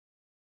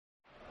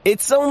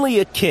It's only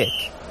a kick.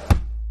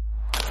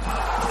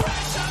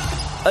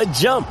 A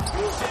jump.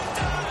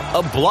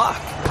 A block.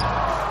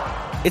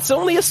 It's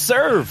only a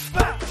serve.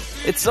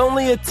 It's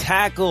only a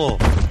tackle.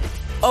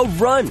 A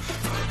run.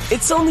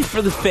 It's only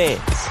for the fans.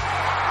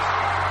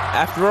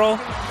 After all,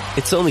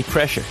 it's only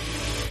pressure.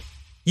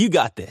 You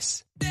got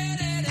this.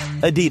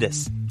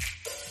 Adidas.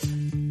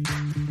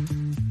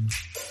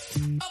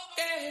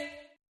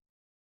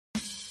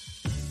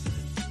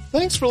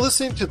 Thanks for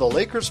listening to the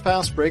Lakers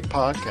Fast Break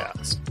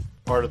podcast,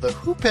 part of the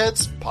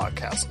Hoopheads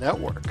Podcast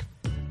Network.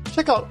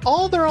 Check out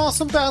all their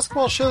awesome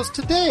basketball shows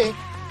today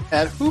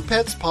at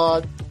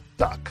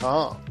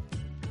hoopheadspod.com.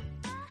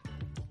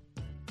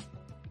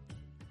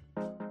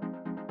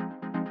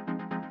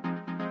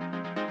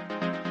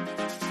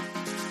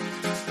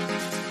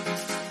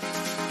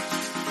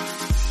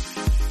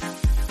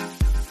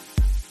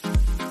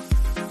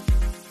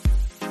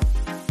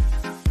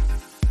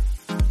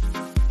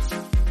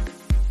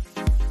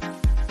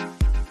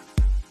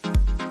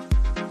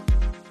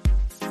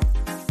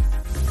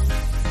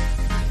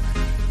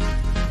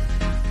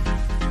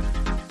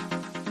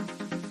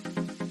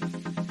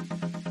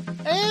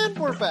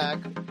 Back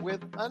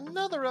with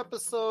another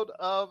episode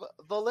of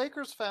the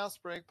Lakers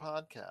Fast Break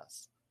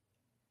podcast.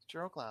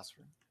 Gerald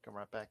Glassford, come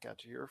right back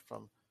at you here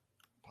from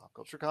Pop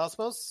Culture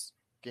Cosmos,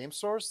 Game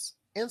Source,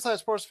 Inside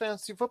Sports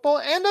Fantasy Football,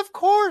 and of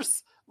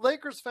course,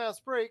 Lakers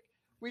Fast Break.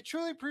 We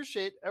truly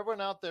appreciate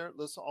everyone out there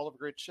listening to all of our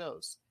great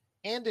shows.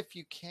 And if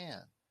you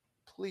can,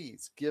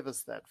 please give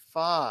us that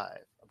 5.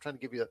 I'm trying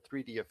to give you that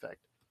 3D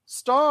effect.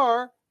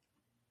 Star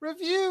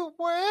review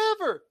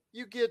wherever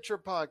you get your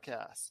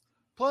podcasts.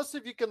 Plus,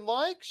 if you can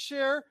like,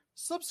 share,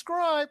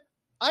 subscribe,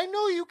 I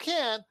know you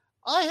can.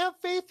 I have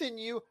faith in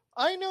you.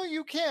 I know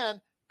you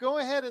can. Go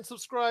ahead and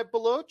subscribe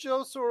below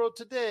Joe Soro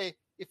today,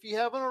 if you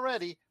haven't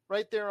already,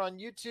 right there on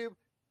YouTube,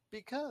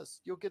 because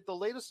you'll get the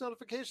latest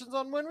notifications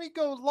on when we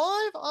go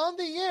live on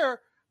the air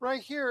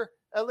right here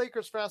at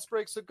Lakers Fast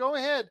Break. So go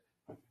ahead,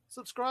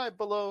 subscribe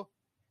below,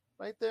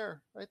 right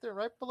there, right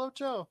below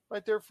Joe,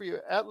 right there for you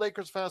at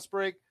Lakers Fast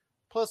Break.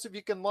 Plus, if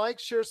you can like,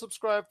 share,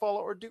 subscribe,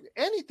 follow, or do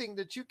anything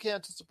that you can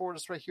to support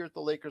us right here at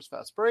the Lakers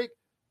Fast Break,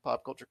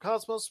 Pop Culture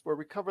Cosmos, where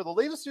we cover the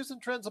latest news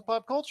and trends in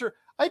pop culture.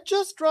 I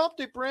just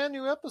dropped a brand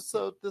new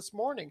episode this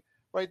morning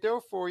right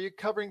there for you,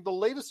 covering the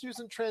latest news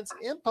and trends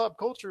in pop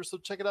culture. So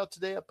check it out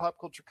today at Pop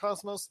Culture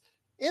Cosmos.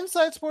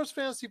 Inside Sports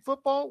Fantasy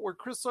Football, where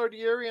Chris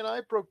Sardieri and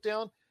I broke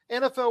down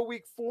NFL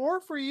Week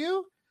 4 for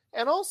you,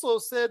 and also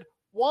said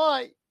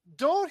why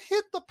don't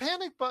hit the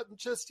panic button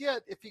just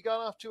yet if you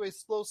got off to a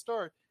slow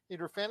start in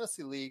your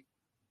fantasy league.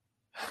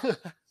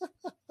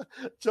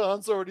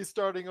 John's already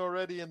starting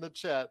already in the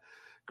chat.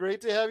 Great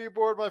to have you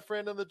aboard, my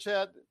friend, in the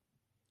chat.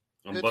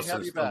 I'm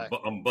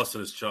busting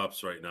his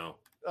chops right now.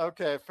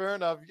 Okay, fair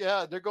enough.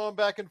 Yeah, they're going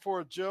back and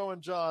forth, Joe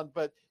and John.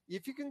 But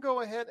if you can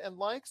go ahead and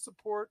like,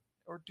 support,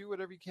 or do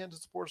whatever you can to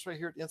support us right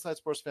here at Inside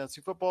Sports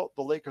Fantasy Football,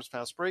 the Lakers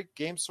Fast Break,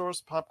 Game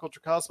Source, Pop Culture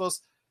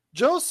Cosmos,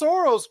 Joe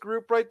Soros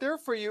group right there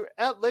for you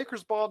at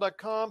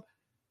LakersBall.com.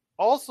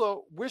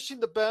 Also, wishing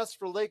the best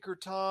for Laker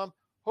Tom.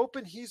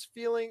 Hoping he's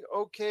feeling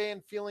okay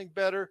and feeling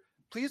better.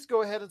 Please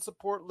go ahead and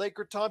support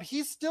Laker Tom.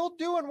 He's still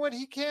doing what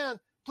he can.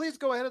 Please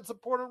go ahead and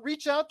support him.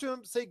 Reach out to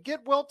him. Say,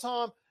 get well,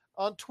 Tom,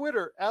 on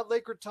Twitter at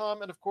Laker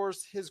Tom. And, of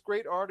course, his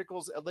great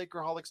articles at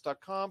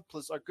Lakerholics.com.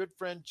 Plus our good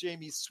friend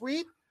Jamie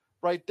Sweet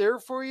right there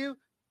for you.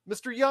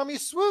 Mr. Yummy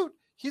Swoot.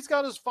 He's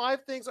got his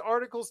 5 Things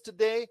articles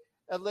today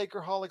at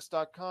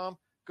Lakerholics.com.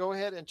 Go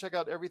ahead and check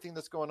out everything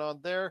that's going on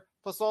there.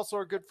 Plus also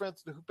our good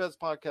friends at the Hoopheads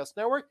Podcast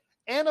Network.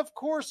 And, of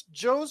course,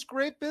 Joe's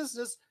Great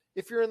Business.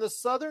 If you're in the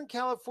Southern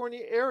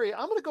California area,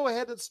 I'm going to go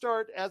ahead and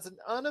start as an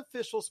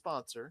unofficial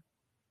sponsor.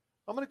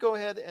 I'm going to go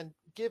ahead and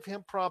give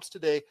him props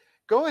today.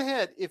 Go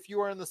ahead, if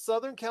you are in the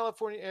Southern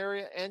California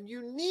area and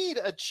you need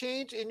a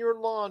change in your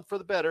lawn for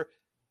the better.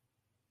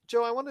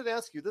 Joe, I wanted to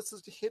ask you, this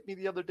has hit me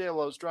the other day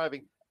while I was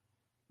driving.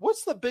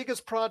 What's the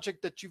biggest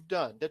project that you've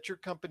done, that your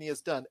company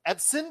has done at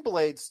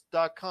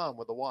Sinblades.com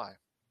with a Y?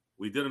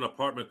 We did an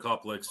apartment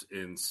complex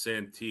in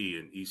Santee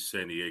in East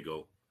San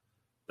Diego.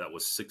 That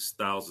was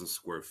 6,000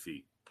 square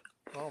feet.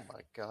 Oh,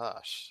 my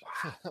gosh.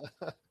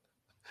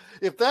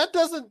 If that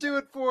doesn't do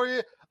it for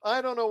you,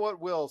 I don't know what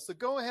will. So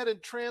go ahead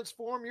and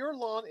transform your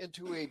lawn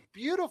into a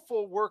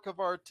beautiful work of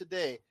art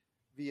today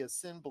via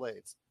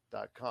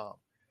Sinblades.com.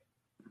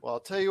 Well, I'll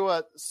tell you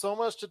what, so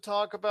much to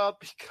talk about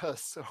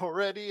because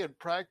already in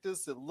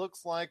practice, it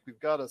looks like we've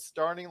got a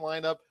starting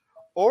lineup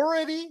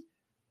already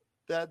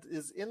that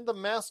is in the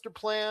master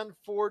plan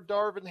for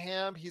Darvin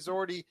Ham. He's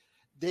already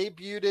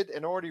debuted it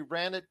and already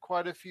ran it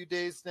quite a few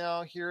days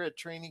now here at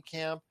training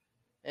camp.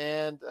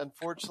 And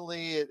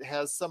unfortunately, it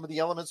has some of the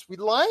elements we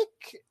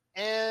like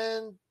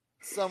and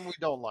some we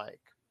don't like.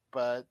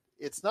 But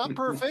it's not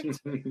perfect.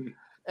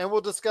 And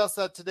we'll discuss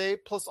that today.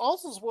 Plus,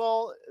 also as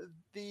well,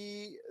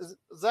 the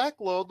Zach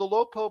Lowe, the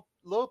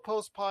Low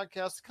Post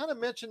podcast, kind of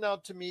mentioned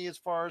out to me as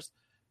far as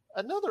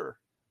another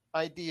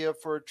idea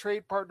for a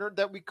trade partner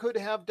that we could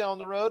have down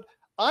the road.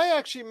 I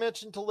actually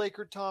mentioned to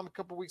Laker Tom a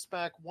couple weeks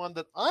back one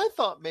that I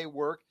thought may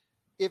work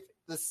if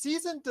the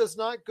season does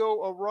not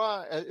go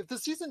awry, if the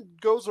season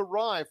goes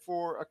awry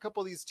for a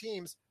couple of these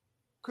teams,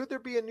 could there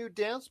be a new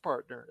dance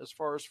partner as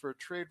far as for a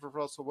trade for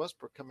Russell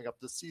Westbrook coming up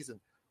this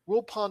season?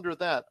 We'll ponder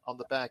that on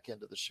the back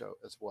end of the show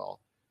as well.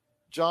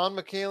 John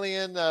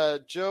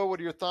McCallion, Joe, what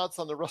are your thoughts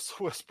on the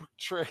Russell Westbrook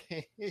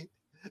trade?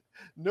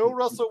 No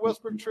Russell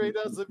Westbrook trade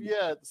as of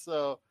yet,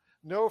 so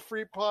no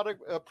free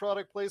product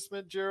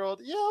placement,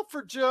 Gerald. Yeah,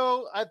 for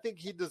Joe, I think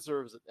he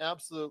deserves it.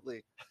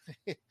 Absolutely.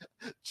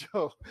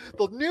 Joe,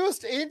 the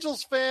newest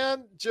Angels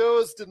fan, Joe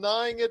is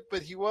denying it,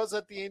 but he was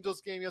at the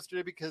Angels game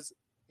yesterday because,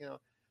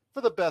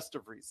 for the best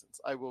of reasons.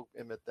 I will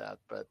admit that,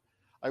 but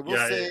I will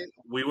say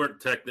we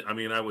weren't I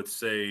mean, I would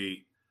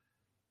say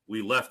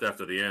we left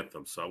after the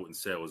anthem, so I wouldn't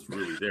say I was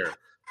really there.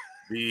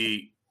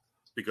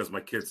 Because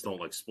my kids don't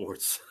like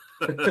sports,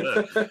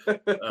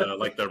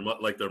 like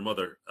their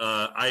mother.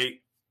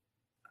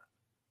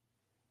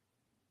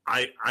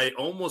 I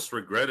almost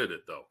regretted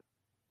it though,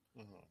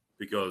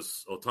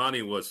 because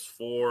Ohtani was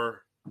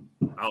 4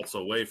 outs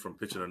away from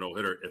pitching a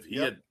no-hitter. If he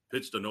had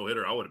pitched a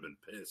no-hitter, I would have been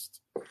pissed.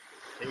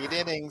 8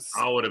 innings.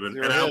 I would have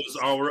been, and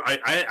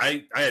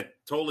I had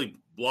totally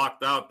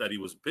blocked out that he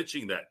was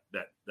pitching that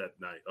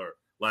night or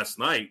last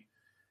night.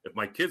 If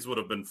my kids would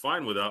have been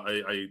fine with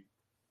it,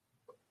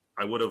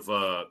 I would have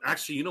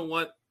actually. You know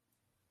what?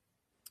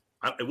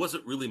 It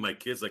wasn't really my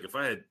kids. Like if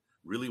I had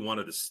really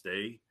wanted to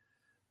stay,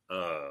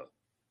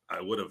 I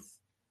would have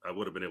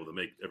been able to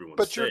make everyone.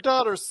 But stay. Your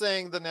daughter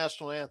sang the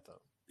national anthem.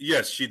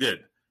 Yes, she did,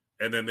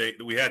 and then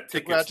we had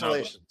tickets.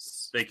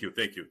 Congratulations! Thank you.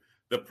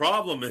 The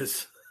problem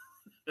is,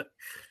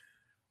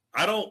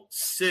 I don't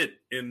sit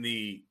in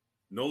the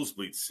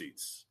nosebleed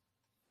seats.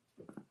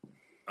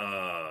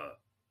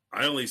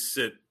 I only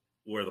sit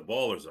where the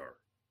ballers are,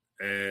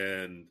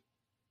 and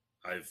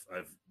I've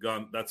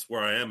gone. That's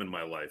where I am in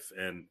my life,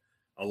 and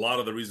a lot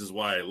of the reasons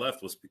why I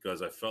left was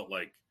because I felt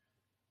like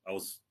I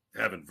was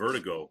having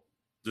vertigo.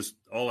 Just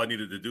all I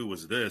needed to do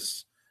was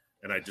this,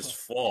 and I just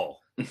fall.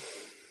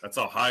 That's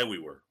how high we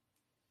were.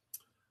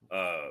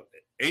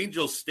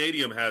 Angels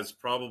Stadium has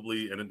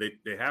probably, and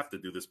they have to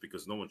do this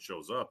because no one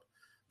shows up.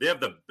 They have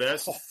the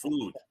best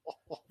food.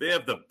 They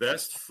have the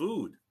best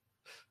food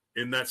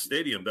in that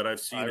stadium that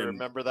I've seen. I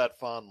remember that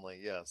fondly.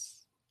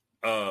 Yes.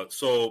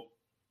 So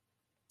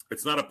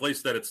it's not a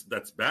place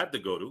that's bad to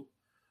go to.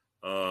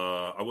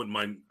 I wouldn't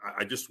mind.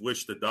 I just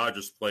wish the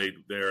Dodgers played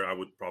there. I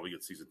would probably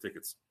get season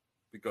tickets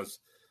because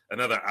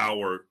another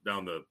hour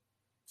down the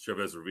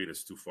Chavez Ravine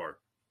is too far.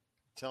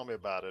 Tell me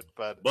about it.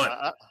 But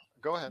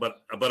go ahead.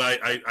 But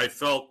I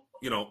felt,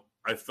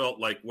 I felt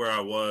like where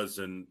I was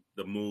and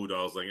the mood,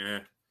 I was like,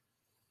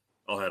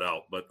 I'll head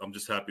out. But I'm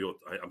just happy.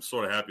 I'm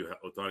sort of happy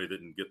Ohtani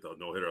didn't get the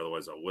no-hitter.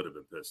 Otherwise, I would have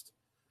been pissed.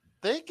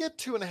 They get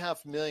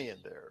 $2.5 million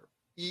there.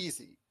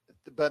 Easy.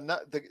 But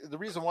not, the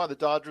reason why the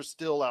Dodgers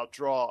still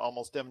outdraw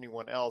almost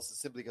anyone else is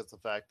simply because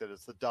of the fact that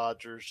it's the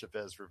Dodgers,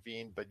 Chavez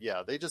Ravine. But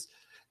yeah,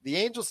 the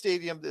Angel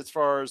Stadium, as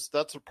far as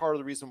that's a part of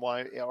the reason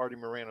why Artie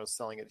Moreno is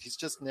selling it. He's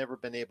just never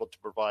been able to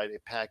provide a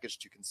package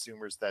to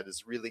consumers that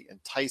is really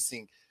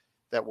enticing,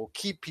 that will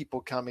keep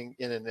people coming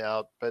in and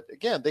out. But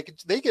again,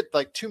 they get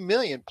like $2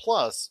 million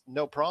plus,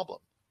 no problem.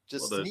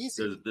 Just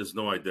easy. There's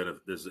no identity.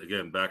 There's,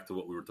 again, back to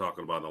what we were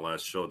talking about in the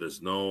last show.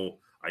 There's no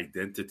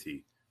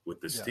identity with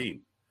this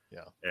team.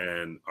 Yeah.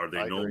 And are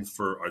they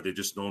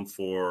just known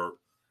for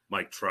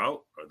Mike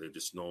Trout? Are they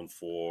just known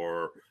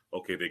for,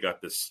 okay, they got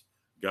this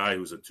guy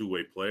who's a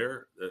two-way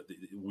player?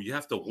 You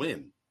have to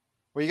win.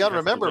 Well, you got to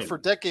remember, for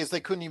decades, they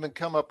couldn't even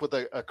come up with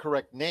a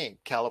correct name.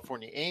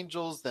 California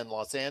Angels, then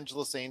Los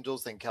Angeles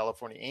Angels, then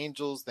California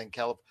Angels, then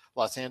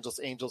Los Angeles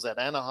Angels at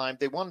Anaheim.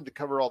 They wanted to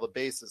cover all the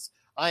bases.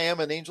 I am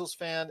an Angels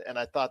fan, and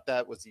I thought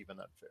that was even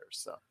unfair.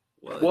 So,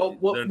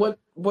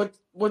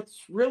 what's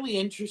really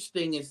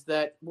interesting is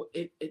that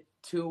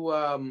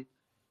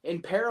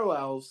in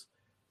parallels,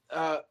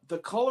 the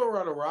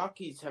Colorado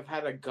Rockies have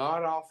had a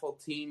god-awful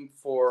team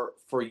for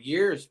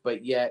years,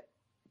 but yet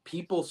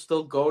people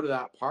still go to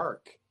that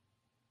park.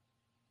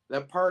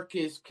 That park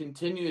is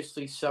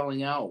continuously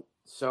selling out.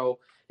 So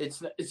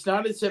it's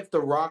not as if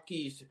the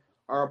Rockies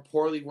are a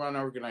poorly run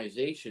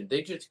organization.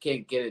 They just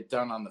can't get it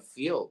done on the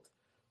field.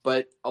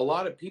 But a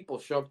lot of people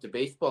show up to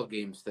baseball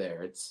games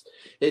there.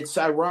 It's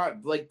ironic.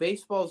 Like,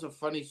 baseball is a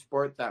funny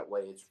sport that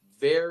way. It's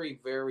very,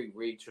 very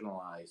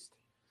regionalized.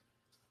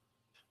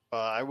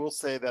 I will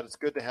say that it's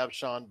good to have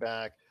Sean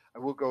back. I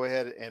will go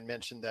ahead and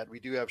mention that we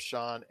do have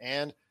Sean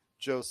and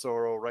Joe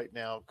Soro right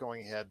now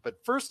going ahead.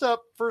 But first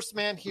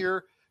man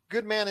here,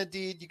 good man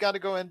indeed. You got to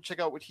go ahead and check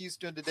out what he's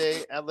doing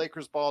today at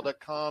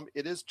LakersBall.com.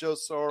 It is Joe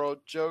Soro.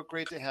 Joe,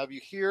 great to have you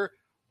here.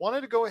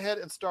 Wanted to go ahead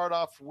and start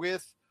off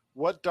with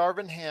what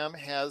Darvin Ham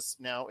has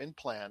now in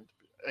plan.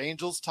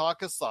 Angels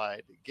talk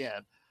aside,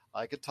 again,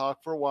 I could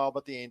talk for a while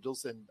about the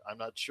Angels, and I'm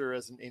not sure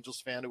as an Angels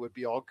fan it would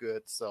be all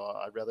good. So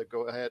I'd rather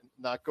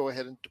not go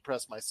ahead and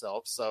depress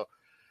myself. So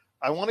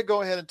I want to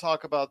go ahead and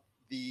talk about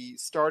the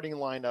starting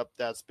lineup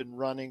that's been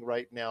running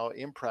right now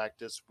in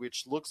practice,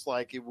 which looks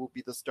like it will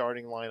be the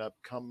starting lineup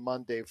come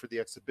Monday for the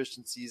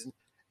exhibition season.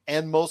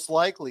 And most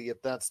likely,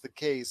 if that's the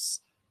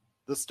case,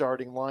 the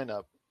starting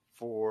lineup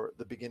for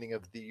the beginning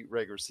of the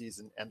regular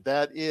season, and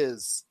that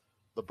is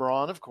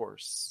LeBron, of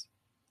course,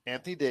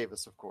 Anthony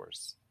Davis, of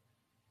course.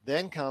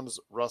 Then comes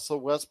Russell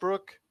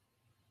Westbrook,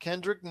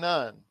 Kendrick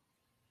Nunn,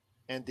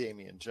 and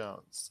Damian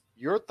Jones.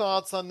 Your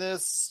thoughts on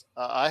this?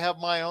 I have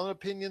my own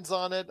opinions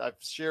on it. I've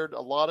shared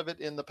a lot of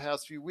it in the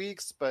past few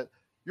weeks, but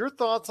your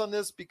thoughts on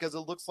this, because it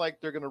looks like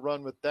they're going to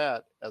run with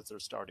that as their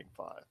starting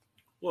five.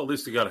 Well, at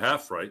least they got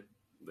half right.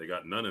 They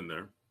got Nunn in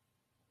there.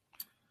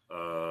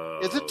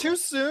 Is it too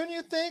soon,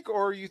 you think,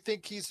 or you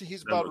think he's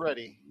about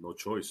ready? No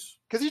choice.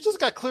 Because he just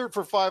got cleared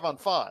for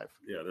 5-on-5.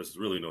 Yeah, there's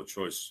really no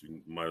choice.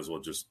 You might as well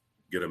just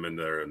get him in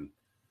there and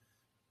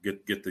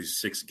get these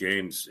 6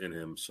 games in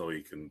him so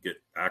he can get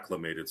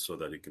acclimated so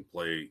that he can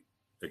play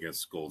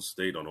against Golden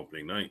State on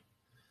opening night.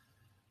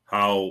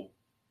 How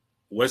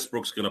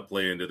Westbrook's going to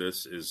play into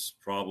this is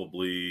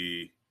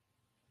probably,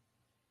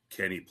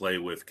 can he play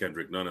with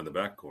Kendrick Nunn in the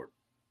backcourt?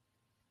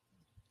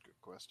 Good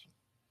question.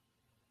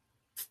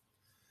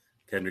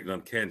 Kendrick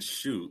Nunn can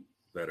shoot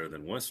better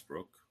than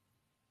Westbrook.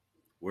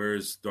 Where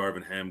is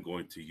Darvin Ham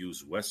going to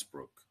use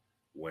Westbrook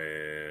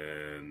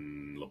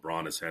when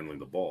LeBron is handling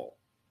the ball?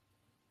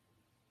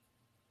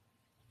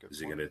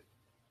 Is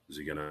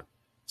he gonna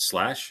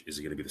slash? Is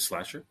he gonna be the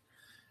slasher?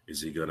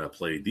 Is he gonna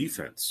play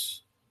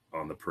defense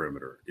on the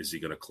perimeter? Is he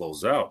gonna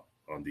close out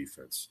on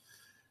defense?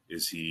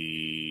 Is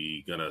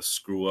he gonna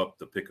screw up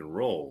the pick and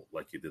roll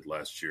like he did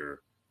last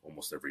year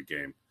almost every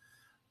game?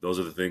 Those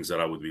are the things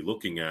that I would be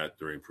looking at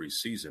during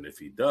preseason. If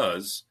he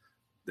does,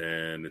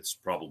 then it's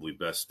probably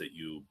best that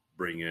you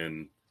bring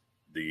in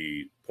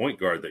the point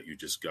guard that you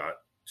just got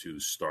to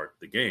start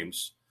the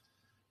games.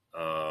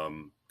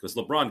 Because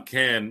LeBron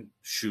can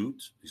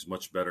shoot. He's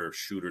much better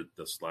shooter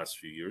this last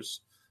few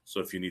years. So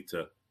if you need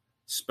to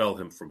spell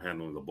him from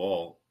handling the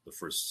ball the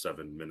first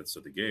 7 minutes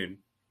of the game,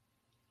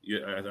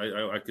 yeah,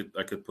 I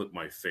could put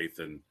my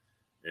faith in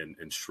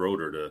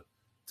Schroeder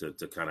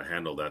to kind of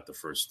handle that the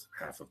first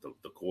half of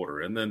the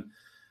quarter. And then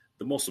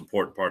the most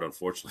important part,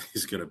 unfortunately,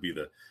 is going to be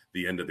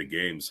the end of the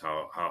games,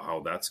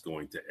 how that's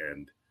going to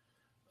end.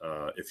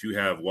 If you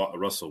have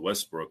Russell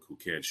Westbrook, who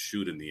can't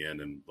shoot in the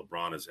end, and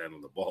LeBron is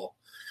handling the ball,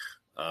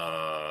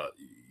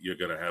 you're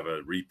going to have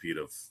a repeat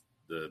of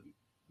the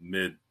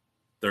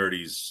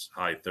mid-30s,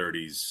 high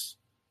 30s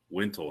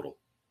win total.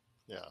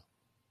 Yeah.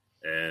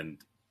 And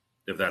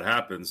if that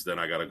happens, then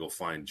I got to go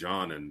find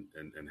John and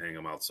hang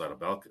him outside a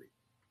balcony.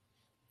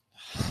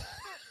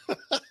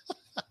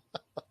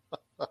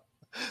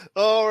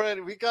 All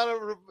right, we've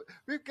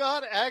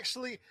got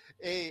actually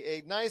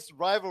a nice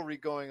rivalry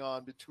going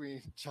on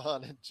between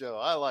John and Joe.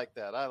 I like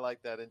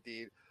that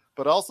indeed.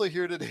 But also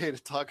here today to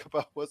talk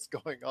about what's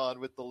going on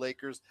with the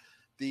Lakers.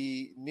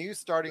 The new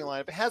starting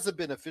lineup hasn't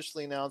been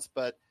officially announced,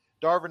 but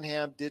Darvin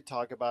Ham did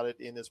talk about it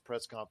in his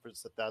press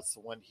conference that that's the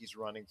one he's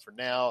running for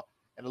now,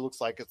 and it looks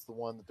like it's the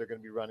one that they're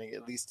going to be running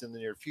at least in the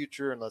near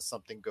future unless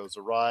something goes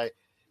awry.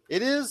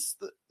 It is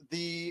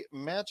the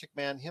Magic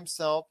Man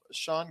himself,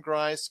 Sean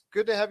Grice.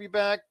 Good to have you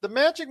back. The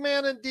Magic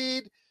Man,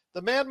 indeed.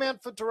 The madman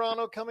from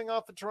Toronto, coming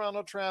off of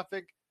Toronto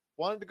traffic.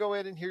 Wanted to go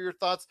ahead and hear your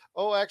thoughts.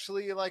 Oh,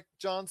 actually, like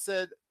John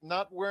said,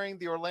 not wearing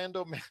the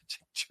Orlando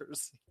Magic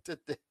jersey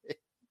today.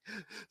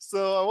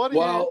 So I want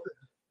to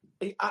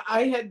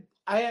hear.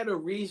 I had a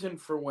reason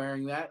for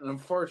wearing that, and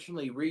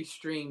unfortunately,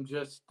 Restream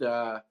just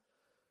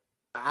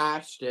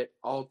ashed it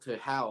all to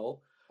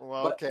hell.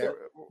 Well, okay.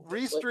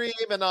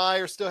 Restream and I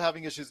are still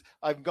having issues.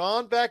 I've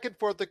gone back and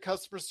forth to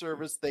customer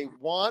service. They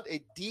want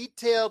a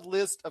detailed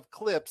list of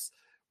clips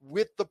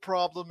with the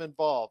problem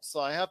involved. So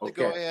I have to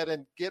go ahead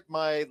and get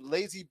my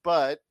lazy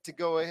butt to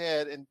go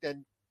ahead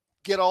and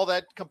get all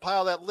that,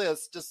 compile that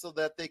list just so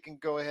that they can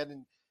go ahead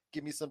and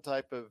give me some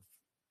type of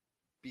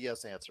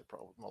BS answer,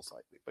 probably most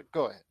likely. But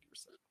go ahead.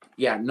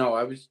 Yeah, no,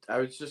 I was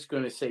just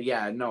going to say,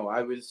 yeah, no,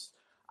 I was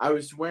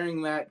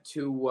wearing that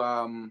to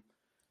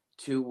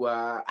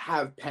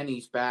have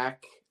Penny's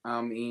back.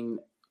 I mean,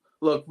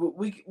 look,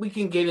 we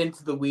can get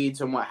into the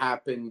weeds on what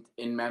happened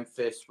in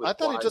Memphis. I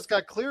thought he just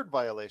got cleared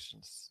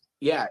violations.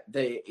 Yeah,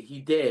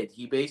 he did.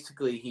 They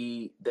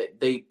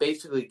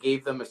basically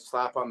gave them a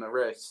slap on the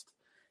wrist,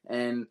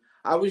 and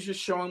I was just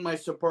showing my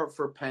support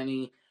for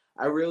Penny.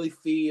 I really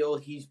feel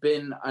he's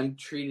been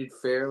untreated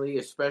fairly,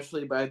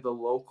 especially by the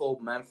local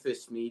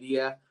Memphis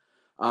media.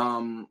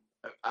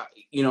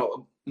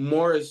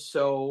 More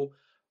so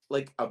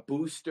like a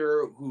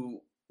booster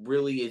who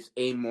really is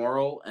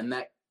amoral, and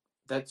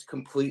that's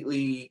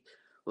completely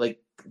like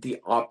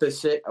the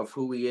opposite of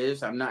who he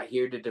is. I'm not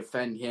here to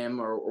defend him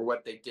or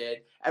what they did.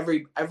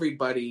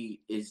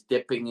 Everybody is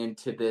dipping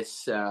into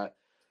this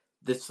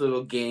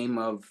little game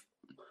of,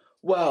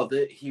 well,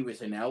 he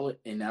was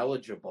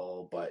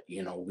ineligible, but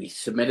we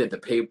submitted the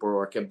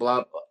paperwork and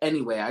blah.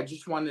 Anyway, I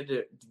just wanted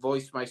to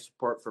voice my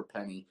support for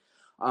Penny.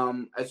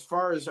 As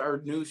far as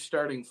our new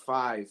starting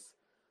five,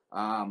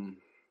 I'm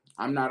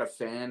not a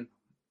fan.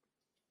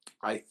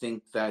 I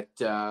think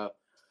that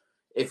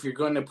if you're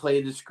going to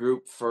play this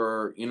group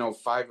for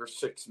 5 or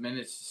 6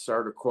 minutes to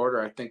start a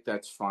quarter, I think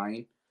that's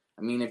fine.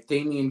 I mean, if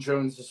Damian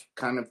Jones is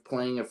kind of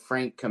playing a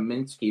Frank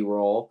Kaminsky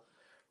role,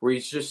 where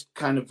he's just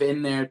kind of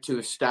in there to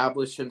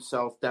establish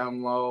himself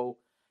down low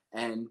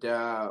and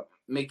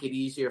make it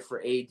easier for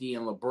AD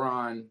and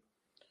LeBron.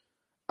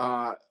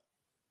 I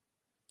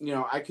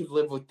could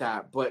live with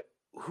that. But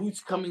who's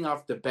coming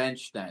off the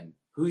bench then?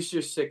 Who's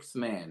your sixth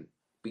man?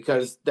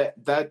 Because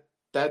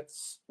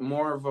that's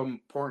more of an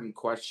important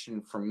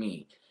question for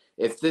me.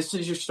 If this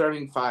is your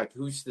starting five,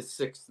 who's the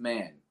sixth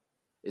man?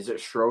 Is it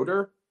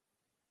Schroeder?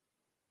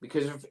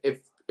 Because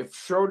if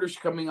Schroeder's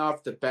coming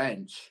off the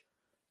bench,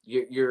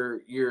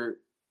 you're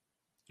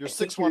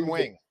 6'1"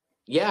 wing.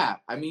 Yeah,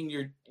 I mean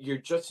you're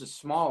just as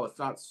small, if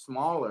not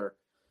smaller,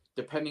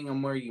 depending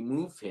on where you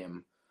move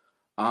him.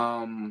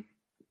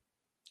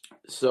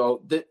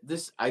 So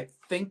this I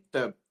think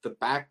the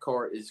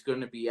backcourt is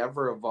going to be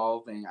ever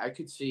evolving. I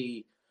could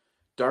see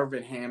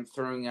Darvin Ham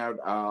throwing out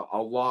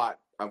a lot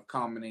of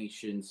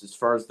combinations as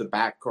far as the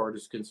backcourt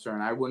is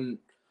concerned. I wouldn't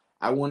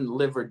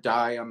live or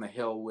die on the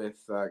hill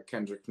with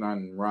Kendrick Nunn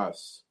and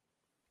Russ.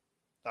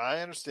 I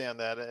understand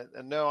that,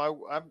 and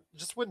no, I'm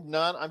just with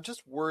Nunn. I'm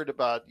just worried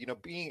about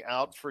being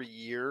out for a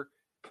year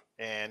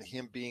and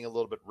him being a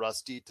little bit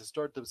rusty to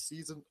start the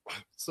season.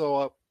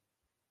 So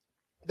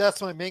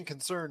that's my main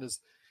concern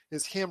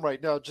is him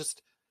right now,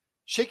 just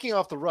shaking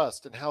off the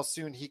rust and how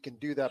soon he can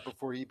do that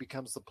before he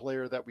becomes the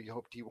player that we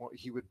hoped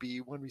he would be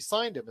when we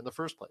signed him in the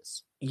first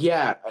place.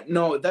 Yeah,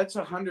 no, that's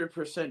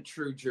 100%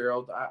 true,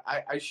 Gerald.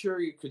 I share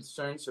your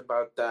concerns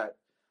about that.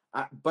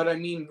 But I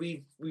mean,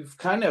 we've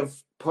kind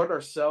of put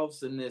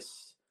ourselves in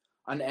this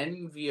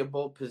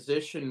unenviable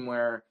position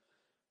where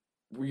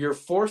you're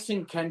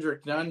forcing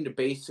Kendrick Nunn to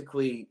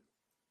basically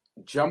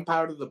jump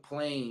out of the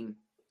plane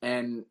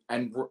and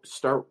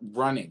start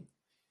running,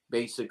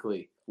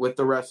 basically, with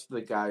the rest of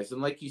the guys.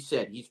 And like you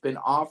said, he's been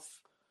off.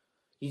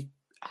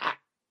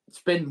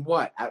 It's been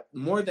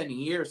more than a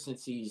year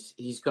since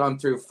he's gone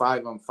through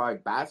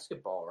 5-on-5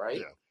 basketball, right?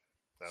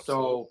 Yeah, absolutely.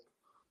 So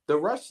the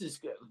rust is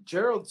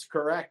Gerald's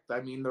correct. I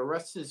mean, the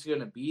rest is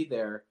going to be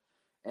there,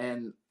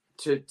 and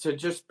to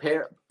just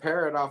pair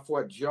it off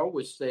what Joe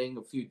was saying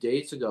a few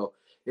days ago.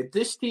 If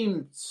this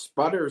team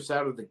sputters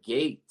out of the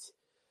gate,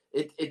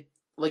 it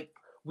like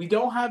we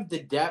don't have the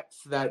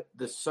depth that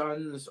the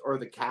Suns or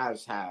the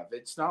Cavs have.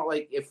 It's not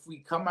like if we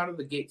come out of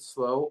the gate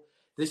slow,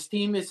 this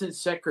team isn't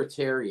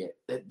Secretariat.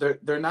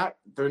 They're not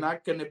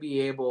going to be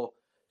able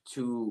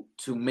to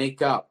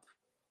make up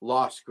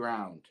lost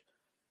ground.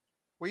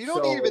 Well, you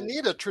don't even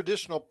need a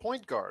traditional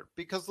point guard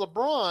because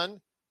LeBron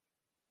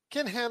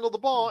can handle the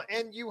ball,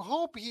 and you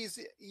hope he's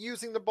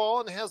using the ball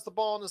and has the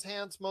ball in his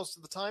hands most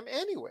of the time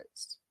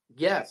anyways.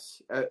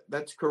 Yes,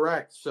 that's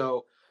correct.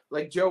 So,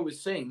 like Joe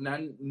was saying,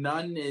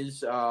 Nunn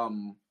is a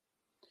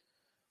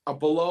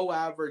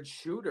below-average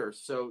shooter.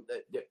 So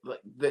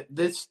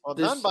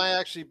Nunn might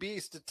actually be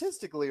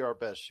statistically our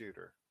best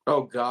shooter.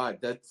 Oh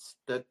God,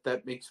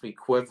 that makes me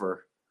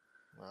quiver.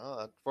 Well,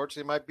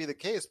 unfortunately, it might be the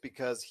case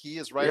because he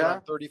is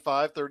around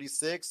 35,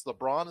 36.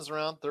 LeBron is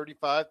around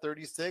 35,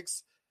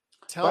 36.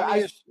 Tell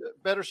me a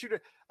better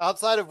shooter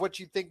outside of what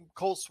you think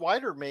Cole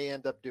Swider may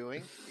end up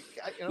doing.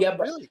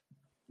 Really.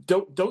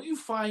 Don't you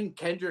find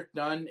Kendrick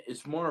Nunn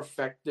is more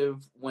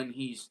effective when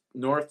he's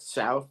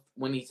north-south,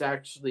 when he's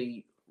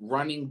actually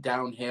running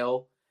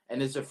downhill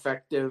and is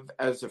effective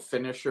as a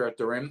finisher at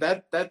the rim?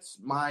 That's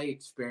my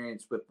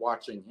experience with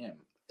watching him.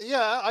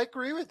 Yeah, I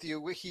agree with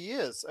you. He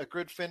is a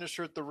good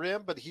finisher at the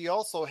rim, but he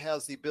also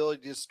has the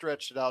ability to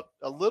stretch it out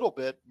a little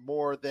bit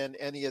more than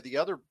any of the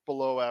other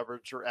below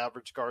average or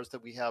average guards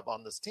that we have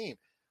on this team.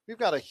 We've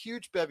got a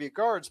huge bevy of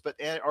guards, but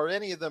are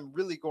any of them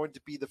really going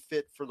to be the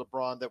fit for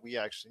LeBron that we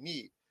actually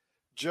need?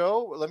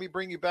 Joe, let me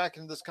bring you back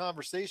into this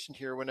conversation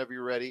here whenever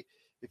you're ready,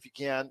 if you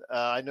can.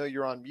 I know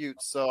you're on mute,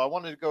 so I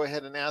wanted to go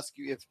ahead and ask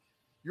you if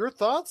your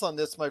thoughts on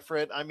this, my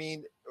friend. I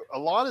mean, a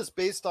lot is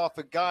based off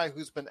a guy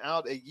who's been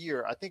out a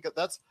year. I think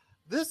that's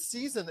this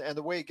season and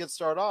the way it gets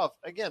started off,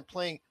 again,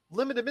 playing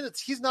limited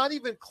minutes. He's not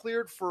even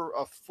cleared for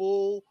a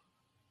full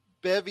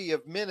bevy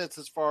of minutes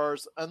as far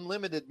as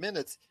unlimited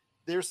minutes.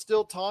 They're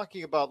still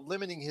talking about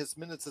limiting his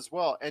minutes as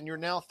well, and you're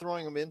now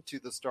throwing him into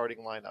the starting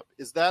lineup.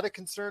 Is that a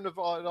concern at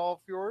all of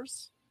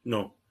yours?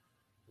 No,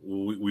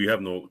 we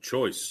have no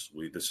choice.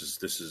 This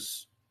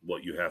is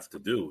what you have to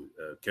do.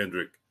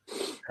 Kendrick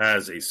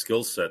has a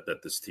skill set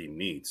that this team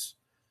needs.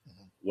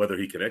 Mm-hmm. Whether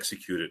he can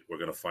execute it, we're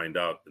going to find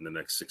out in the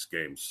next 6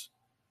 games.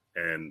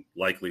 And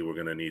likely we're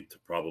going to need to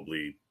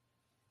probably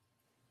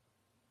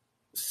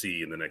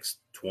see in the next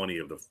 20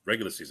 of the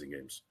regular season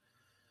games.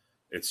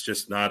 It's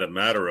just not a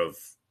matter of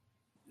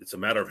 – it's a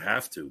matter of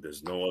have to.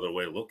 There's no other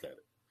way to look at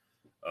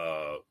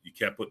it. You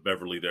can't put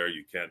Beverly there.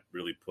 You can't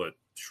really put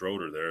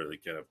Schroeder there. They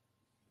can't have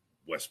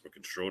Westbrook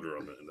and Schroeder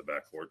in the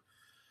backcourt.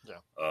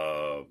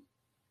 Yeah.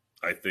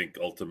 I think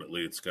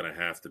ultimately it's going to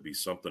have to be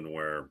something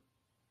where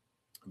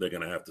they're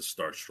going to have to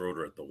start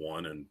Schroeder at the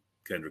 1 and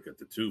Kendrick at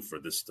the 2 for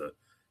this to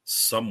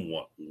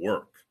somewhat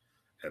work,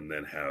 and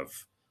then have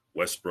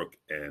Westbrook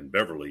and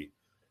Beverly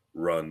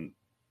run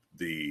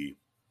the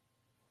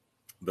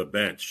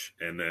bench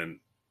and then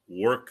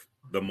work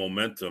the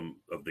momentum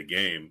of the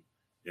game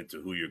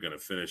into who you're going to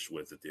finish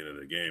with at the end of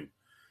the game.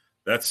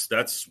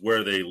 That's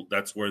where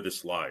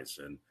this lies.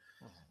 And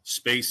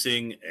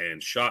spacing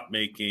and shot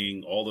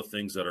making, all the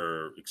things that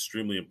are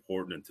extremely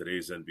important in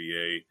today's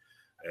NBA,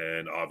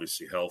 and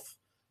obviously health.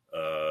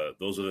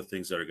 Those are the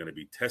things that are going to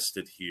be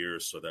tested here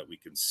so that we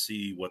can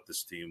see what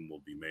this team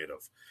will be made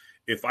of.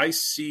 If I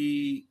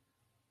see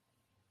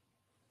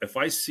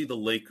the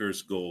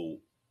Lakers go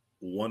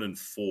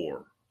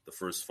 1-4 the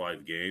first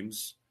 5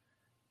 games,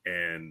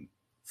 and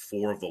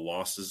 4 of the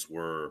losses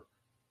were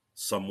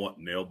somewhat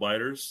nail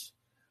biters,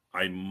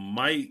 I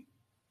might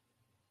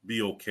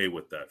be okay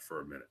with that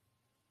for a minute.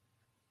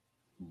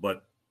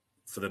 But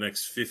for the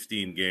next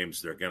 15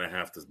 games, they're going to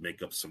have to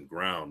make up some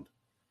ground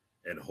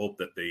and hope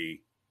that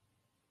they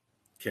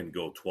can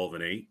go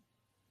 12-8.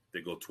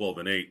 They go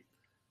 12-8,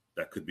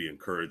 that could be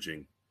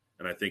encouraging.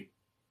 And I think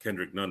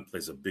Kendrick Nunn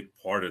plays a big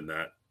part in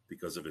that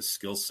because of his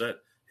skill set,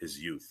 his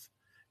youth.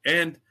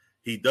 And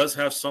he does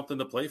have something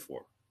to play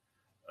for.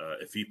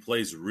 If he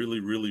plays really,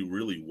 really,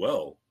 really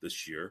well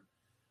this year,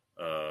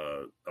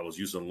 I was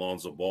using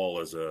Lonzo Ball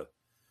as a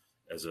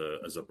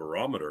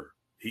barometer.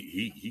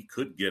 He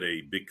could get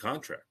a big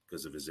contract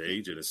because of his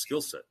age and his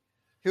skill set.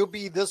 He'll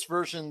be this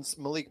version's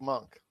Malik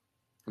Monk.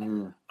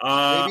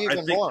 Maybe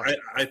even more.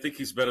 I think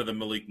he's better than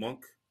Malik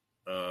Monk.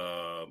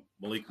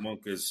 Malik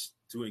Monk is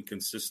too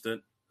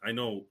inconsistent. I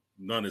know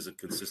Nunn isn't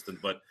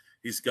consistent, but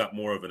he's got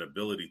more of an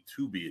ability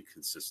to be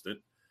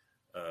consistent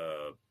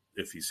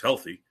if he's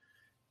healthy,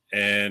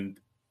 and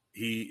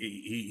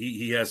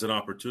he has an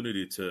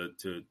opportunity to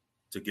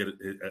get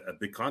a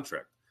big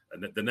contract,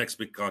 and the next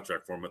big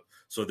contract for him.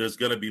 So there's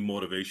going to be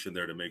motivation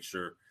there to make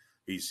sure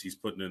he's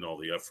putting in all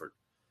the effort.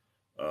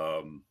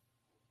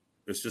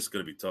 It's just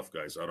going to be tough,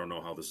 guys. I don't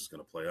know how this is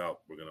going to play out.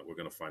 We're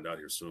gonna find out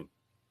here soon.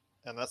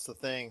 And that's the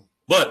thing.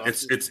 But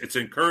it's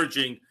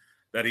encouraging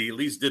that he at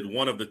least did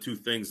one of the 2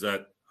 things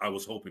that I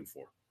was hoping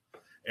for.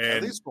 And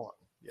at least one.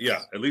 Yes.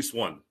 Yeah, at least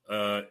one.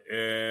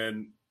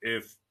 And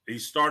if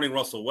he's starting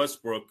Russell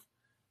Westbrook,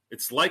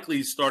 it's likely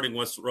he's starting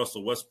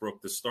Russell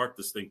Westbrook to start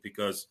this thing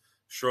because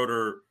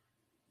Schroeder,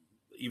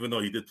 even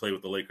though he did play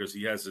with the Lakers,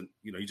 he hasn't,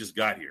 he just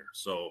got here.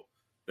 So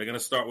they're going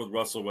to start with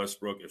Russell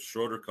Westbrook. If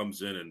Schroeder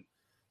comes in and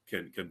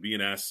can be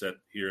an asset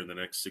here in the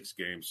next 6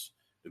 games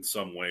in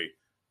some way,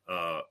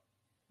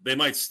 they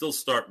might still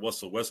start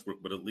Russell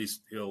Westbrook, but at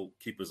least he'll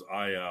keep his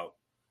eye out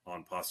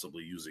on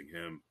possibly using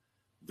him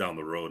down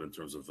the road in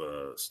terms of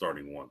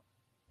starting one.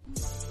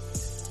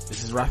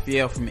 This is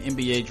Raphael from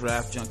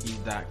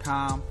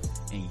NBADraftJunkies.com,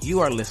 and you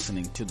are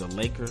listening to the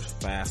Lakers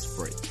Fast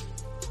Break.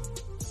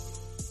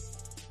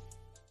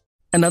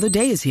 Another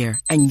day is here,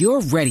 and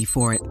you're ready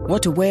for it.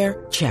 What to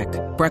wear? Check.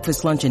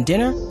 Breakfast, lunch, and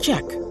dinner?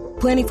 Check.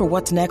 Planning for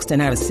what's next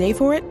and how to save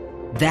for it?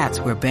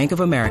 That's where Bank of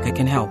America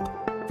can help.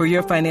 For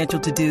your financial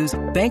to-dos,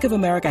 Bank of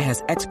America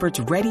has experts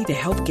ready to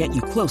help get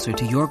you closer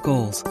to your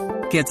goals.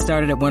 Get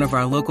started at one of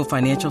our local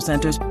financial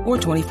centers or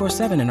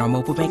 24/7 in our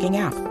mobile banking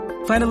app.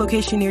 Find a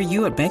location near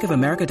you at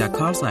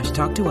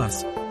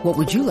bankofamerica.com/talktous. What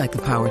would you like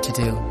the power to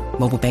do?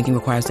 Mobile banking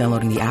requires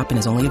downloading the app and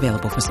is only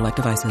available for select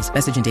devices.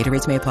 Message and data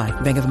rates may apply.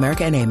 Bank of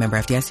America NA, member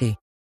FDIC.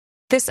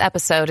 This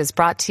episode is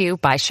brought to you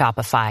by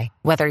Shopify.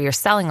 Whether you're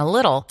selling a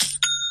little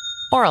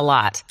or a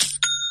lot,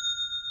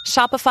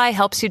 Shopify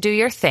helps you do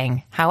your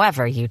thing,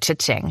 however you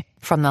cha-ching.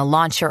 From the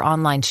launch your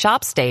online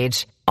shop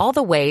stage, all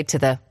the way to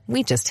the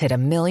we just hit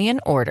 1 million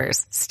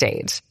orders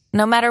stage.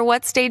 No matter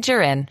what stage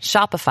you're in,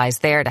 Shopify's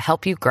there to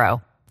help you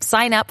grow.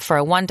 Sign up for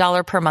a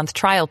 $1 per month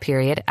trial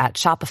period at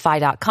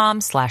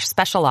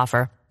shopify.com/special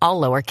offer,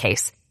 all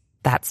lowercase.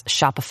 That's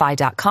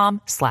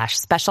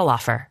shopify.com/special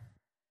offer.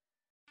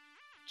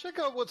 Check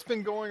out what's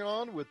been going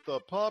on with the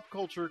Pop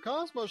Culture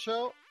Cosmos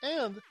Show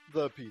and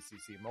the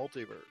PCC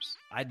Multiverse.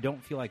 I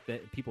don't feel like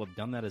that people have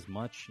done that as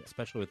much,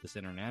 especially with this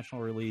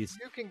international release.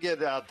 You can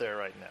get it out there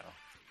right now.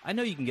 I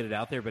know you can get it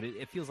out there, but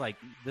it feels like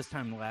this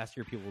time last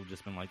year people have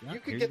just been like, oh, you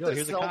can here get you go. the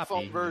Here's a cell copy.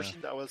 phone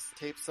version that was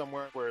taped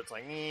somewhere where it's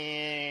like,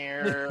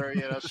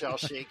 shell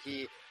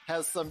shaky.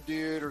 Has some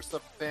dude or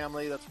some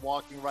family that's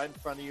walking right in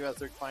front of you as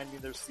they're finding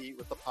their seat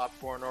with the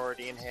popcorn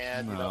already in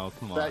hand. No,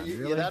 come on.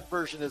 Really? Yeah, that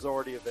version is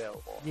already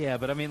available. Yeah,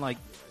 but I mean, like,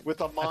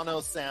 with a mono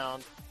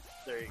sound.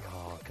 There you go.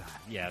 Oh god,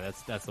 yeah,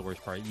 that's the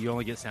worst part. You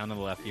only get sound on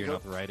the left ear,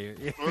 not the right ear.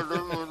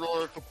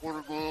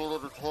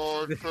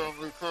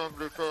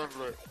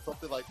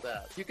 Something like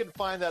that. You can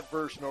find that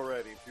version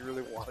already if you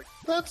really want it.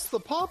 That's the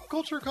Pop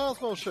Culture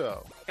Cosmos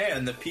Show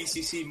and the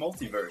PCC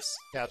Multiverse.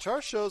 Catch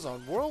our shows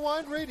on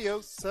Worldwide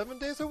Radio 7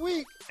 days a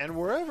week and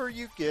wherever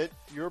you get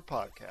your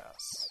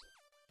podcasts.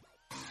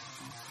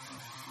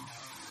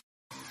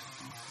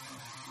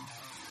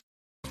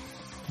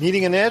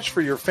 Needing an edge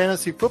for your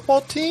fantasy football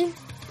team?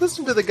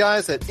 Listen to the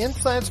guys at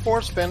Inside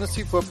Sports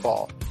Fantasy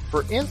Football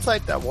for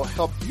insight that will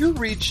help you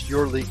reach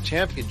your league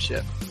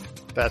championship.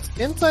 That's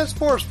Inside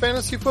Sports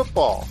Fantasy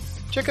Football.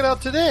 Check it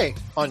out today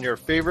on your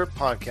favorite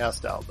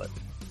podcast outlet.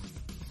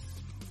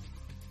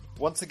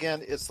 Once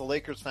again, it's the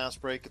Lakers Fast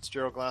Break. It's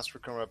Gerald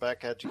Glassford coming right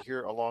back at you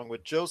here along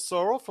with Joe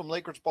Sorrell from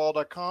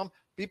LakersBall.com.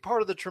 Be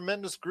part of the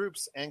tremendous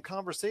groups and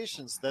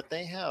conversations that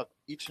they have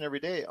each and every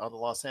day on the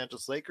Los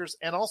Angeles Lakers,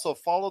 and also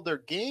follow their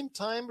game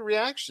time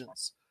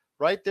reactions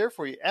right there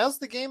for you as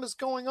the game is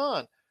going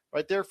on,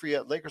 right there for you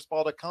at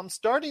LakersBall.com,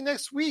 starting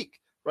next week,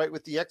 right,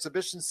 with the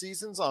exhibition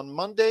seasons on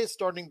Monday,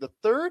 starting the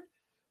 3rd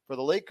for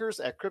the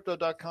Lakers at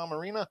Crypto.com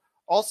Arena.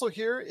 Also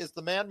here is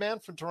the madman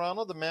from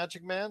Toronto, the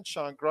Magic Man,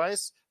 Sean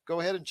Grice. Go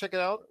ahead and check it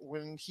out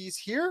when he's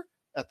here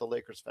at the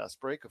Lakers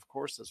Fast Break, of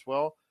course, as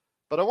well.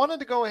 But I wanted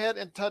to go ahead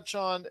and touch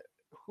on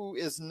who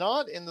is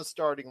not in the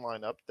starting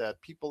lineup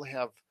that people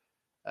have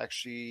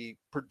actually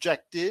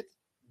projected,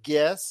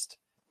 guessed,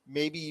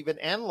 maybe even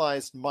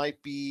analyzed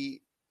might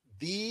be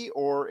the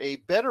or a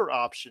better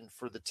option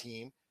for the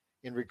team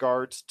in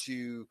regards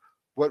to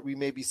what we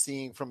may be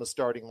seeing from a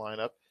starting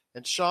lineup.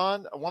 And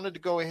Sean, I wanted to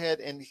go ahead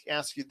and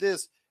ask you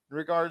this in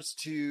regards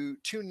to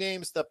two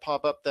names that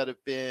pop up that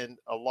have been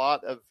a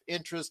lot of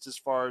interest as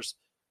far as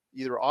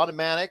either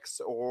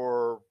automatics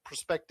or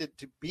prospected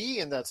to be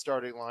in that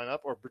starting lineup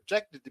or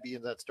projected to be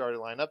in that starting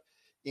lineup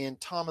in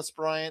Thomas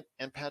Bryant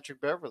and Patrick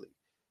Beverley.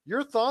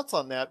 Your thoughts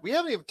on that? We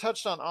haven't even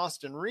touched on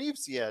Austin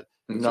Reeves yet.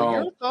 No. So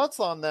your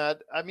thoughts on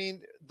that? I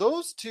mean,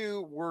 those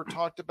two were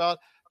talked about.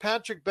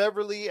 Patrick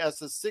Beverley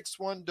as a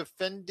 6'1"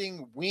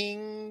 defending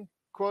wing,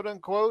 quote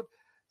unquote,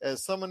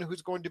 as someone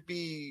who's going to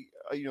be,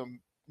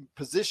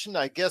 positioned,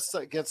 I guess,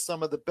 against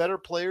some of the better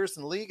players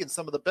in the league and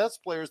some of the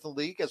best players in the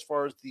league as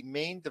far as the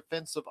main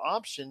defensive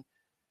option.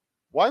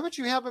 Why would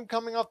you have him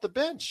coming off the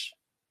bench?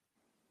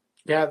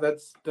 Yeah,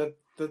 that's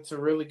a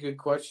really good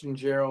question,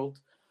 Gerald.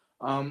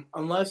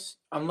 Unless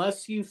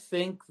you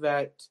think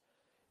that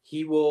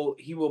he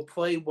will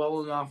play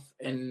well enough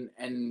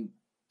and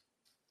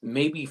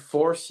maybe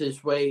force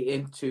his way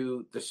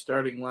into the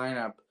starting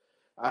lineup,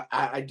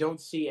 I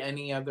don't see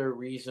any other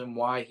reason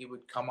why he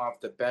would come off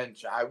the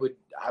bench. I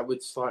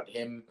would slot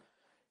him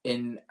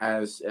in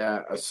as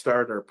a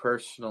starter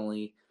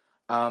personally.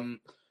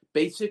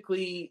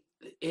 Basically,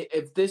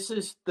 if this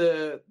is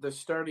the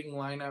starting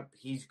lineup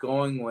he's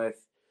going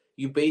with,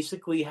 you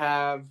basically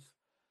have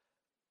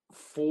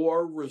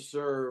 4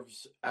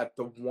 reserves at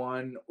the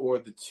 1 or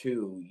the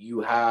 2.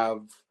 You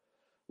have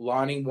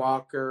Lonnie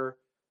Walker,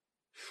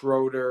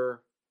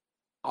 Schroeder,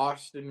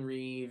 Austin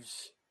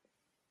Reeves,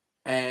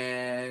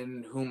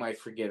 and who am I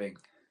forgetting?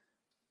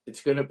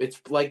 It's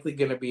likely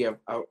gonna be a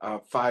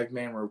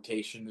 5-man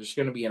rotation. There's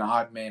gonna be an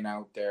odd man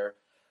out there.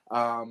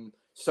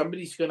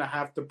 Somebody's gonna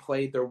have to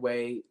play their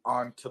way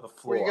onto the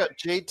floor. Well, you got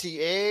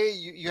JTA.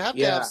 You have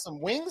to have some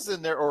wings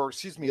in there, or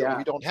excuse me,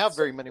 we don't have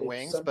very many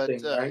wings, but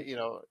right?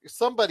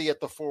 Somebody at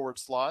the forward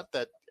slot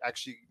that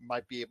actually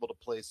might be able to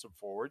play some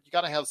forward. You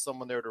got to have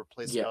someone there to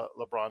replace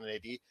LeBron and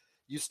AD.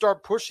 You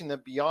start pushing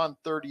them beyond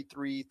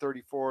 33,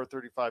 34,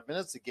 35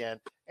 minutes again,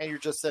 and you're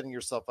just setting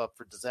yourself up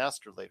for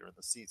disaster later in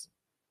the season.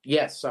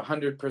 Yes,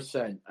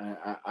 100%.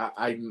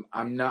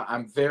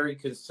 I'm very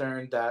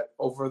concerned that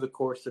over the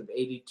course of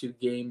 82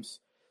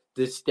 games,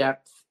 this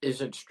depth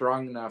isn't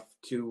strong enough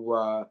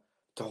to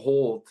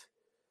hold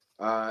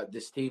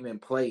this team in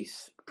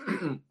place.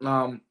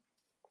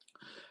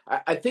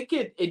 I think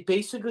it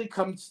basically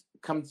comes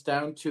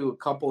down to a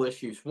couple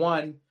issues.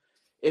 One,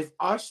 if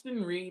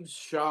Austin Reeves'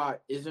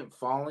 shot isn't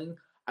falling,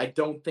 I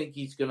don't think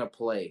he's going to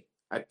play.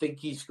 I think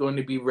he's going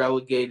to be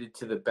relegated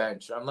to the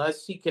bench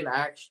unless he can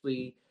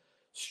actually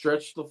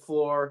stretch the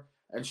floor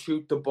and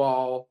shoot the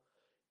ball.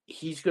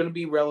 He's going to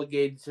be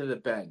relegated to the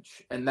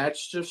bench, and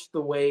that's just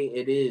the way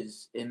it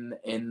is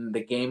in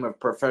the game of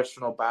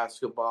professional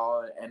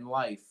basketball and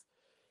life.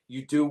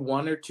 You do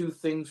 1 or 2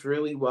 things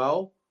really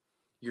well,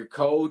 your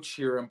coach,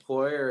 your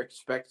employer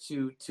expects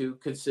you to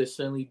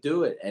consistently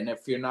do it, and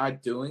if you're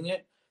not doing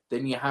it,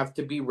 then you have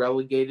to be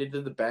relegated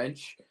to the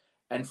bench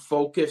and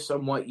focus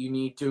on what you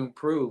need to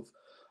improve.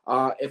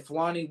 If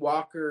Lonnie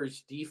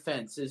Walker's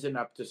defense isn't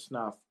up to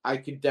snuff, I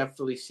could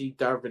definitely see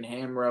Darvin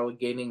Ham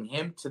relegating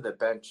him to the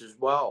bench as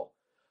well.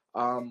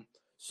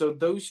 So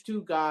those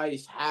two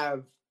guys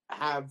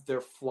have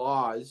their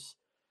flaws,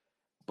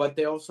 but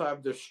they also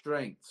have their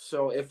strengths.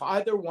 So if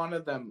either one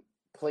of them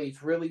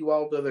plays really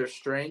well to their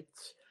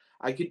strengths,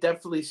 I could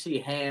definitely see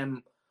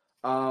Ham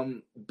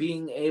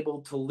being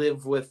able to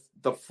live with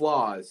the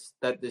flaws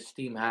that this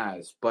team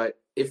has. But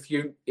if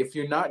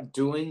you're not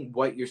doing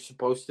what you're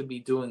supposed to be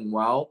doing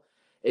well,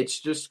 it's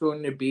just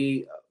going to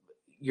be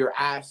your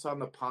ass on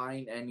the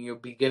pine, and you'll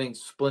be getting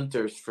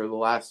splinters for the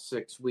last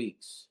 6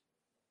 weeks.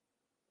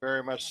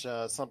 Very much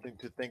something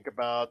to think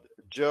about.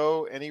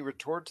 Joe, any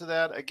retort to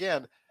that?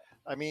 Again,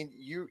 I mean,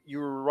 you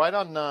were right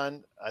on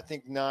Nunn. I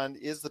think Nunn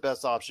is the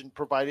best option,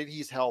 provided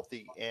he's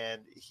healthy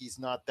and he's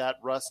not that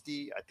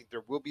rusty. I think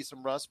there will be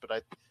some rust,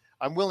 but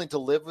I'm willing to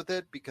live with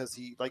it because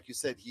he, like you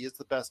said, he is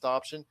the best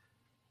option.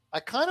 I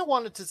kind of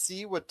wanted to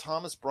see what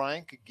Thomas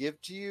Bryant could give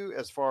to you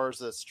as far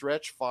as a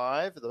stretch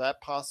 5,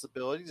 that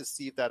possibility, to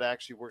see if that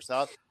actually works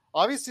out.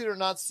 Obviously, they're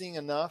not seeing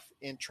enough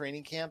in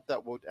training camp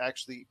that would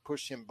actually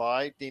push him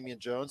by Damian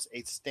Jones,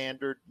 a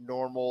standard,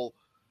 normal,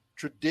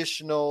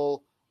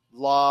 traditional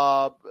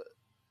lob,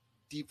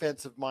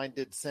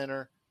 defensive-minded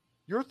center.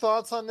 Your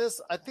thoughts on this?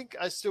 I think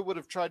I still would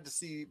have tried to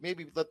see,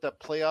 maybe let that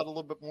play out a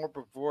little bit more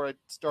before I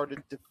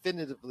started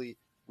definitively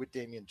with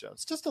Damian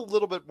Jones. Just a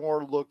little bit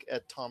more look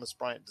at Thomas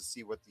Bryant to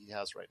see what he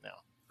has right now.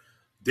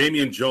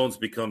 Damian Jones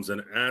becomes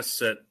an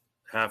asset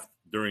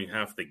during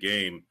half the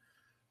game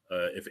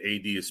if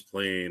AD is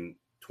playing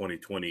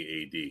 2020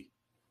 AD.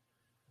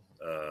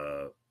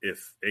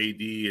 If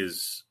AD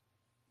is,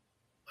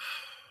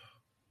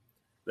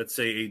 let's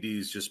say AD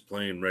is just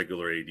playing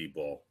regular AD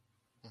ball,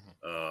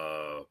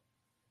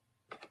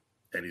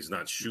 and he's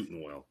not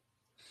shooting well,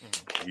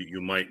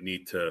 you might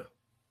need to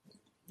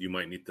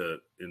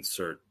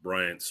insert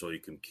Bryant so you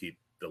can keep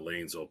the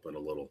lanes open a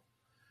little.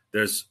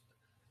 There's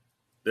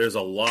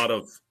a lot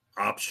of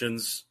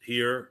options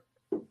here.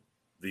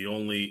 The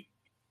only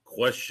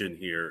question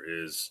here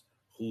is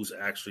who's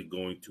actually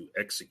going to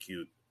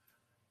execute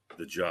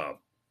the job.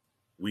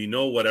 We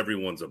know what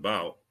everyone's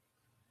about,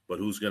 but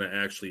who's going to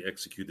actually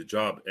execute the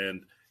job?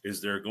 And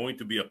is there going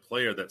to be a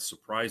player that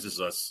surprises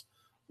us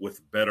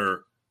with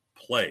better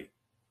play?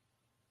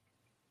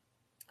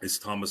 Is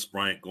Thomas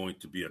Bryant going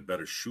to be a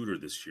better shooter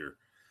this year?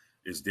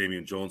 Is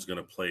Damian Jones going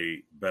to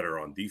play better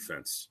on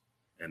defense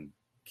and,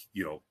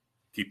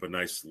 keep a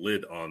nice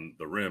lid on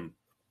the rim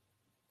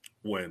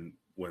when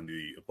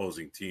the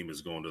opposing team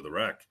is going to the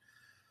rack?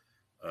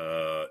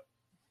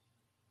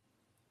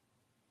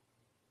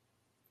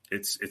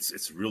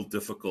 It's real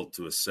difficult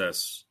to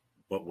assess,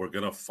 but we're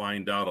going to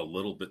find out a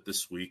little bit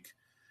this week,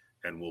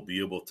 and we'll be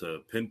able to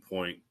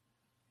pinpoint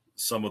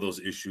some of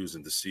those issues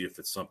and to see if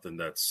it's something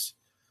that's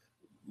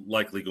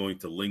likely going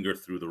to linger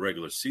through the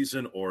regular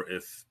season, or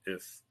if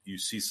you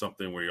see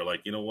something where you're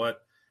like, you know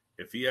what,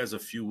 if he has a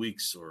few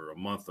weeks or a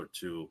month or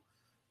two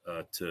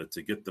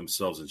to get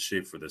themselves in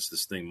shape for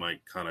this thing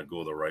might kind of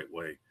go the right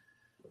way.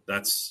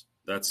 That's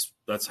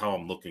how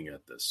I'm looking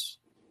at this.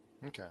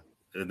 Okay.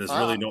 And there's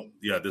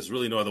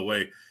really no other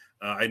way.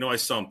 I know I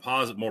sound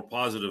more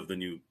positive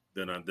than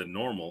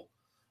normal,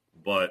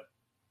 but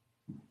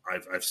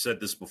I've said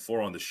this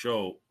before on the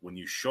show. When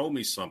you show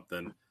me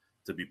something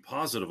to be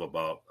positive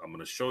about, I'm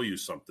going to show you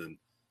something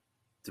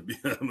to be.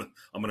 I'm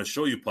going to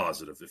show you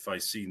positive. If I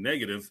see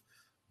negative,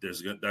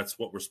 that's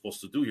what we're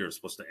supposed to do here. We're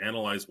supposed to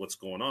analyze what's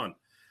going on.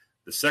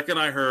 The second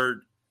I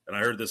heard, and I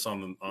heard this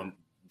on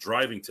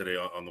driving today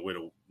on the way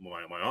to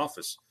my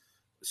office,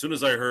 as soon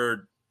as I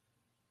heard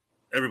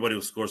everybody,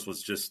 of course,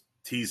 was just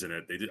teasing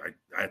it.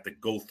 I had to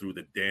go through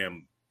the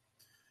damn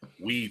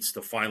weeds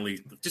to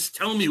finally just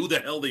tell me who the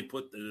hell they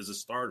put as a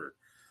starter.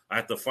 I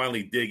had to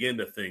finally dig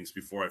into things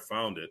before I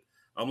found it.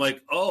 I'm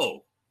like,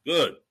 oh,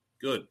 good.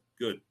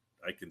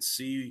 I can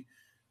see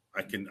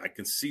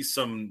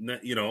some,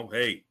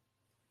 hey,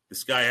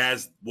 this guy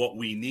has what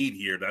we need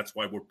here. That's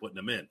why we're putting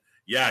him in.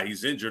 Yeah,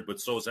 he's injured, but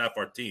so is half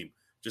our team.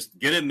 Just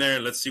get in there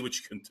and let's see what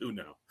you can do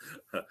now.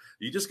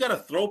 You just got to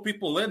throw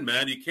people in,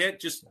 man. You can't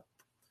just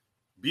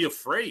be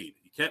afraid.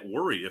 You can't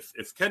worry.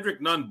 If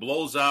Kendrick Nunn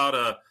blows out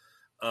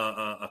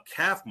a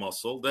calf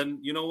muscle, then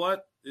you know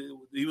what?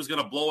 He was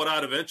going to blow it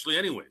out eventually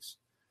anyways.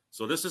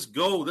 So this is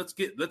go. Let's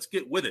get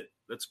with it.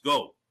 Let's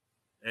go.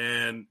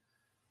 And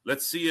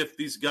let's see if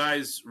these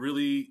guys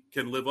really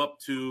can live up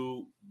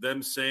to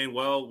them saying,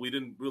 well, we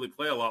didn't really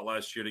play a lot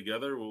last year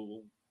together.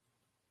 We'll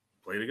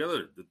play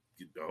together.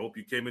 I hope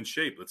you came in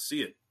shape. Let's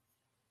see it.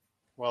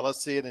 Well,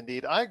 let's see it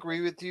indeed. I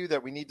agree with you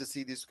that we need to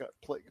see these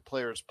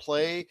players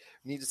play.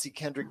 We need to see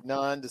Kendrick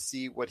Nunn to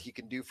see what he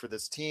can do for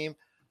this team.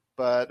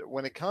 But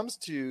when it comes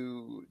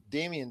to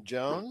Damian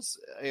Jones,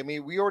 I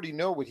mean, we already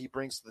know what he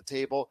brings to the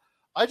table.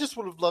 I just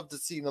would have loved to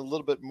see a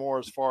little bit more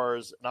as far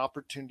as an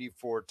opportunity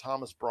for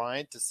Thomas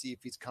Bryant to see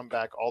if he's come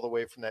back all the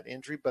way from that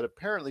injury. But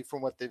apparently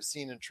from what they've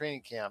seen in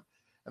training camp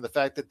and the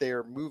fact that they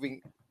are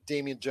moving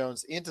Damian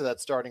Jones into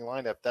that starting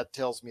lineup, that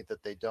tells me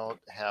that they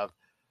don't have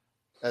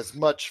as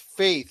much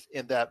faith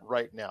in that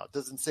right now. It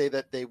doesn't say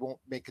that they won't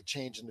make a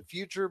change in the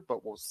future,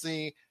 but we'll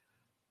see.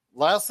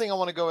 Last thing I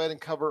want to go ahead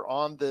and cover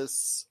on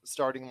this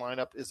starting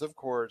lineup is, of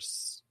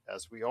course,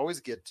 as we've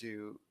always trying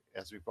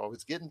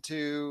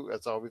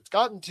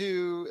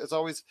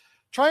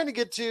to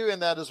get to,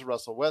 and that is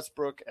Russell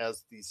Westbrook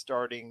as the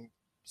starting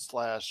 /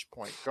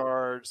 point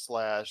guard /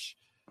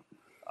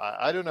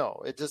 I don't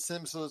know. It just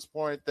seems to this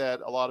point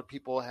that a lot of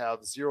people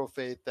have zero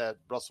faith that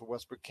Russell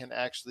Westbrook can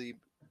actually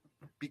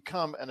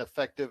become an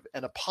effective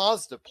and a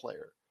positive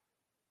player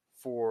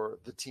for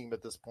the team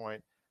at this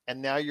point.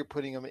 And now you're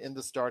putting him in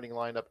the starting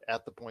lineup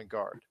at the point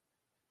guard,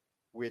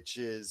 which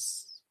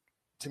is,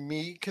 to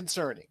me,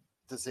 concerning,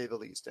 to say the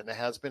least. And it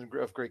has been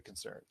of great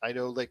concern. I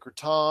know Laker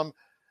Tom,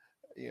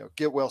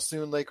 get well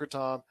soon, Laker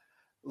Tom.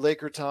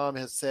 Laker Tom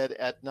has said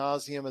ad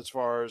nauseum as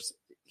far as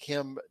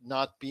him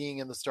not being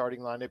in the starting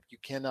lineup. You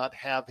cannot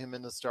have him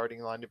in the starting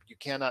lineup. You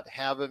cannot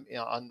have him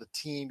on the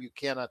team. You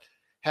cannot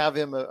have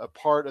him a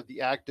part of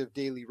the active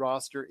daily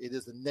roster. It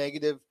is a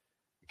negative,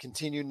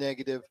 continued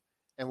negative,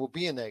 and will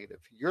be a negative.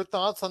 Your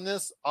thoughts on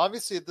this?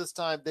 Obviously, at this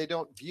time, they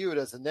don't view it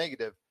as a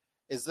negative.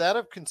 Is that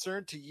of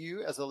concern to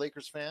you as a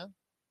Lakers fan?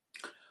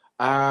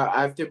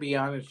 I have to be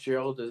honest,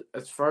 Gerald.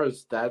 As far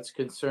as that's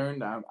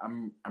concerned,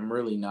 I'm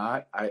really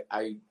not.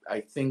 I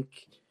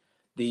think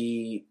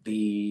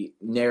the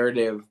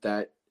narrative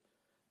that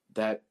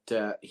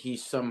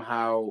he's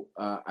somehow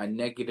a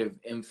negative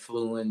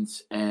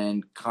influence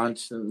and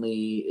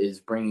constantly is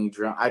bringing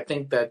drama. I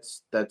think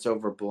that's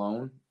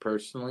overblown.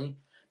 Personally,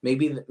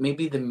 maybe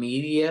the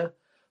media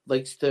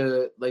likes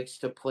to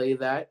play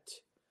that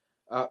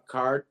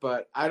card,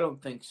 but I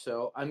don't think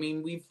so. I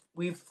mean,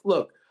 we've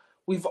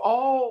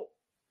all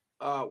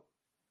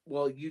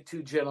well, you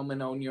two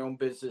gentlemen own your own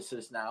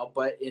businesses now,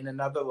 but in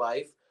another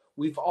life,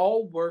 we've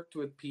all worked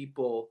with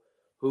people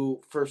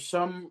who, for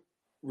some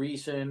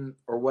reason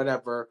or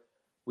whatever,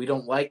 we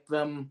don't like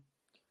them.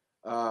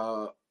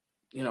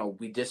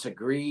 We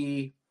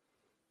disagree.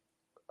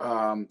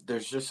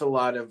 There's just a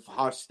lot of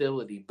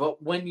hostility.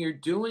 But when you're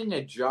doing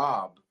a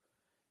job,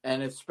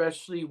 and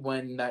especially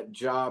when that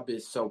job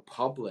is so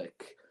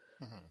public,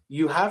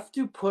 you have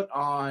to put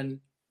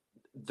on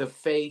the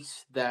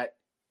face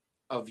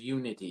of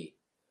unity.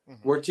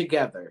 We're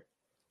together.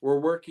 We're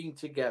working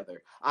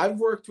together. I've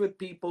worked with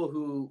people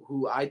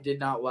who I did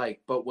not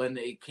like, but when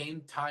it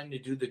came time to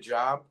do the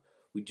job,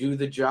 we do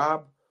the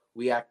job.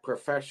 We act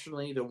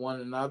professionally to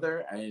one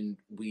another, and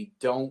we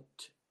don't,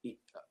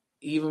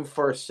 even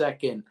for a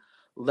second,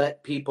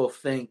 let people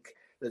think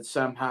that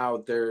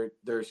somehow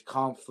there's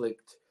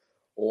conflict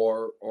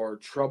or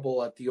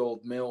trouble at the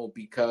old mill,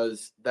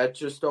 because that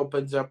just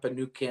opens up a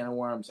new can of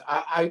worms.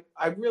 I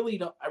really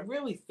don't. I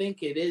really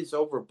think it is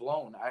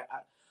overblown.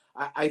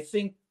 I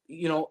think,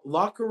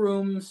 locker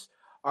rooms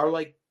are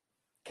like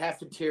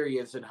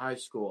cafeterias in high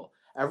school.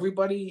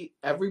 Everybody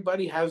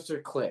has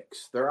their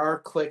cliques. There are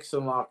cliques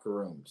in locker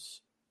rooms,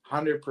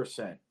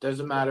 100%.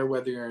 Doesn't matter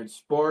whether you're in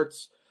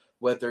sports,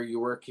 whether you're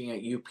working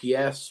at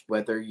UPS,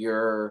 whether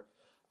you're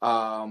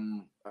a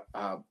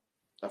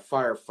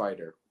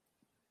firefighter.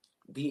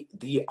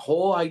 The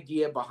whole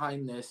idea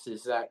behind this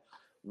is that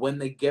when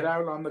they get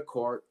out on the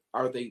court,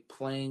 are they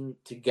playing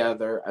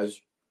together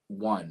as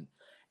one?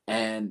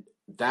 And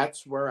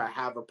that's where I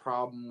have a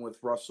problem with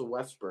Russell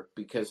Westbrook,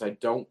 because I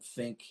don't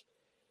think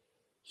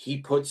he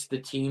puts the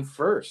team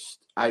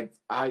first. I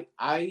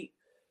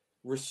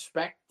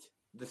respect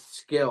the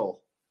skill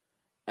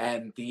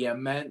and the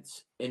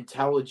immense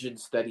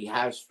intelligence that he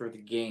has for the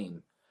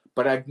game,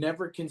 but I've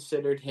never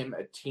considered him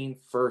a team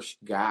first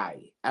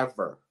guy,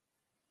 ever.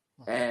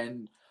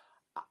 And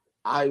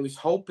I was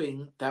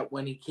hoping that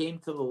when he came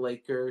to the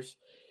Lakers,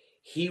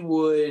 he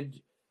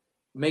would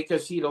make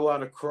us eat a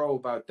lot of crow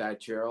about that,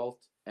 Gerald.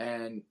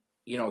 And,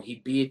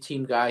 he'd be a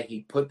team guy.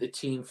 He'd put the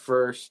team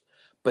first.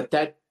 But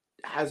that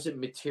hasn't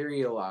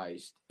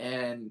materialized.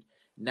 And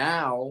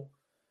now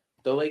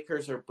the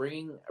Lakers are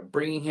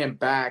bringing him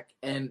back.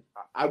 And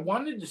I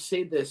wanted to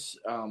say this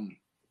on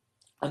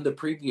the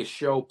previous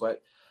show,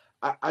 but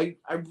I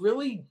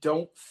really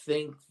don't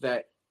think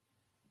that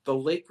the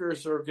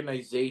Lakers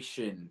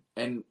organization,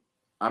 and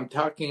I'm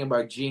talking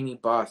about Jeannie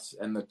Buss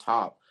and the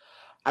top,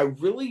 I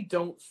really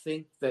don't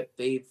think that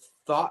they've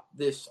thought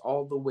this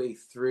all the way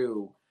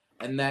through,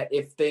 and that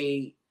if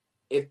they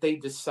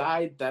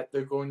decide that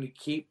they're going to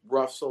keep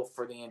Russell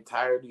for the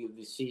entirety of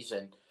the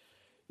season,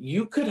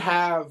 you could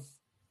have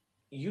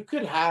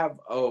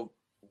a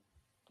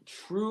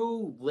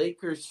true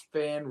Lakers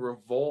fan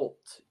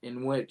revolt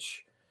in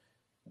which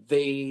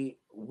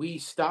we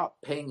stop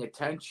paying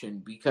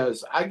attention.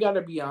 Because I got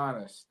to be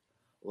honest,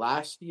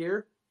 last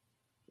year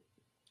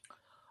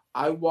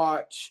I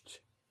watched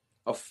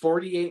a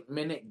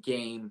 48-minute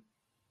game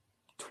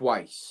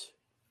twice.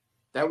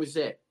 That was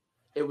it.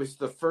 It was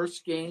the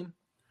first game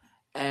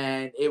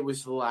and it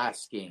was the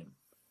last game.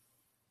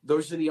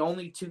 Those are the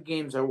only two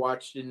games I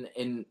watched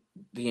in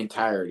the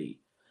entirety.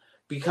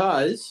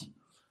 Because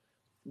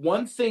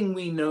one thing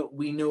we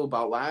knew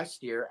about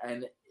last year,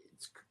 and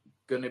it's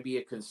going to be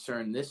a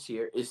concern this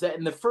year, is that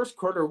in the first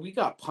quarter we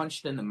got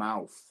punched in the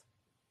mouth.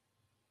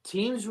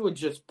 Teams would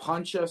just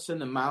punch us in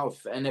the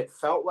mouth, and it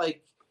felt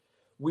like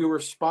we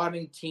were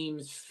spotting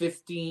teams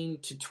 15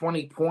 to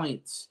 20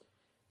 points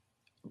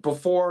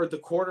before the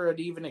quarter had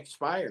even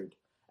expired.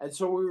 And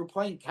so we were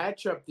playing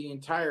catch up the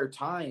entire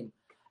time.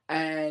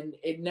 And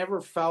it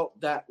never felt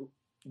that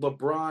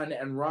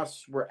LeBron and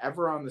Russ were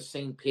ever on the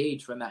same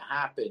page when that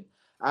happened.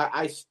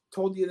 I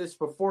told you this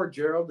before,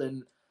 Gerald,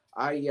 and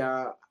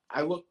I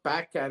look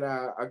back at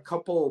a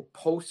couple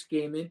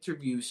post-game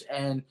interviews,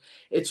 and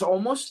it's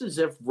almost as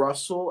if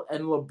Russell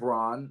and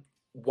LeBron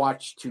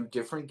watched two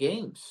different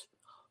games.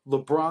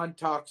 LeBron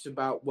talks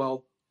about,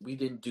 well, we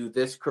didn't do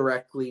this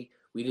correctly,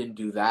 we didn't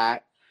do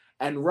that.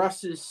 And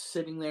Russ is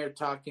sitting there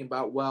talking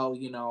about, well,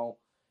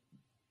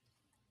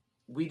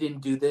 we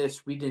didn't do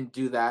this, we didn't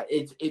do that.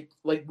 It's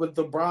like with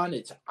LeBron,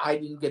 it's I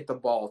didn't get the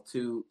ball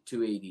to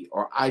AD,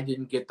 or I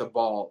didn't get the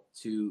ball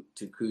to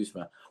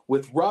Kuzma.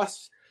 With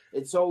Russ,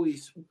 it's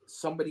always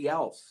somebody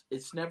else.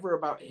 It's never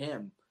about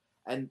him.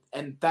 And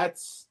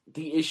that's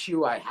the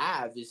issue I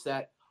have, is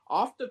that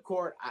off the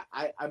court,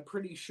 I'm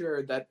pretty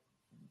sure that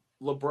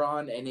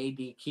LeBron and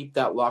AD keep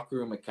that locker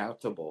room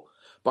accountable.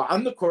 But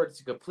on the court,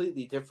 it's a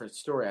completely different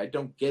story. I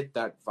don't get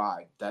that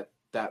vibe that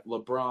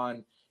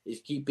LeBron is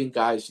keeping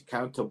guys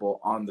accountable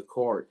on the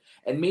court.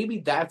 And maybe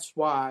that's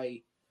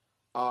why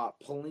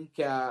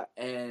Pelinka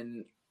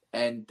and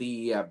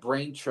the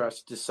Brain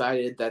Trust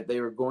decided that they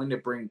were going to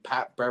bring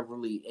Pat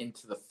Beverly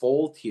into the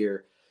fold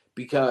here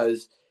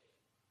because,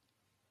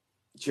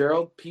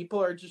 Gerald,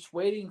 people are just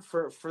waiting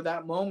for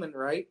that moment,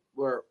 right,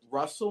 where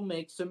Russell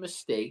makes a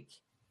mistake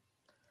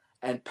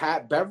and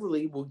Pat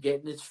Beverly will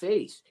get in his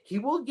face. He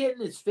will get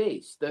in his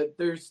face.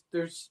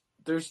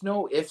 There's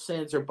no ifs,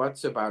 ands, or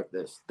buts about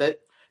this. That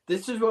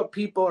this is what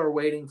people are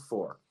waiting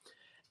for.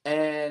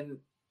 And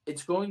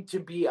it's going to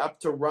be up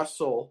to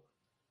Russell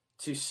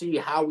to see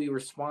how he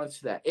responds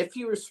to that. If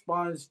he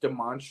responds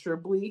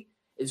demonstrably,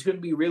 it's going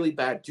to be really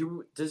bad.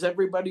 Does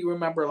everybody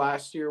remember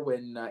last year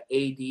when AD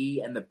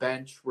and the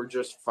bench were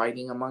just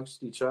fighting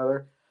amongst each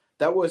other?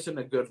 That wasn't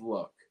a good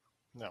look.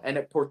 No. And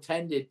it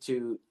portended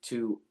to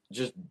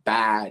just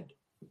bad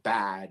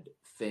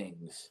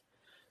things.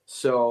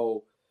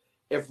 So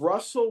if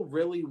Russell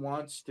really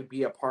wants to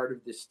be a part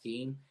of this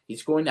team,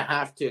 he's going to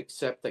have to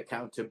accept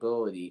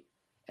accountability.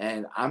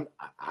 And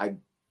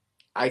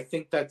I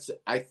think that's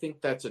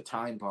a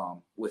time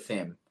bomb with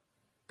him,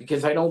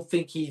 because I don't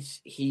think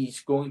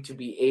he's going to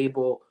be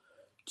able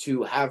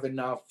to have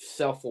enough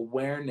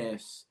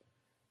self-awareness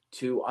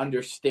to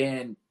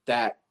understand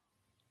that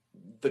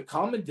the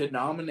common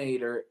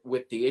denominator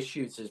with the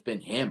issues has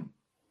been him.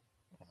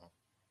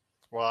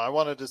 Well, I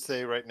wanted to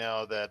say right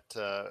now that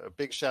a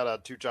big shout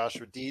out to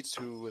Joshua Dietz,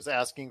 who was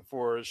asking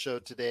for a show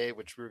today,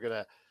 which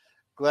we're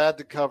glad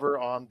to cover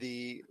on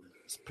the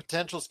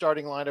potential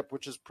starting lineup,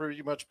 which has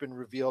pretty much been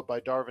revealed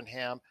by Darvin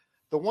Ham.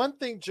 The one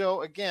thing,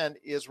 Joe, again,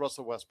 is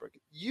Russell Westbrook.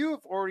 You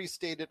have already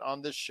stated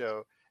on this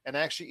show and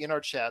actually in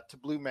our chat to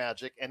Blue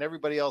Magic, and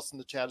everybody else in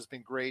the chat has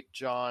been great.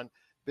 John,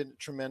 been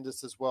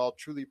tremendous as well.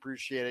 Truly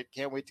appreciate it.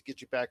 Can't wait to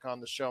get you back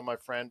on the show, my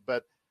friend.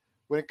 But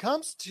when it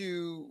comes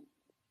to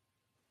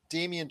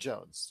Damian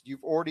Jones,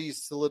 you've already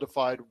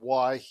solidified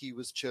why he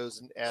was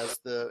chosen as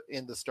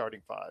in the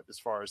starting five, as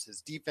far as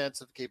his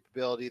defensive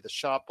capability, the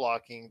shot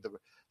blocking,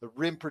 the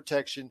rim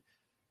protection.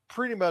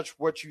 Pretty much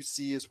what you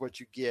see is what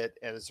you get,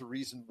 and it's a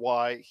reason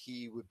why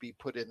he would be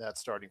put in that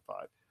starting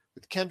five.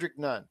 With Kendrick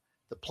Nunn,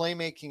 the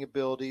playmaking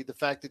ability, the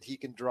fact that he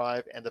can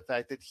drive, and the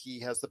fact that he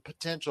has the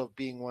potential of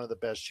being one of the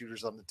best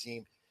shooters on the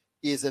team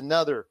is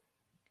another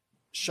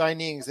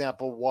shining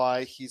example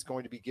why he's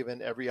going to be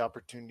given every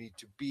opportunity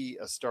to be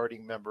a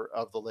starting member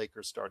of the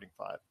Lakers starting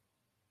five.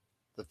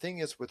 The thing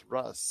is with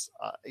Russ,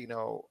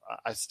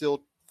 I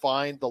still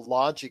find the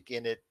logic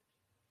in it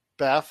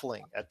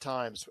baffling at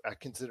times,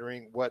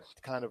 considering what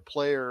kind of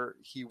player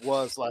he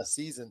was last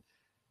season.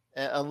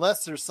 And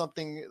unless there's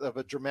something of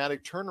a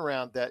dramatic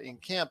turnaround that in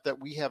camp that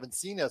we haven't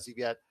seen as of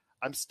yet,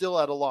 I'm still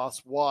at a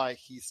loss why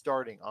he's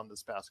starting on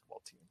this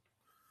basketball team.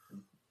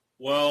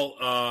 Well,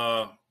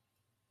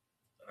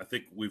 I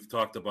think we've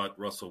talked about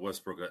Russell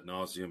Westbrook ad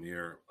nauseum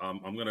here.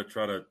 I'm going to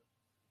try to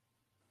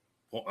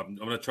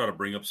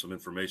bring up some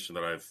information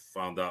that I've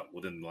found out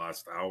within the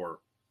last hour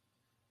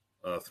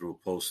through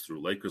a post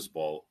through Lakers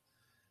Ball.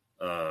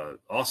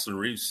 Austin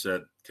Reeves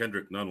said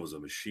Kendrick Nunn was a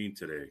machine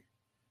today.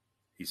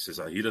 He says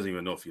he doesn't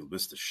even know if he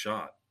missed a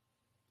shot.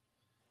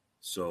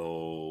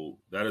 So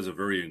that is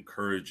very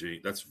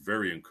encouraging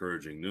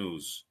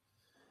news.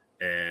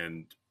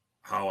 And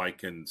how I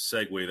can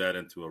segue that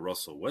into a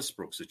Russell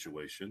Westbrook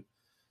situation.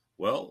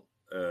 Well,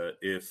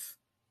 if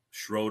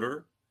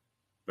Schroeder,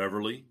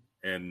 Beverly,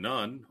 and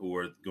Nunn, who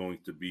are going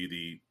to be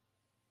the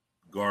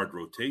guard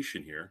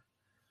rotation here,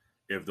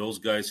 if those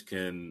guys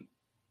can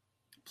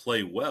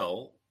play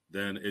well,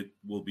 then it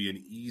will be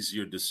an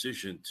easier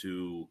decision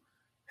to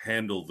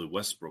handle the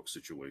Westbrook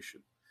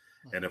situation.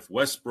 And if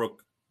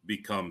Westbrook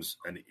becomes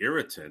an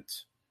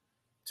irritant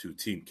to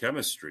team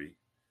chemistry,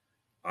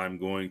 I'm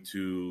going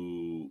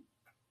to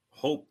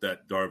hope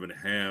that Darvin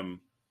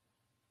Ham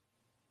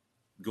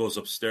goes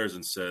upstairs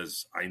and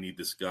says, I need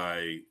this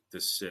guy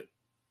to sit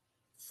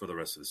for the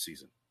rest of the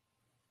season.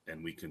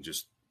 And we can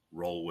just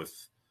roll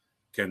with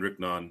Kendrick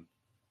Nunn,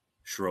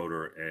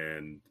 Schroeder,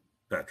 and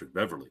Patrick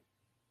Beverly.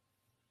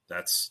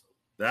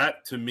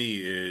 That to me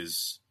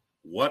is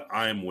what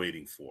I'm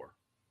waiting for.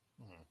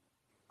 Mm-hmm.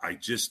 I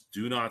just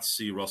do not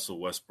see Russell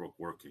Westbrook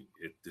working.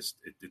 This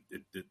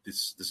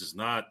is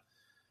not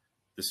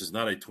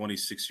a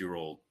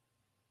 26-year-old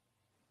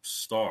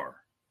star.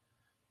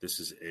 This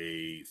is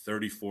a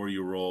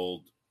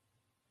 34-year-old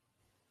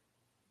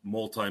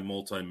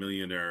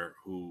multi-millionaire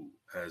who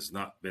has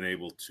not been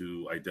able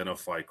to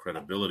identify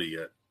credibility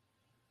yet.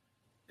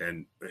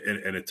 And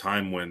in a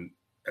time when,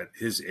 at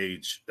his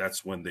age,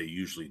 that's when they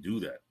usually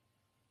do that.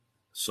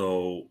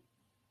 So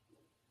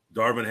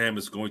Darvin Ham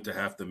is going to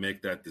have to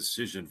make that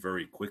decision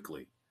very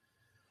quickly.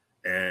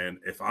 And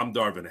if I'm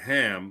Darvin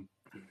Ham,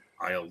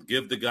 I'll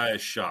give the guy a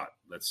shot.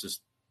 Let's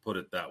just put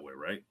it that way,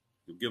 right?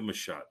 You'll give him a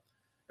shot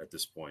at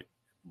this point.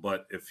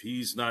 But if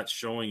he's not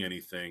showing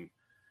anything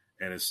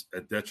and is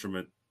a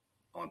detriment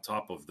on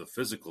top of the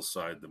physical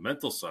side, the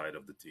mental side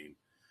of the team,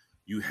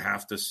 you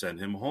have to send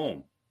him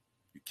home.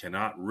 You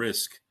cannot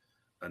risk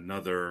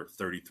another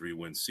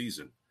 33-win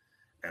season.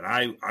 And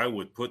I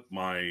would put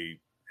my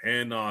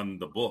hand on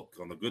the book,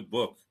 on the good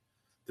book,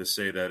 to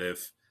say that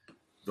if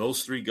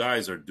those three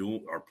guys are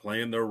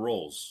playing their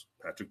roles,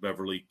 Patrick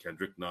Beverley,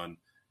 Kendrick Nunn,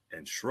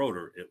 and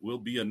Schroeder, it will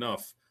be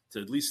enough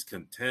to at least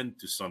contend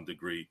to some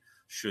degree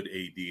should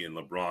AD and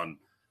LeBron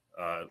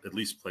at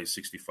least play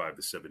 65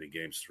 to 70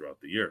 games throughout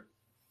the year.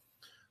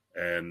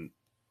 And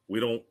we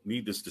don't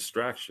need this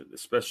distraction,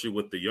 especially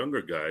with the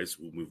younger guys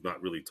who we've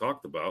not really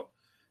talked about.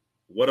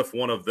 What if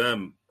one of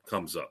them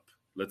comes up?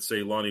 Let's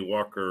say Lonnie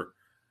Walker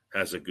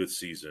has a good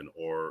season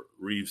or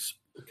Reeves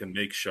can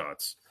make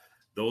shots.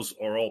 Those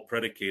are all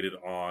predicated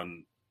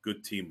on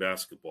good team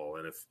basketball.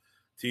 And if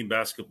team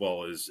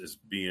basketball is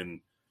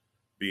being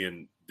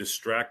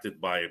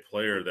distracted by a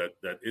player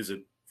that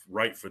isn't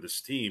right for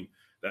this team,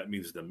 that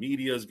means the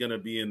media is going to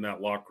be in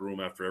that locker room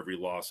after every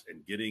loss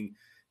and getting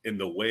in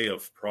the way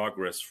of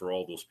progress for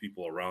all those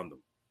people around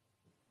them.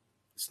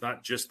 It's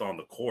not just on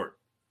the court.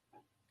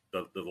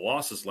 The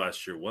losses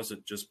last year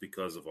wasn't just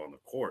because of on the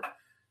court.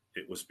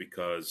 It was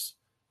because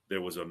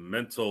there was a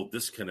mental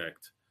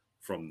disconnect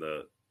from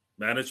the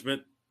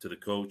management to the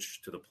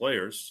coach to the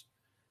players,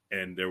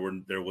 and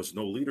there was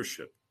no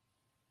leadership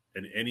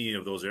in any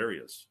of those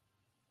areas.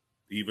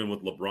 Even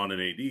with LeBron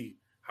and AD,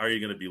 how are you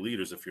going to be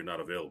leaders if you're not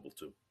available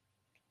to?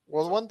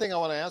 Well, the one thing I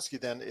want to ask you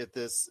then,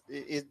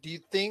 do you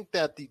think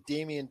that the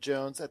Damian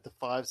Jones at the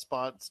 5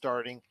 spot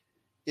starting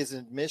is an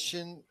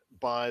admission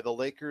by the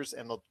Lakers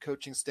and the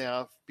coaching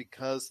staff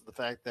because of the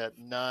fact that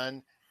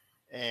Nunn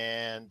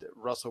and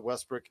Russell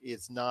Westbrook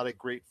is not a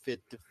great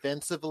fit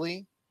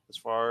defensively? As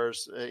far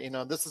as,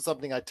 this is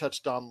something I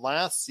touched on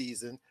last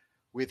season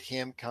with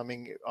him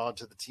coming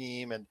onto the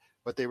team and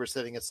what they were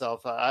setting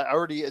itself. I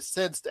already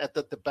sensed at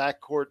the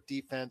backcourt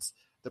defense,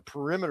 the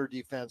perimeter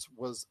defense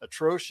was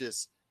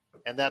atrocious,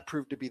 and that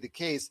proved to be the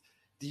case.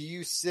 Do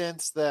you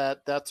sense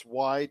that that's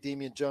why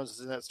Damian Jones is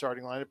in that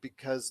starting lineup,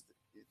 because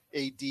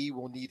AD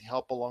will need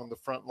help along the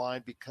front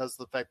line because of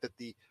the fact that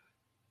the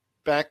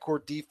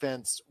backcourt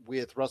defense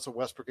with Russell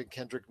Westbrook and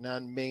Kendrick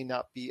Nunn may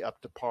not be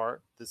up to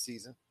par this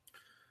season?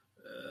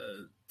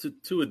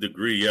 To a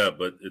degree, yeah,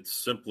 but it's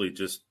simply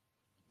just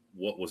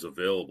what was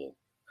available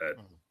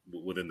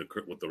within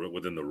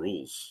the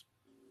rules.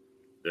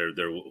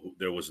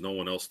 There was no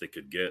one else they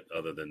could get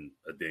other than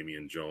a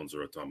Damian Jones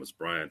or a Thomas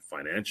Bryant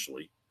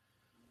financially,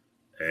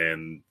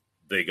 and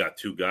they got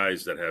two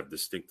guys that have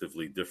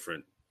distinctively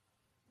different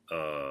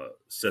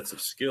sets of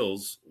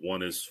skills.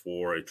 One is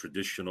for a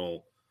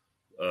traditional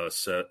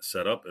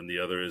setup, and the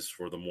other is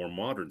for the more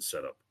modern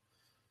setup.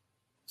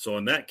 So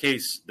in that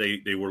case,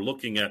 they were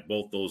looking at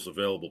both those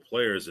available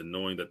players and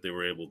knowing that they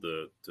were able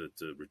to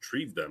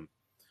retrieve them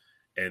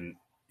and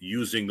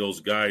using those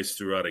guys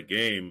throughout a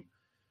game,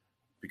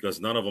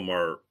 because none of them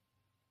are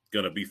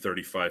going to be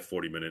 35,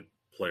 40-minute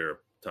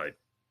player type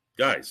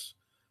guys.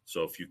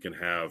 So if you can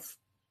have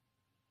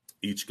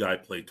each guy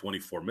play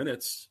 24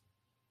 minutes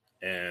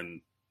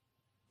and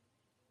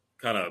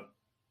kind of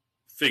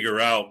figure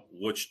out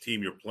which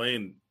team you're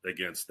playing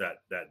against that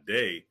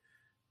day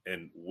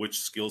and which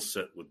skill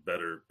set would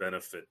better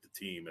benefit the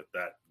team at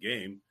that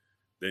game,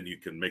 then you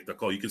can make the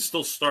call. You can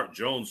still start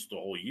Jones the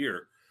whole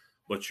year,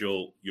 but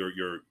your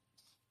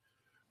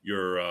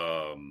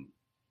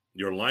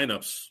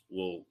lineups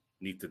will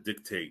need to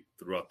dictate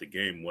throughout the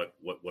game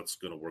what's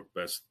going to work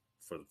best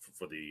for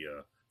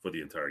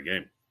the entire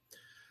game.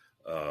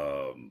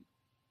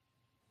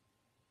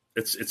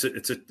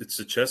 It's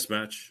a chess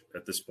match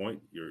at this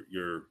point.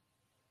 You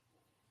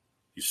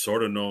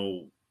sort of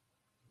know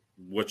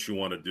what you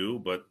want to do,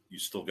 but you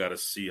still got to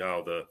see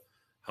how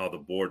the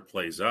board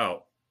plays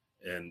out.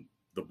 And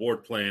the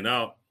board playing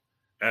out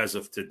as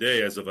of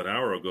today, as of an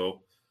hour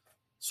ago,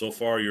 so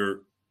far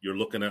you're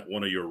looking at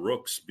one of your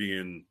rooks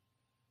being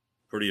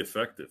pretty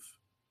effective.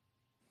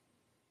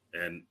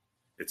 And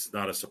it's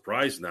not a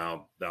surprise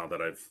now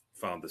that I've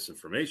found this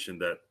information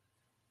that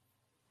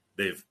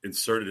they've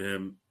inserted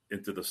him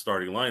into the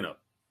starting lineup.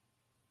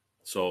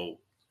 So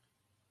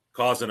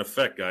cause and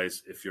effect,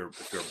 guys. If you're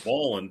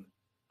balling,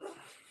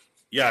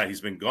 yeah,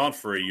 he's been gone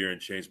for a year and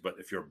change, but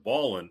if you're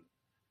balling,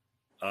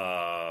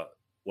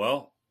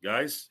 well,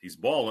 guys, he's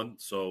balling,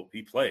 so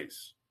he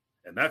plays.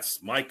 And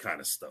that's my kind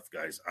of stuff,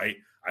 guys. I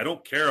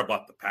don't care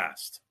about the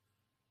past,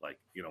 like,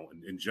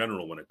 in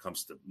general, when it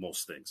comes to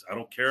most things. I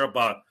don't care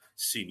about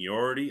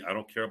seniority. I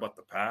don't care about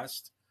the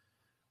past.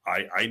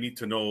 I need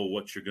to know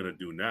what you're going to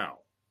do now,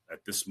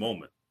 at this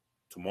moment,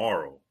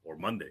 tomorrow or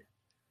Monday.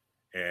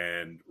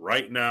 And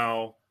right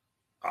now,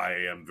 I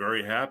am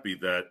very happy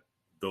that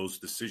those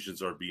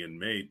decisions are being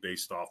made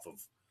based off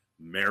of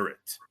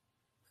merit,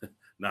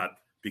 not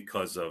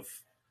because of,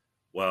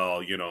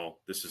 well,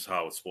 this is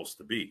how it's supposed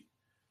to be.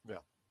 Yeah.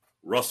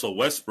 Russell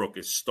Westbrook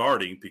is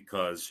starting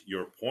because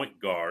your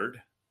point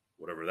guard,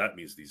 whatever that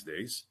means these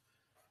days,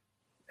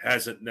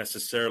 hasn't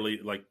necessarily,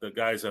 like the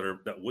guys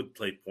that would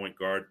play point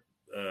guard,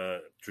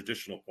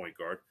 traditional point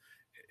guard,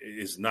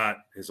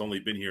 has only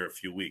been here a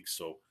few weeks.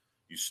 So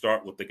you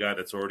start with the guy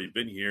that's already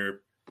been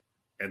here,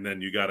 and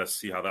then you got to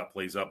see how that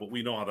plays out. But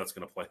we know how that's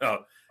going to play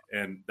out,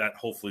 and that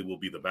hopefully will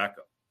be the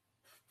backup.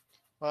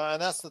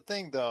 And that's the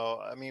thing, though.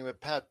 I mean, with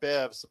Pat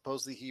Bev,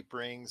 supposedly he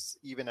brings,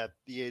 even at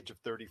the age of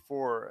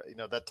 34,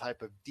 that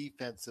type of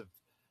defensive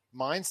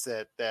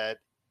mindset that,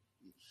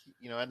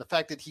 and the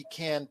fact that he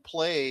can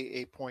play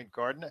a point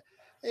guard,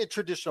 a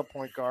traditional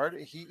point guard.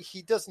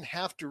 He doesn't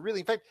have to really.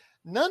 In fact,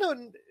 none of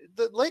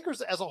the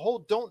Lakers as a whole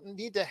don't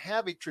need to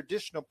have a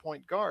traditional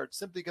point guard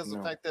simply because of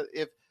the fact that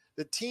if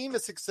the team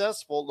is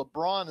successful,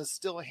 LeBron is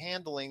still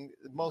handling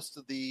most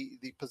of the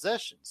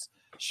possessions.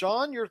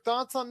 Sean, your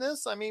thoughts on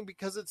this? I mean,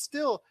 because it's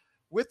still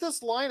with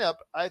this lineup,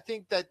 I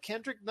think that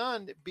Kendrick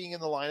Nunn being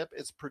in the lineup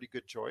is a pretty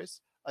good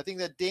choice. I think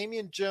that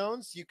Damian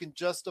Jones, you can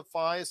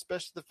justify,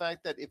 especially the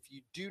fact that if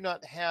you do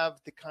not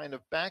have the kind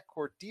of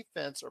backcourt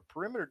defense or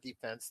perimeter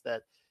defense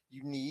that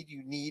you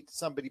need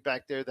somebody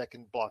back there that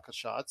can block a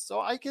shot. So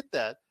I get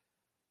that.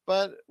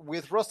 But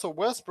with Russell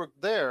Westbrook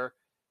there,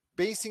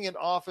 basing it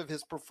off of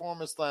his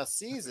performance last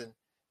season,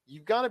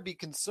 you've got to be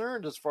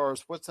concerned as far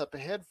as what's up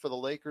ahead for the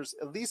Lakers,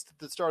 at least at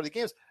the start of the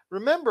games.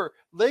 Remember,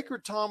 Laker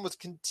Tom was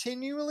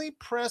continually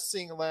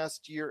pressing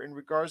last year in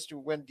regards to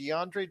when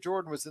DeAndre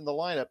Jordan was in the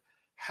lineup,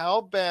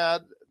 how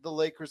bad the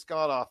Lakers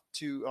got off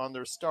to on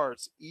their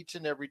starts each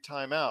and every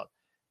time out.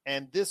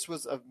 And this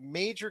was a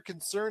major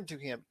concern to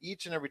him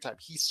each and every time.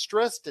 He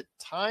stressed it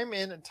time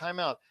in and time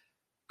out.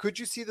 Could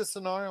you see the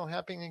scenario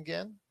happening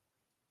again?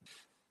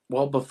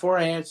 Well, before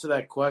I answer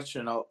that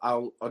question,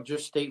 I'll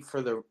just state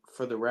for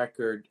the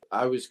record,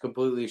 I was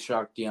completely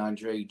shocked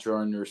DeAndre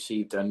Jordan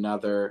received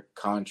another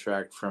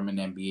contract from an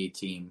NBA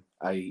team.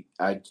 The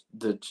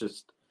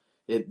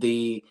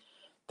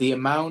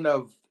amount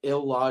of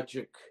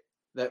illogic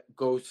that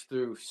goes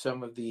through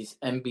some of these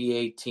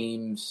NBA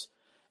teams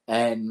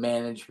and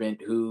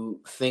management who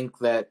think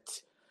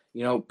that,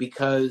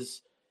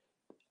 because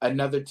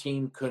another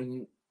team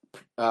couldn't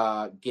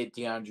get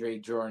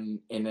DeAndre Jordan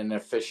in an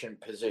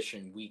efficient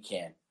position, we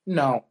can't.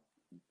 No,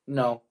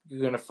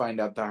 you're going to find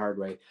out the hard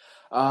way.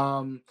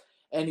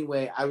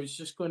 Anyway, I was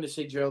just going to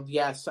say, Gerald,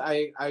 yes,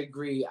 I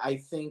agree. I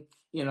think,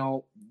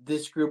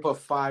 this group of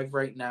five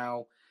right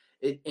now,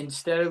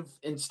 instead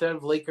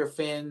of Laker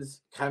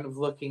fans kind of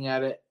looking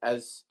at it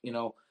as,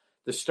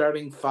 the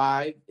starting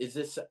five, is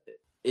this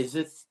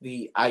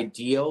the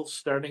ideal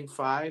starting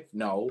five?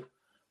 No.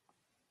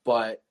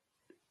 But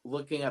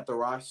looking at the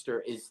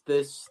roster, is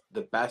this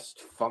the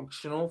best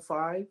functional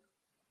five?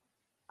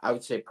 I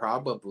would say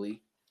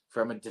probably,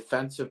 from a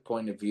defensive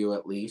point of view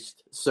at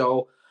least.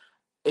 So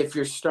if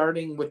you're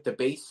starting with the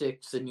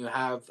basics and you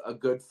have a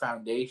good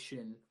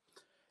foundation,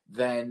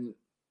 then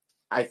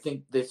I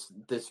think this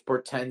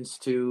portends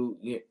to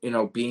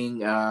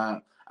being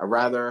a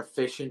rather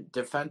efficient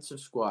defensive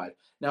squad.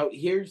 Now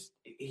here's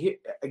the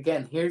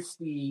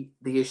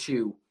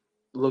issue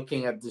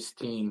looking at this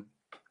team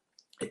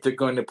if they're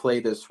going to play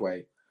this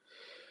way.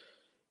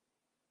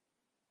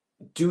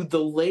 Do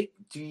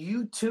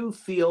you two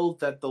feel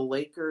that the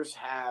Lakers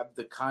have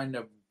the kind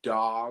of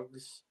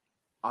dogs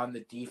on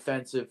the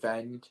defensive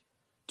end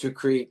to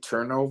create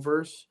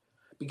turnovers?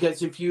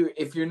 Because if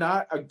you're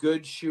not a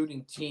good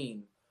shooting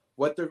team,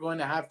 what they're going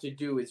to have to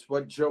do is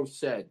what Joe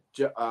said.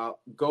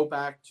 Go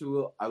back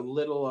to a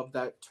little of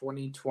that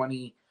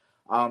 2020,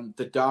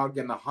 the dog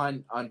and the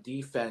hunt on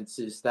defense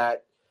is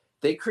that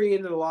they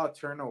created a lot of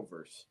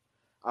turnovers.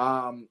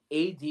 AD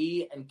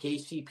and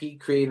KCP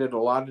created a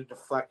lot of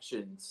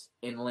deflections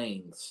in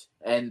lanes,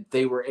 and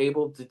they were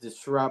able to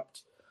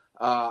disrupt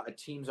a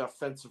team's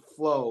offensive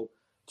flow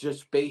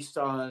just based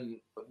on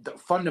the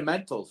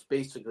fundamentals,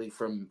 basically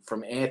from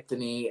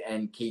Anthony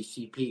and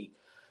KCP.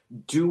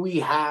 Do we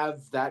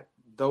have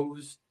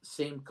those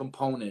same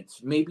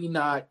components? Maybe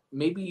not.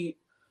 Maybe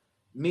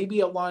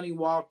a Lonnie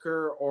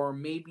Walker or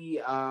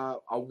maybe a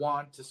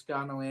Juan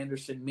Toscano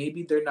Anderson.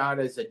 Maybe they're not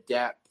as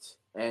adept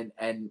and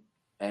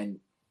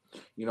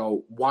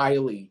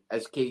wily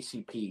as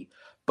KCP,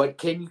 but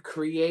can you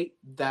create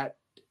that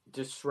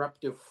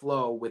disruptive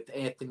flow with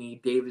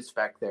Anthony Davis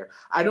back there?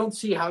 I don't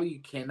see how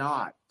you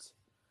cannot.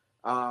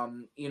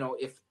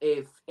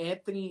 If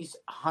Anthony's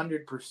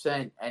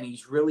 100% and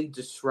he's really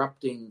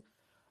disrupting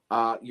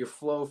your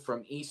flow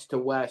from east to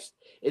west,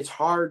 it's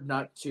hard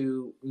not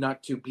to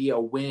be a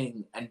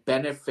wing and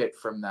benefit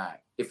from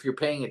that if you're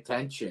paying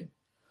attention.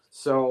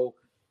 So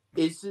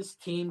is this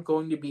team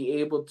going to be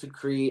able to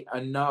create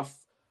enough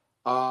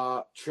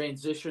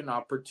transition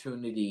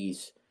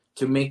opportunities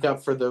to make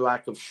up for their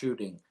lack of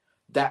shooting?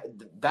 That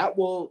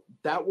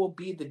will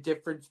be the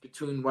difference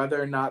between whether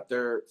or not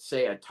they're,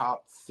 say, a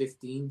top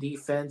 15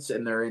 defense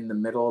and they're in the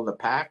middle of the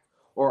pack,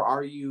 or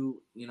are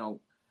you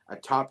a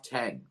top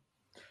 10?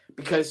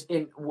 Because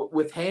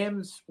with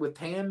Ham's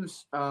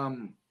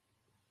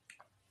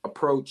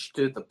approach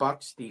to the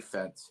Bucks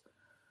defense,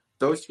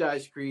 those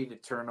guys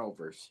created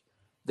turnovers.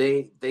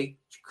 They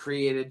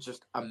created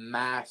just a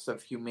mass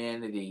of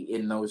humanity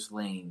in those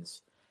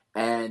lanes.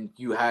 And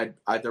you had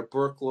either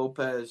Brook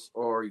Lopez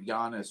or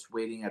Giannis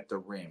waiting at the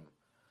rim.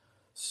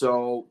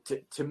 So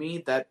to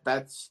me,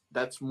 that's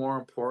more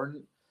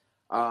important.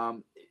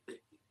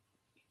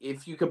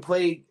 If you can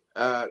play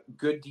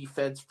good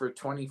defense for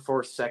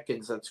 24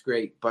 seconds, that's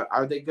great. But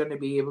are they going to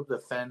be able to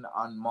defend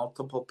on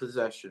multiple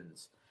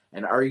possessions?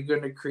 And are you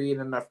going to create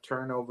enough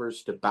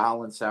turnovers to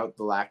balance out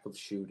the lack of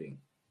shooting?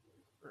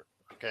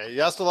 Okay,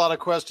 you asked a lot of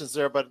questions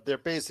there, but they're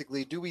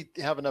basically: do we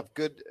have a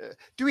good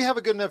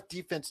enough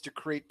defense to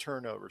create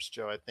turnovers,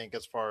 Joe? I think,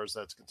 as far as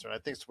that's concerned, I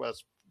think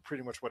that's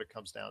pretty much what it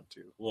comes down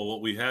to. Well,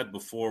 what we had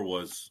before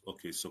was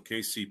so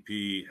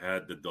KCP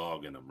had the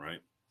dog in him,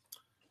 right?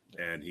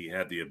 And he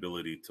had the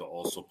ability to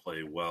also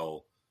play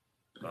well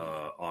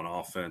on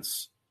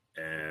offense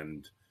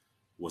and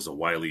was a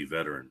wily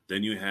veteran.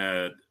 Then you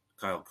had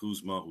Kyle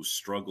Kuzma, who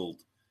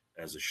struggled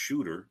as a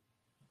shooter,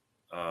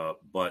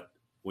 but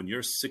when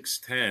you're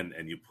 6'10"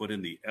 and you put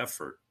in the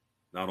effort,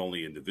 not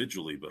only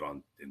individually but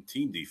in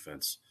team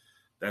defense,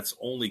 that's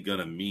only going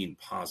to mean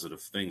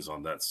positive things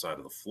on that side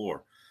of the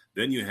floor.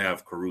 Then you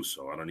have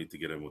Caruso. I don't need to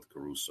get in with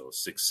Caruso,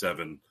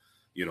 6'7".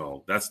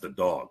 That's the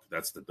dog.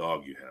 That's the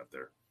dog you have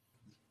there.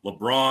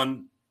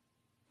 LeBron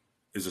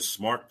is a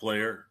smart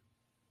player.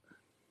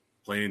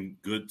 Playing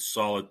good,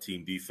 solid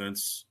team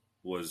defense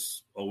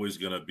was always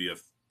going to be a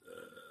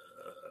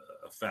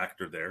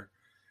factor there.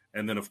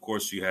 And then, of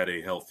course, you had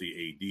a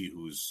healthy AD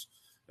who's,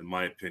 in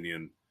my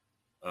opinion,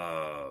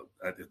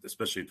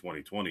 especially in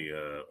 2020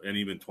 and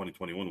even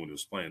 2021 when he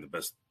was playing, the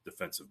best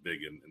defensive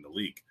big in the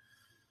league.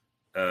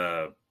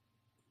 There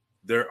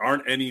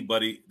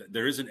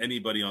isn't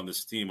anybody on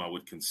this team I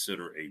would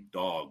consider a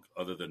dog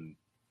other than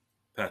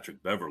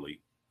Patrick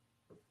Beverley.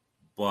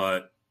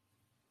 But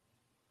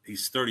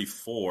he's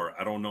 34.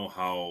 I don't know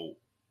how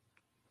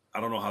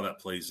that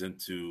plays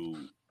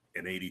into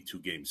an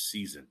 82-game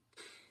season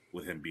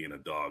with him being a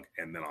dog.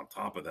 And then on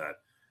top of that,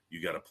 you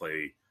got to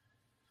play.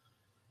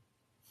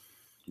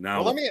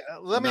 Now, well,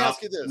 let me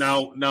ask you this.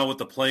 Now with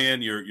the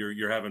play-in,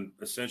 you're having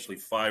essentially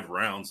 5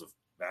 rounds of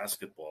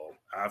basketball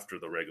after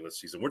the regular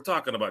season. We're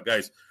talking about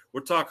the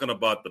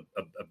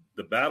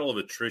battle of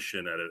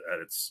attrition at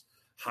its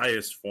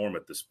highest form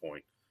at this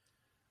point.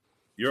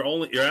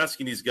 You're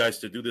asking these guys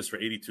to do this for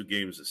 82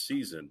 games a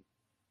season.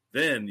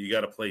 Then you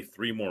got to play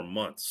 3 more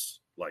months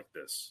like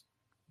this.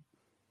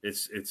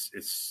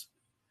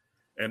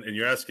 And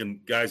you're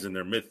asking guys in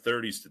their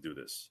mid-30s to do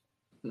this.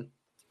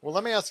 Well,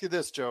 let me ask you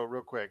this, Joe,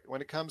 real quick.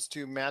 When it comes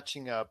to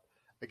matching up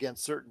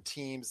against certain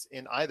teams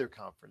in either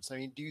conference, I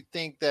mean, do you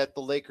think that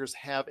the Lakers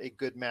have a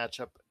good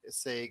matchup,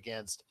 say,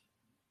 against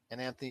an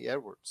Anthony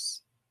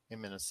Edwards in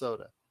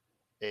Minnesota,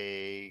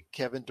 a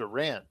Kevin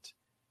Durant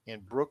in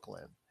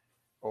Brooklyn,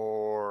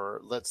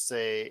 or let's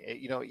say,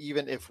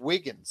 even if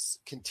Wiggins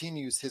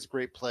continues his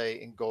great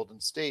play in Golden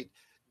State,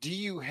 do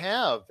you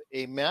have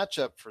a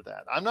matchup for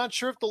that? I'm not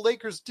sure if the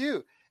Lakers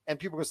do. And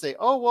people are going to say,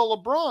 oh, well,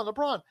 LeBron,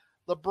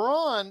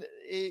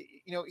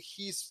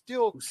 he's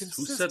still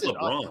consistent. Who said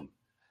LeBron?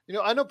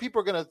 I know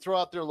people are going to throw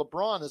out their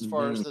LeBron as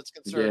far as that's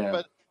concerned. Yeah.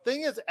 But the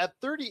thing is, at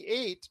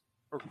 38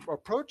 or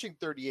approaching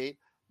 38,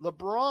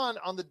 LeBron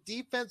on the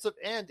defensive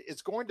end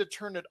is going to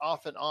turn it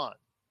off and on.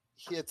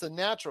 It's a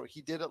natural.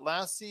 He did it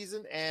last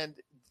season, and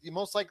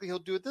most likely he'll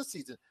do it this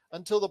season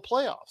until the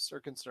playoffs are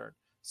concerned.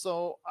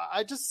 So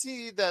I just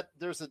see that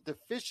there's a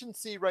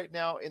deficiency right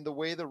now in the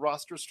way the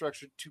roster is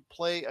structured to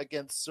play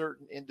against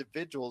certain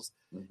individuals,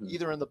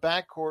 either in the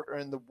backcourt or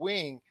in the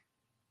wing.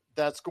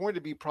 That's going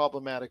to be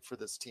problematic for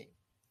this team.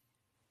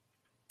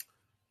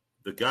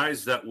 The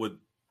guys that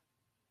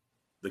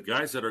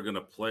are going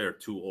to play are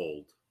too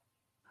old,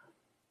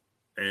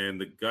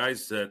 and the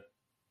guys that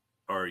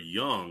are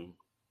young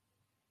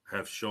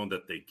have shown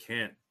that they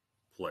can't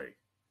play.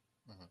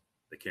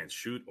 They can't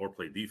shoot or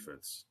play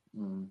defense.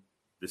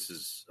 This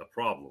is a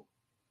problem.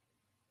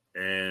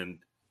 And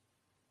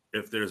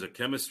if there's a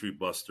chemistry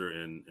buster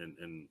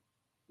in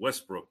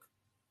Westbrook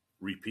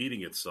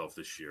repeating itself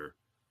this year,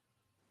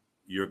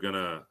 it's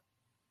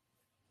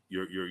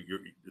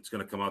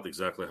gonna come out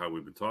exactly how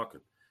we've been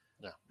talking.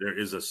 Yeah. There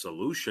is a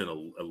solution,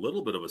 a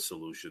little bit of a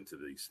solution to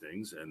these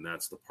things, and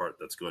that's the part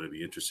that's going to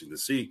be interesting to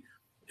see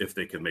if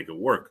they can make it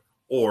work.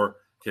 Or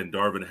can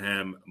Darvin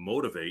Ham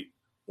motivate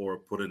or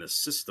put in a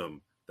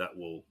system that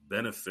will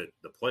benefit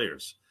the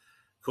players?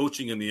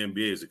 Coaching in the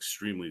NBA is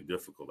extremely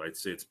difficult. I'd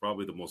say it's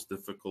probably the most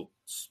difficult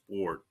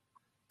sport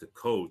to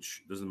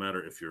coach. It doesn't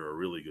matter if you're a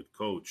really good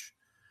coach,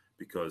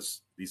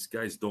 because these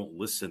guys don't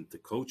listen to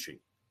coaching.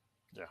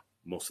 Yeah,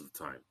 most of the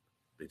time.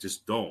 They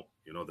just don't.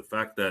 The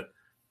fact that,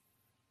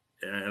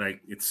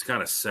 it's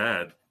kind of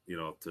sad,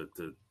 to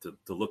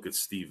look at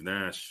Steve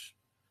Nash,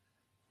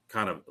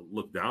 kind of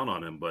look down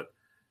on him. But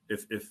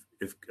if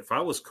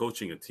I was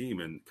coaching a team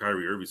and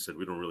Kyrie Irving said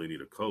we don't really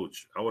need a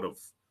coach, I would have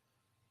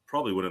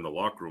probably went in the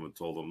locker room and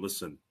told them,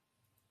 listen,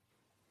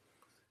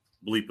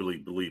 bleep,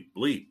 bleep, bleep,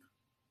 bleep.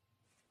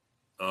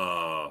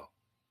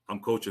 I'm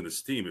coaching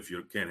this team. If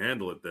you can't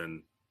handle it,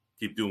 then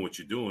keep doing what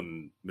you're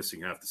doing,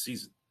 missing half the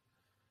season.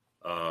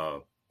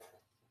 And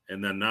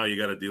then now you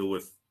got to deal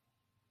with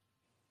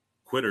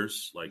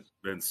quitters like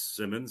Ben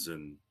Simmons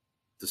and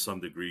to some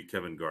degree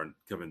Kevin Durant.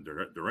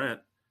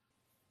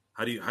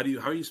 How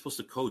are you supposed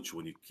to coach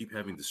when you keep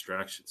having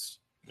distractions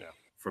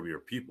from your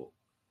people?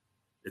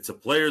 It's a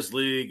players'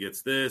 league.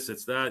 It's this,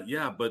 it's that.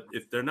 Yeah, but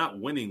if they're not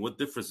winning, what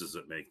difference does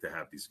it make to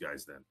have these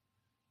guys then?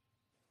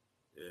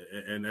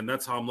 And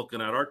that's how I'm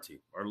looking at our team.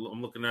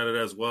 I'm looking at it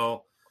as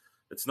well.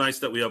 It's nice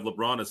that we have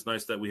LeBron. It's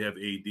nice that we have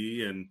AD.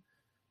 And,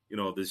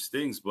 these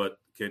things, but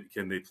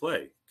can they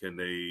play? Can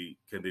they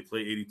play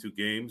 82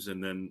 games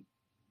and then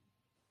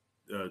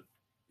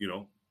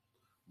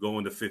go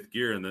into fifth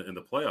gear in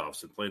the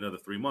playoffs and play another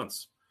 3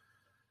 months?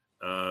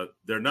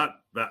 They're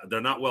not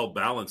well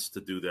balanced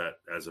to do that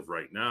as of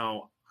right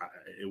now.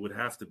 It would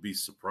have to be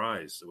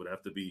surprise. It would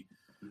have to be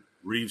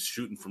Reeves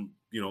shooting from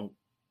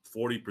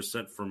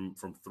 40% from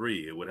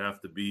three. It would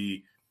have to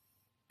be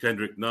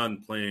Kendrick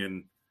Nunn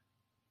playing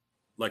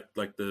like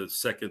the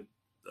second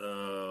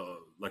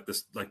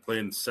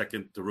playing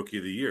second to rookie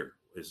of the year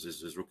is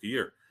his rookie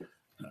year.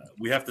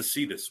 We have to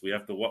see this. We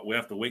have to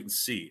wait and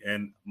see.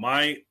 And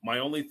my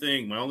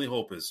only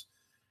hope is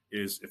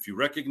if you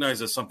recognize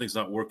that something's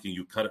not working,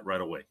 you cut it right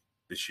away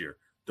this year.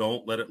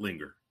 Don't let it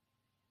linger.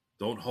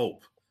 Don't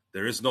hope.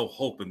 There is no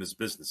hope in this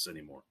business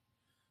anymore.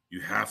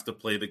 You have to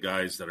play the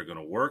guys that are going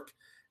to work.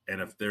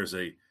 And if there's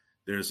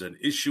an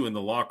issue in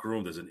the locker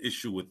room, there's an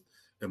issue with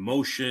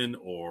emotion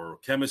or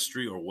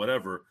chemistry or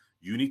whatever,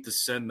 you need to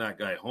send that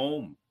guy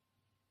home.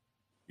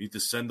 You need to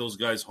send those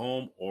guys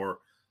home or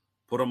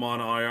put them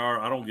on IR.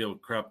 I don't give a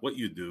crap what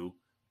you do.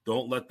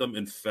 Don't let them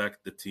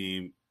infect the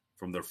team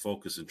from their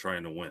focus in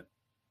trying to win.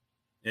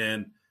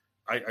 And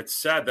it's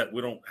sad that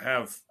we don't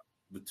have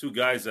the two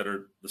guys that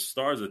are the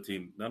stars of the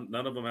team.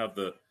 None of them have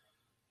the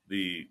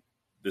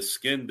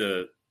skin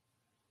to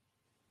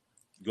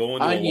go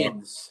into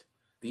onions.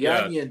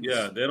 Onions.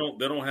 Yeah, they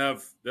don't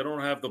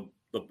have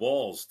the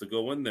balls to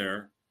go in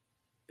there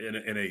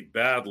in a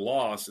bad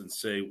loss and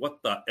say,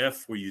 what the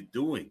F were you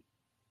doing?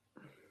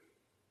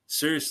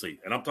 Seriously.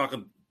 And I'm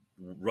talking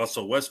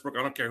Russell Westbrook.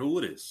 I don't care who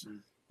it is.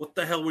 What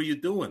the hell were you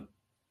doing?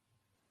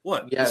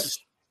 What? Yes.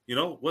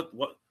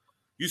 What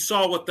you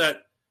saw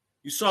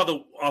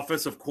the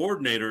offensive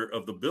coordinator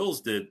of the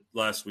Bills did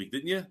last week,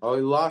 didn't you? Oh,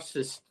 he lost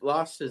his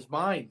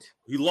mind.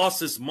 He lost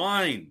his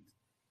mind.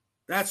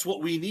 That's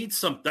what we need.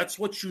 That's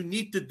what you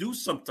need to do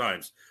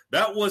sometimes.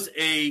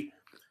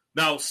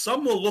 Now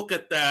some will look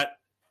at that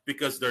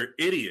because they're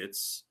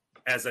idiots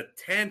as a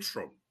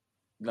tantrum.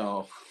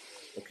 No.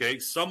 Okay.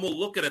 Some will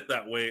look at it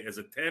that way as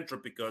a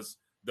tantrum because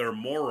they're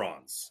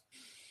morons.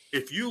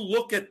 If you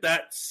look at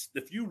that,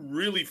 if you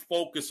really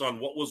focus on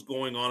what was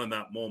going on in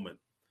that moment,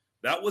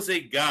 that was a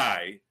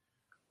guy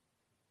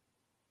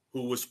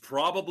who was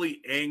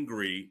probably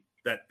angry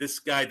that this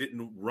guy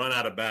didn't run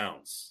out of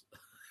bounds.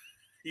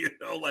 We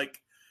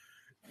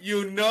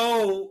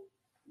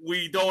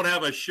don't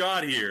have a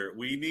shot here.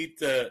 We need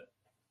to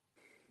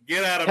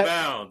get out of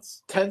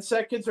bounds. 10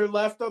 seconds are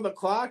left on the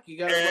clock. You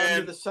got to run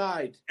to the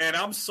side. And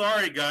I'm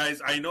sorry,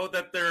 guys. I know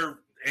that there are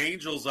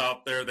angels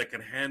out there that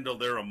can handle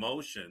their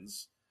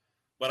emotions.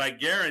 But I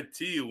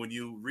guarantee you, when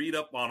you read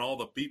up on all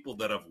the people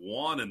that have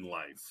won in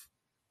life,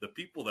 the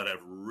people that have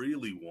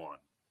really won,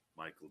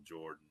 Michael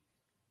Jordan,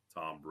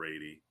 Tom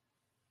Brady,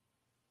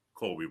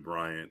 Kobe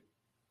Bryant,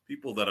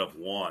 people that have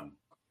won,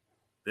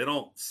 they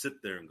don't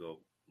sit there and go,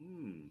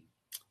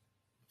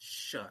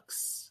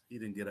 shucks, he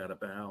didn't get out of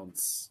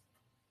bounds.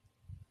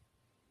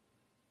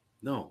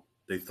 No,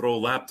 they throw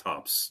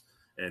laptops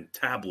and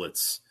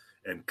tablets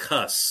and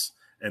cuss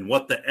and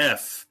what the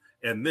F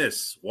and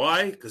this.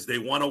 Why? Because they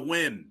want to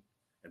win.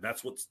 And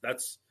that's what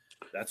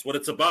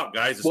it's about,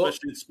 guys,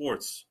 especially in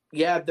sports.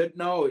 Yeah,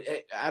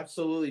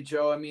 absolutely,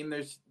 Joe. I mean,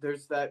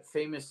 there's that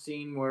famous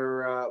scene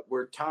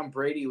where Tom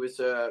Brady was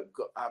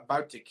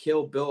about to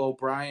kill Bill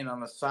O'Brien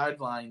on the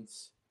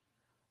sidelines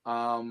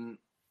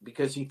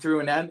because he threw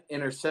an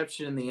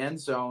interception in the end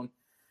zone,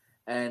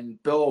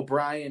 and Bill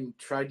O'Brien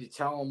tried to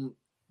tell him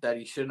that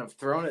he shouldn't have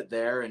thrown it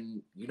there.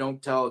 And you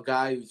don't tell a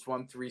guy who's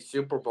won 3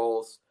 Super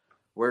Bowls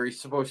where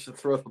he's supposed to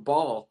throw the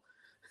ball.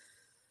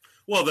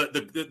 Well,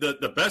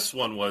 the best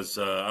one was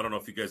I don't know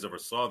if you guys ever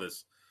saw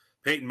this.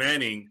 Peyton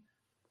Manning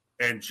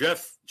and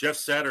Jeff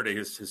Saturday,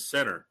 his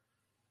center,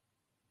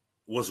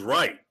 was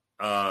right.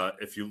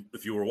 If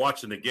you were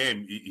watching the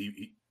game,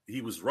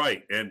 he was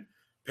right. And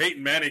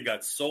Peyton Manning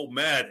got so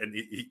mad, and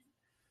he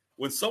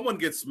when someone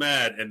gets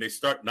mad and they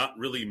start not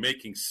really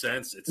making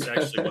sense, it's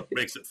actually what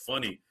makes it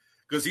funny.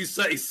 Because he's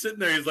sitting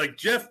there, he's like,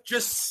 Jeff,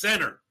 just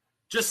center.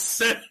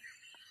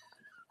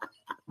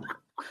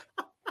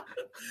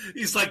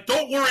 He's like,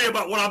 don't worry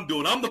about what I'm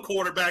doing. I'm the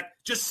quarterback.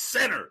 Just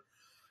center.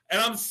 And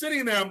I'm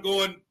sitting there, I'm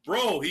going,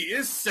 bro, he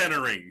is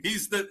centering.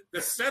 He's the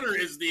center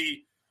is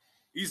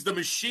he's the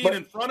machine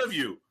in front of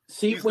you.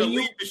 See, he's the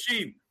lead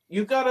machine.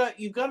 You gotta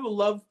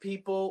love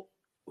people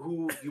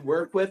who you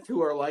work with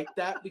who are like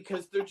that,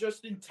 because they're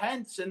just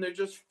intense and they're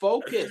just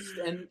focused,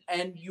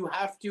 and you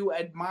have to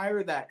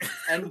admire that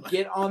and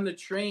get on the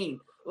train.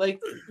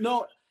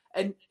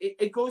 And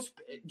it goes,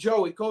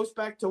 Joe, it goes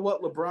back to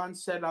what LeBron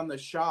said on the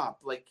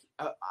shop. Like,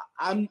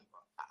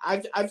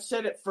 I've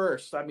said it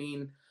first. I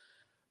mean,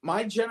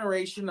 my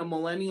generation, the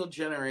millennial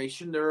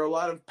generation, there are a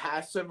lot of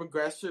passive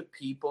aggressive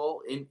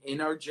people in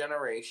our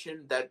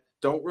generation that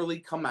don't really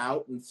come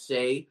out and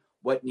say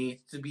what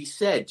needs to be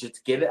said.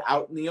 Just get it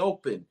out in the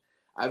open.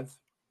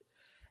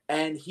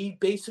 And he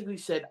basically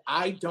said,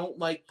 I don't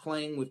like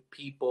playing with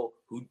people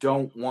who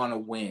don't want to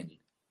win.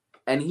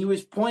 And he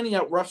was pointing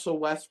at Russell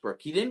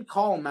Westbrook. He didn't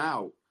call him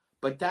out,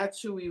 but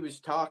that's who he was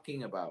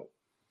talking about.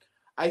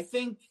 I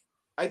think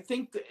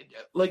that,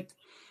 like,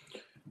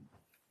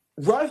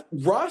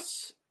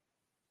 Russ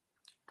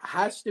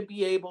has to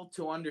be able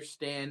to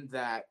understand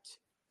that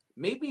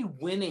maybe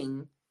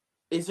winning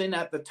isn't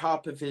at the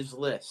top of his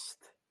list.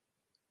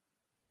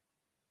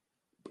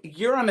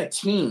 You're on a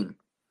team.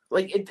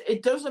 Like,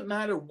 it doesn't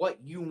matter what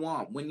you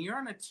want. When you're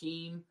on a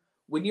team,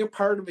 when you're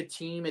part of a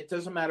team, it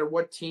doesn't matter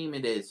what team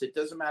it is. It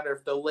doesn't matter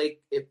if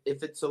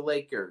it's the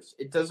Lakers.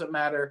 It doesn't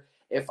matter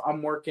if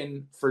I'm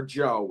working for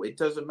Joe. It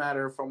doesn't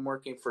matter if I'm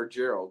working for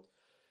Gerald.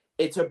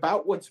 It's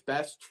about what's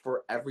best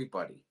for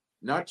everybody,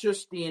 not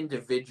just the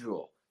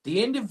individual.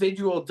 The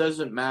individual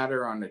doesn't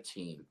matter on a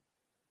team.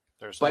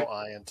 There's no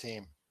I in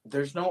team.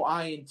 There's no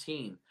I in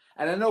team.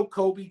 And I know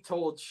Kobe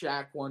told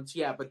Shaq once,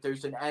 yeah, but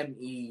there's an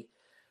M-E.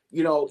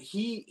 You know,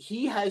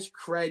 he has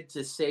cred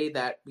to say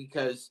that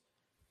because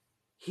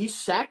he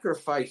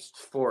sacrificed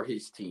for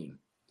his team.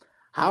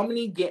 How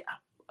many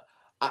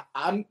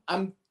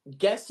I'm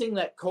guessing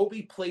that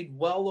Kobe played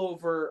well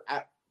over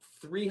at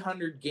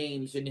 300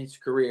 games in his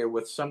career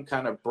with some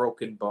kind of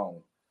broken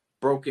bone,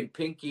 broken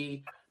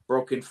pinky,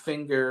 broken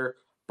finger,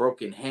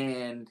 broken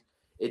hand.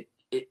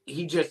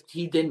 He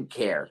didn't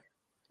care.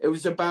 It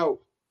was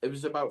about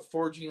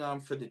forging on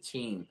for the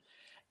team.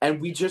 And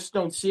we just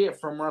don't see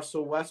it from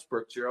Russell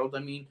Westbrook, Gerald. I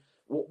mean,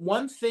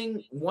 one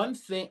thing,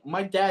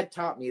 my dad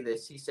taught me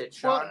this. He said,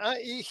 Sean. Well,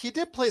 he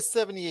did play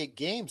 78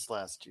 games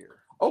last year.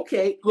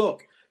 Okay,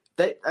 look,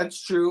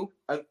 that's true.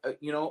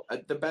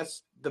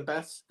 The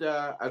best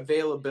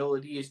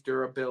availability is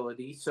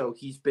durability. So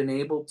he's been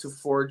able to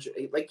forge,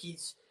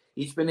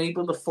 he's been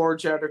able to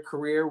forge out a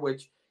career,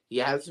 which he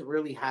hasn't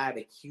really had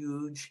a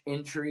huge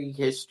injury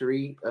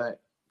history, a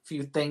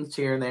few things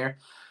here and there.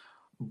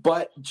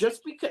 But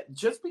just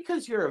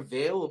because you're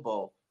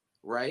available,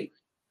 right?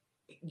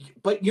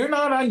 But you're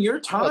not on your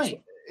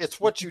time. It's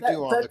what you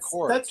do on the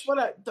court. That's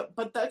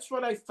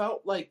what I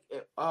felt like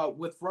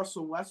with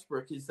Russell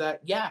Westbrook is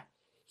that, yeah,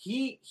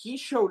 he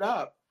showed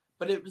up,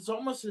 but it was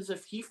almost as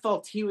if he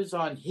felt he was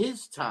on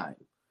his time,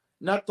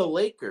 not the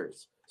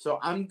Lakers. So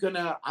I'm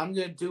gonna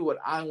do what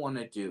I want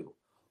to do,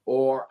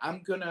 or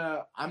I'm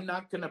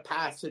not gonna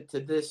pass it to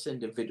this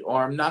individual,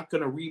 or I'm not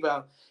gonna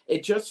rebound.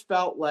 It just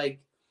felt like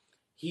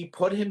he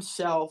put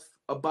himself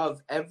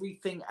above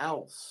everything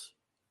else.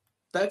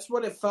 That's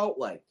what it felt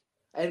like.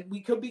 And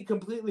we could be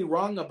completely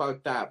wrong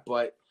about that,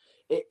 but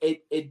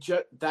it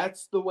just,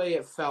 that's the way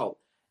it felt.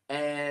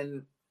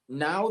 And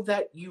now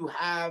that you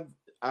have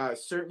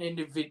certain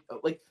individual,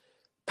 like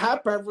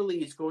Pat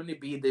Beverly is going to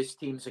be this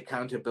team's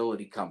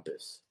accountability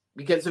compass,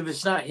 because if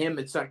it's not him,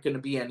 it's not going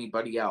to be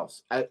anybody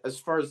else as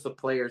far as the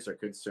players are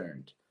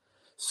concerned.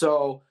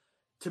 So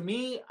to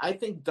me, I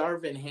think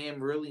Darvin Ham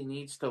really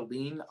needs to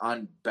lean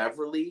on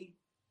Beverly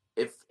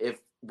if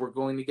we're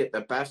going to get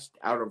the best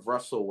out of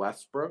Russell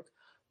Westbrook.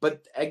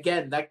 But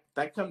again,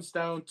 that comes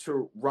down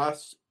to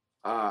Russ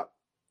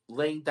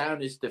laying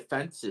down his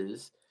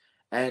defenses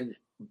and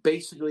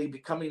basically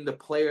becoming the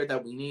player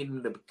that we need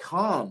him to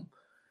become.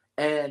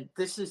 And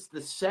this is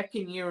the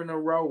second year in a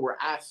row we're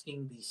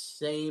asking the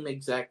same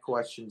exact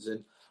questions.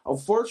 And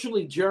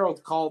unfortunately,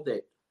 Gerald called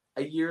it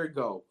a year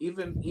ago,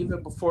 even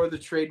before the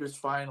trade was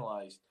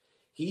finalized.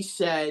 He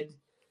said,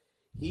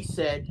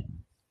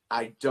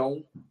 I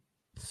don't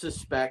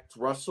suspect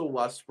Russell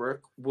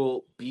Westbrook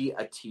will be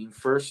a team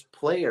first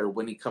player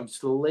when he comes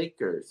to the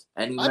Lakers.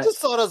 And I just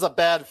thought it was a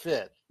bad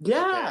fit.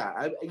 Yeah,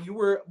 okay. You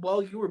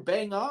were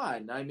bang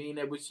on. I mean,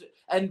 it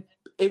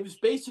was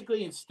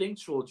basically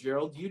instinctual,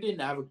 Gerald. You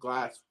didn't have a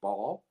glass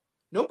ball.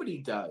 Nobody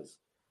does.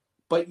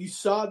 But you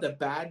saw the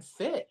bad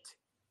fit.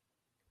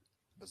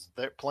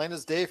 They're plain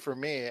as day for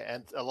me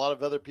and a lot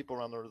of other people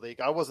around the league.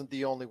 I wasn't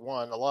the only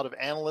one. A lot of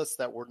analysts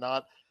that were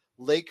not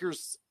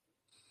Lakers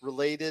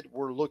related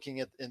were looking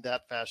at in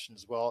that fashion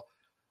as well.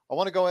 I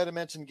want to go ahead and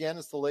mention again,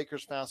 it's the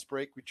Lakers Fast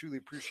Break. We truly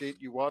appreciate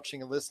you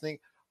watching and listening.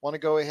 I want to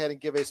go ahead and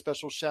give a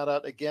special shout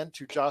out again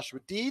to Joshua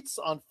Dietz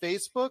on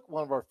Facebook,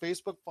 one of our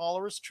Facebook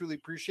followers. Truly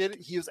appreciate it.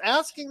 He was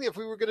asking if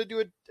we were going to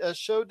do a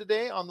show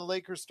today on the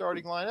Lakers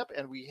starting lineup,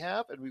 and we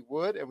have, and we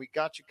would, and we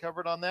got you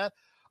covered on that.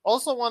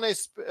 Also want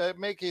to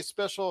make a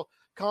special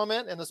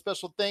comment and a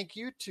special thank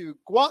you to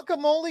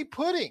Guacamole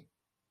Pudding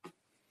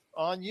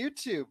on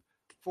YouTube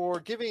for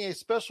giving a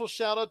special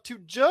shout out to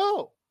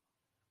Joe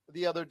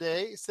the other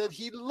day. He said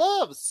he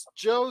loves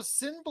Joe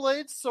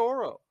Sinblade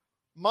Soro,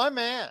 my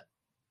man.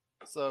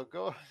 So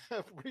go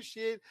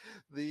appreciate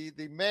the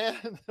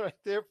man right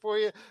there for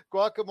you,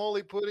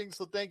 Guacamole Pudding.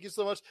 So thank you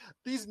so much.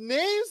 These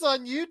names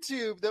on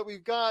YouTube that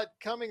we've got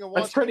coming and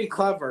watching. That's pretty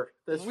clever.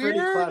 That's Weird.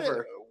 Pretty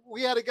clever.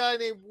 We had a guy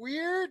named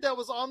Weird that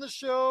was on the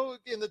show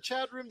in the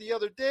chat room the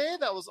other day.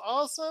 That was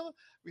awesome.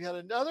 We had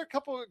another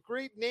couple of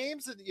great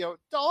names, and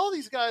all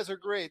these guys are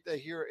great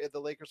here at the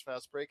Lakers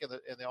Fast Break, and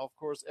of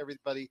course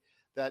everybody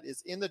that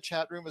is in the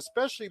chat room,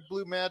 especially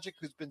Blue Magic,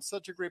 who's been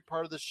such a great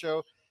part of the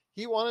show.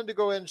 He wanted to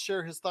go ahead and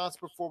share his thoughts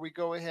before we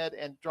go ahead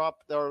and drop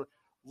our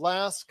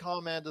last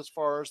comment as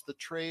far as the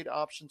trade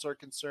options are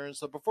concerned.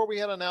 So before we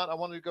head on out, I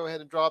wanted to go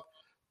ahead and drop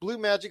Blue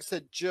Magic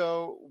said,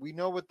 Joe, we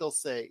know what they'll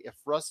say. If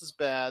Russ is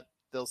bad,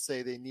 they'll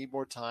say they need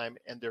more time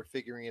and they're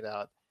figuring it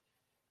out.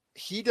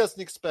 He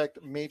doesn't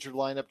expect major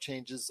lineup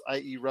changes,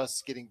 i.e.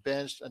 Russ getting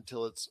benched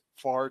until it's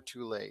far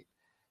too late.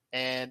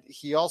 And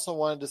he also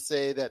wanted to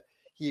say that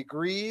he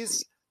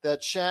agrees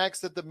that Shaq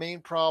said the main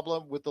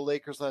problem with the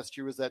Lakers last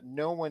year was that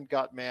no one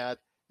got mad,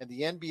 and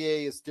the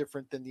NBA is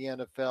different than the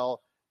NFL.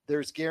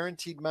 There's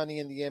guaranteed money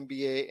in the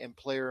NBA, and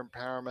player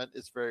empowerment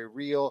is very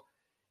real.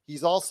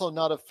 He's also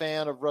not a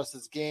fan of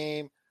Russ's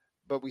game,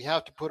 but we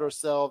have to put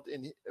ourselves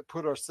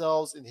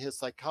in his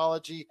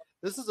psychology.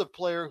 This is a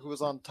player who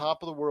was on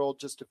top of the world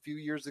just a few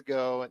years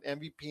ago, an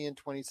MVP in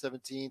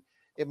 2017.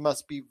 It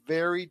must be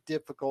very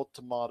difficult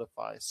to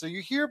modify. So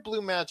you hear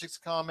Blue Magic's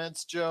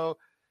comments, Joe.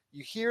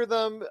 You hear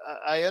them.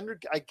 I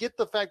get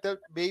the fact that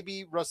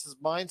maybe Russ's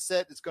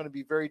mindset is going to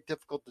be very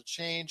difficult to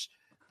change.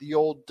 The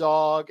old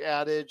dog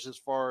adage as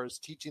far as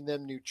teaching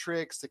them new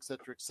tricks, et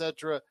cetera, et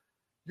cetera.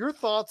 Your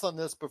thoughts on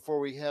this before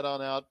we head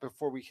on out,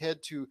 before we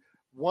head to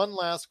one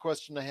last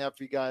question I have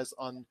for you guys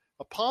on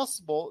a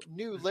possible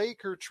new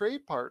Laker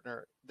trade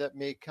partner that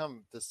may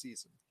come this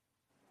season.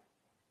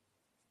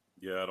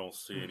 Yeah, I don't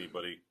see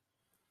anybody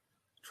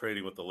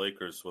trading with the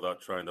Lakers without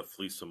trying to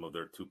fleece them of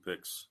their 2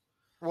 picks.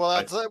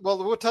 Well,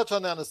 we'll touch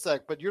on that in a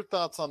sec, but your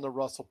thoughts on the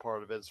Russell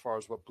part of it as far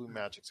as what Blue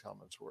Magic's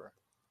comments were.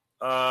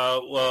 I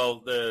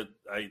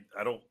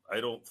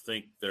don't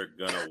think they're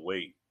gonna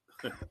wait.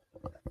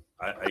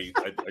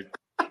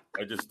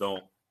 I just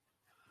don't.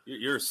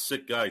 You're a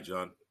sick guy,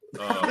 John.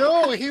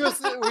 No, he was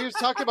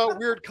talking about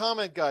weird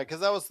comment guy because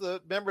that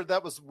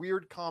was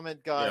weird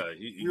comment guy.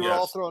 Yeah, we were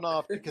all thrown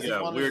off because he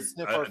wanted to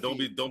sniff our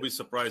feet. Don't be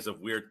surprised if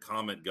weird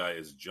comment guy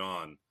is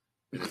John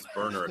in his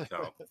burner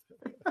account.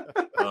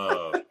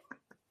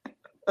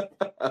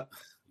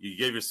 You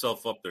gave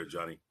yourself up there,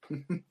 Johnny.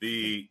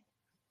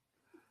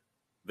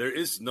 There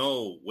is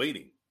no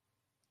waiting.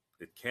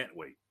 It can't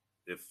wait.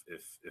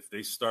 If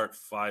they start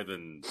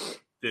 5-15,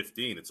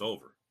 it's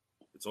over.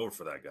 It's over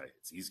for that guy.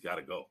 He's got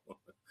to go.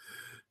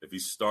 If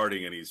he's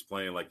starting and he's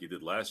playing like he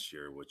did last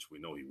year, which we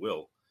know he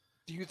will.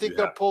 Do you think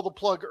they'll pull the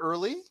plug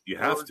early? You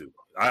have to.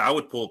 I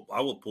will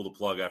pull the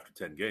plug after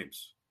 10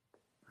 games,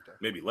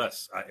 maybe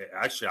less.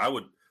 I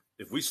would.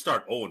 If we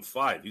start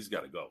 0-5, he's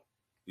got to go.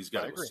 He's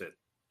got to go sit.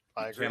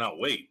 I agree. Cannot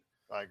wait.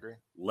 I agree.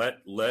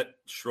 Let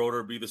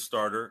Schroeder be the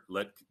starter.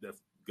 If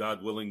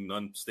God willing,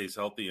 none stays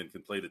healthy and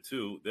can play the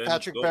 2. Then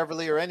Patrick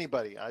Beverly or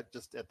anybody. I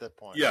just at that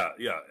point. Yeah.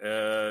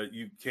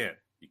 You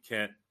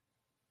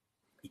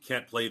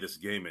can't play this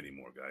game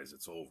anymore, guys.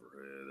 It's over.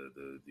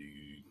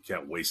 You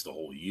can't waste a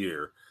whole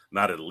year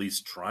not at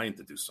least trying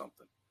to do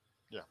something.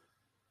 Yeah.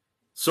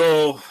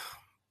 So,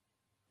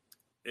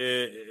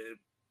 and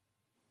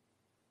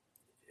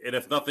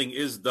if nothing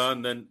is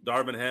done, then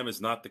Darvin Ham is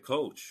not the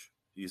coach.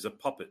 He's a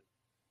puppet.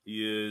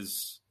 He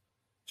is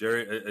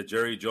a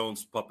Jerry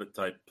Jones puppet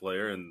type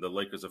player, and the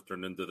Lakers have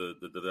turned into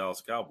the Dallas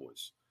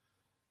Cowboys.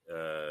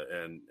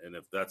 And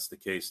if that's the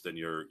case, then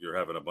you're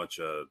having a bunch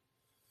of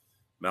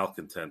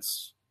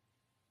malcontents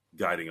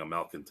guiding a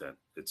malcontent.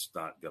 It's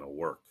not going to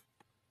work.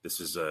 This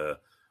is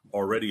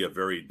already a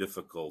very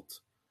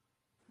difficult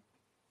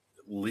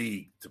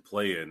league to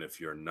play in if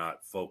you're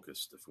not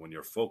focused. When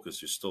you're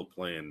focused, you're still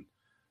playing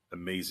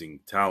amazing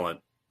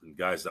talent and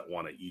guys that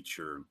want to eat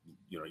your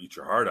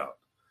heart out.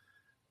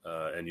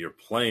 And you're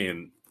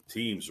playing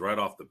teams right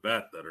off the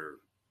bat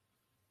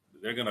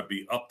they're going to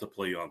be up to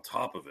play on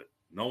top of it.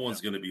 No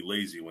one's going to be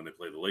lazy when they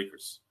play the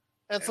Lakers.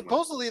 And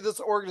supposedly this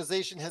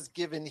organization has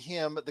given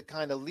him the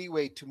kind of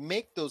leeway to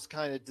make those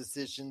kind of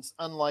decisions,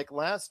 unlike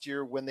last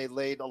year when they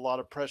laid a lot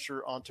of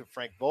pressure onto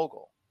Frank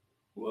Vogel.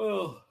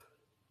 Well,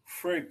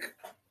 Frank,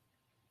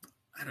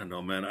 I don't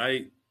know, man.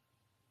 I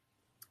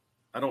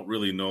don't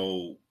really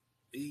know.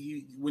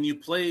 When you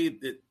play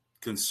it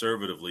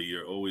conservatively,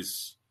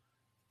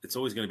 it's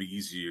always going to be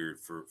easier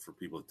for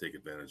people to take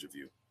advantage of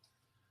you.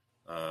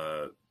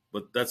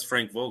 But that's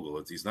Frank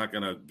Vogel. He's not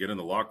going to get in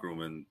the locker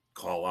room and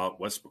call out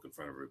Westbrook in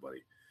front of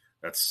everybody.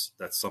 That's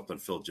something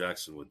Phil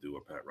Jackson would do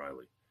or Pat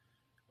Riley.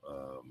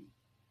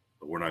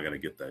 But we're not going to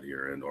get that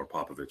here, or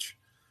Popovich.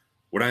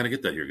 We're not going to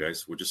get that here,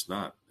 guys. We're just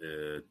not.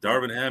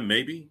 Darvin Ham,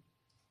 maybe.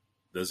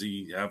 Does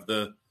he have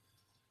the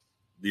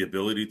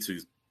ability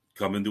to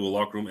come into a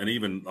locker room? And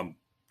even I'm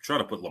trying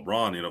to put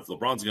LeBron. If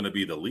LeBron's going to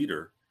be the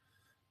leader,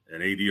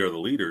 and AD are the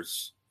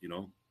leaders,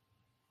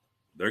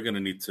 they're going to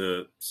need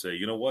to say,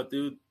 you know what,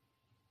 dude?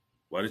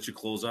 Why did you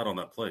close out on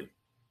that play?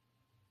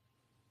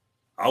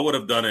 I would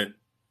have done it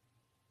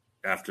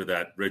after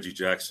that Reggie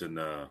Jackson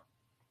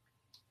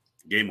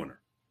game winner.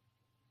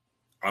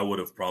 I would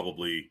have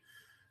probably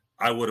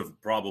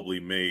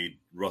made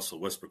Russell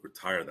Westbrook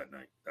retire that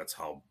night. That's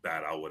how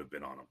bad I would have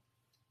been on him.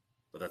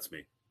 But that's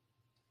me.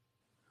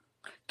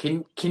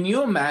 Can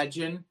you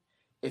imagine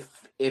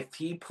if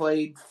he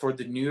played for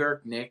the New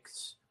York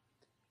Knicks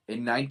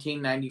in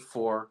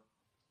 1994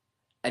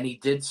 and he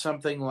did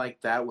something like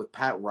that with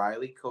Pat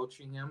Riley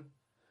coaching him?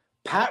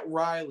 Pat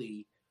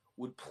Riley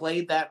would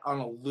play that on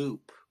a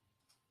loop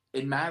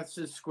in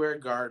Madison Square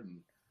Garden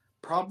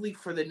probably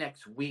for the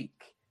next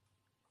week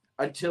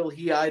until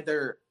he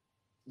either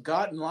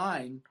got in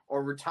line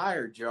or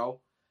retired,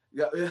 Joe.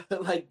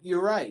 Like,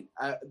 you're right.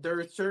 There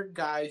are certain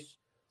guys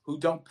who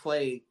don't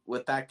play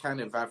with that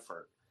kind of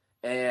effort.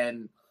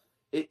 And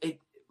it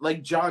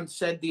like John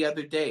said the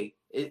other day,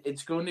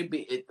 it's going to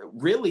be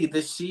really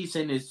this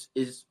season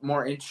is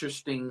more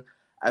interesting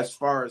as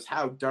far as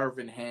how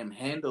Darvin Ham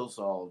handles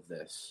all of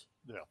this.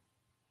 Yeah.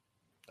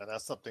 And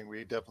that's something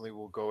we definitely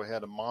will go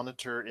ahead and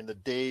monitor in the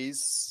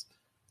days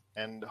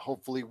and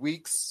hopefully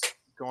weeks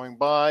going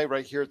by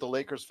right here at the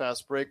Lakers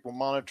Fast Break. We'll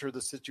monitor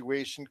the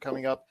situation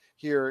coming up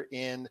here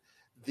in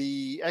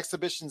the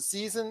exhibition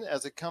season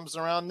as it comes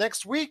around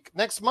next week.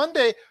 Next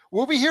Monday,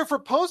 we'll be here for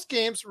post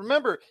games.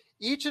 Remember,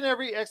 each and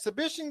every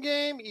exhibition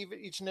game,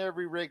 each and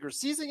every regular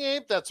season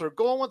game, that's our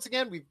goal. Once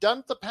again, we've done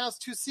it the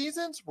past 2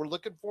 seasons. We're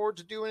looking forward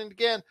to doing it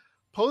again.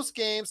 Post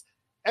games,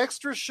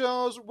 extra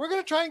shows. We're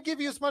going to try and give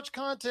you as much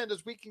content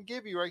as we can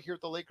give you right here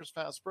at the Lakers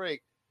Fast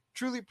Break.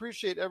 Truly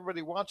appreciate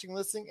everybody watching,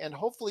 listening, and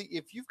hopefully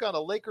if you've got a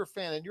Laker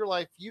fan in your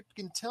life, you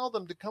can tell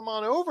them to come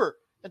on over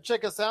and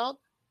check us out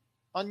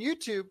on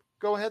YouTube.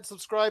 Go ahead,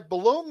 subscribe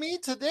below me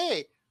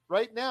today,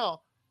 right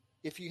now,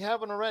 if you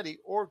haven't already,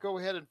 or go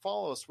ahead and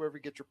follow us wherever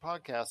you get your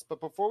podcasts. But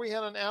before we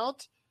head on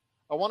out,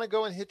 I want to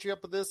go and hit you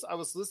up with this. I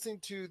was listening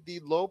to the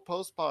Lowe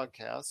Post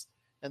podcast,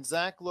 and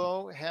Zach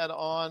Lowe had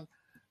on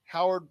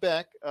Howard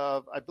Beck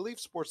of, I believe,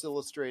 Sports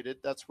Illustrated.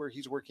 That's where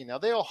he's working now.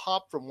 They all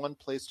hop from one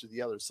place to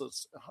the other, so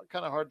it's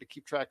kind of hard to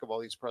keep track of all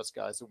these press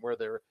guys and where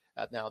they're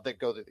at now. They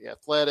go to the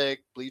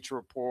Athletic, Bleacher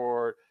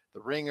Report, The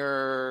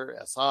Ringer,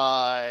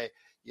 SI,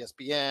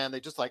 ESPN. They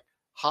just like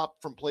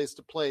hop from place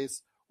to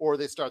place, or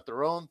they start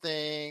their own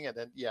thing. And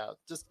then, yeah,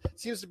 just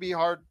seems to be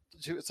hard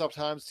to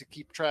sometimes to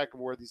keep track of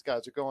where these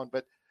guys are going.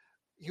 But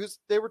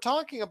they were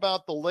talking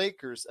about the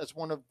Lakers as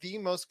one of the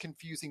most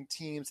confusing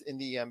teams in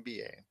the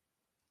NBA.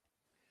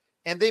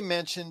 And they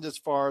mentioned as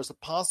far as a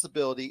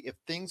possibility, if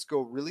things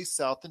go really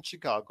south in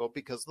Chicago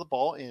because of the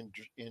ball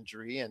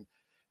injury and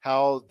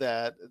how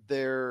that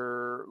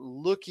they're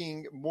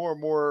looking more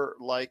and more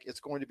like it's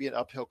going to be an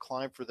uphill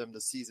climb for them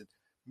this season.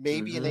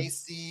 Maybe an 8th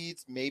seed,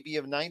 maybe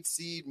a 9th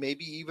seed,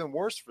 maybe even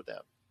worse for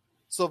them.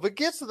 So if it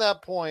gets to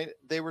that point,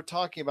 they were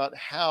talking about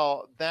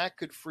how that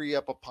could free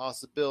up a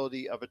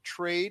possibility of a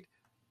trade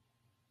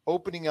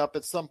opening up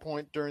at some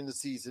point during the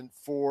season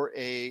for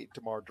a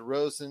DeMar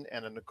DeRozan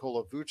and a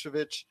Nikola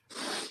Vucevic.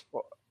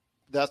 Well,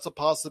 that's a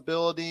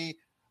possibility.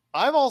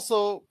 I've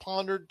also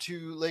pondered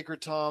to Laker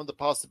Tom the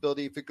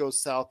possibility if it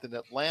goes south in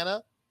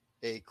Atlanta,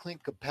 a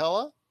Clint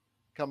Capella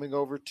coming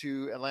over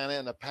to Atlanta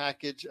in a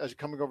package,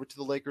 coming over to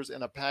the Lakers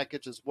in a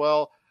package as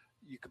well.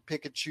 You could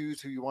pick and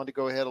choose who you want to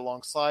go ahead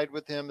alongside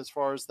with him as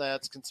far as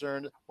that's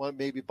concerned. Well,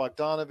 maybe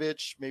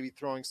Bogdanovich, maybe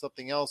throwing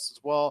something else as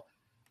well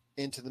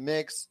into the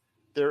mix.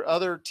 There are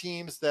other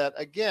teams that,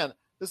 again,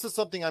 this is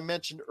something I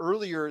mentioned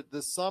earlier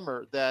this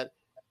summer, that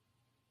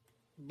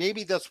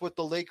maybe that's what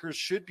the Lakers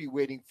should be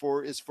waiting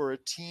for, is for a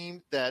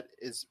team that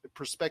is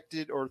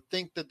prospected or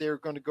think that they're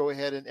going to go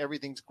ahead and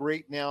everything's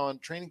great now in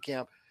training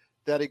camp,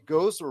 that it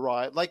goes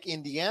awry, like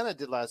Indiana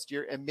did last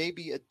year, and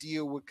maybe a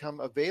deal would come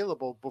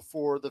available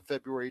before the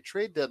February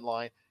trade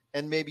deadline,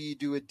 and maybe you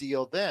do a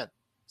deal then.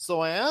 So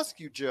I ask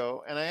you,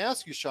 Joe, and I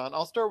ask you, Sean,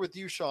 I'll start with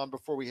you, Sean,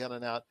 before we head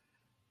on out.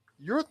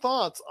 Your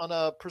thoughts on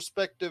a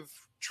prospective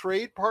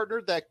trade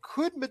partner that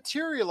could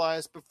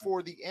materialize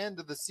before the end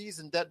of the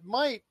season that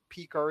might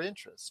pique our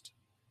interest?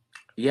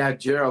 Yeah,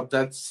 Gerald,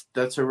 that's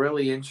a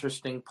really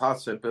interesting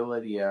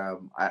possibility.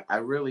 I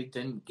really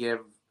didn't give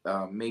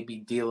maybe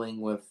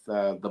dealing with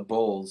the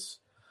Bulls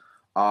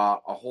a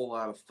whole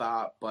lot of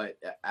thought, but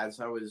as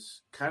I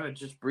was kind of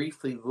just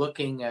briefly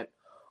looking at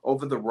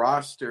over the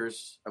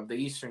rosters of the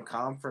Eastern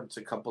Conference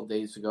a couple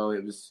days ago,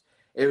 it was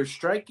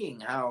striking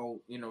how,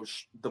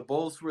 the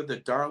Bulls were the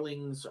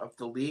darlings of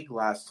the league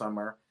last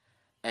summer,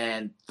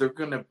 and they're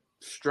going to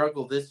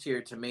struggle this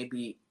year to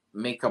maybe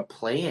make a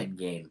play-in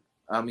game.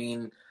 I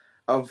mean,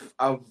 of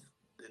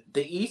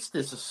the East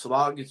is a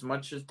slog as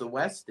much as the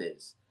West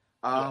is.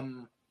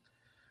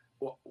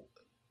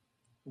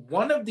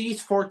 One of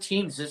these 4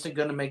 teams isn't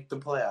going to make the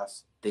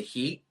playoffs. The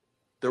Heat,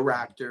 the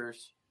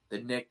Raptors, the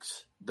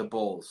Knicks, the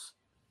Bulls.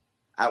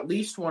 At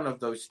least one of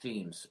those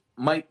teams,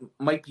 might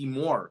be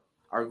more,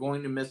 are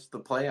going to miss the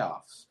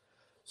playoffs.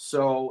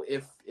 So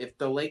if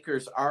the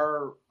Lakers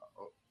are,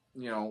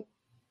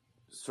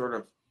 sort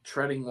of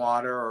treading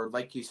water, or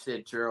like you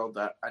said, Gerald,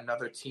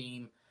 another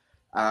team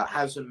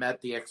hasn't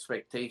met the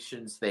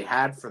expectations they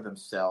had for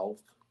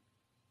themselves,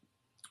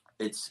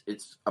 it's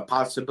a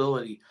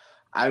possibility.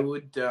 I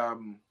would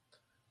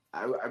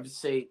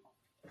say,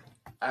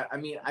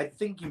 I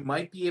think you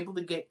might be able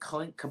to get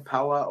Clint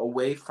Capella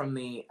away from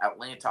the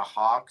Atlanta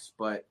Hawks,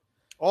 but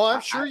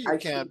I'm sure you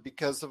can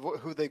because of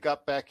who they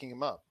got backing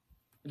him up.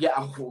 Yeah,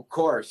 of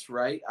course,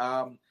 right?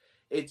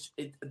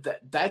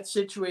 That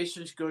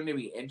situation is going to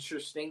be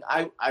interesting.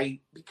 I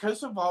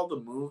because of all the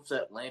moves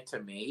Atlanta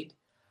made,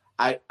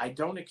 I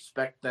don't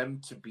expect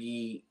them to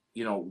be,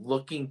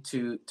 looking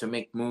to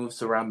make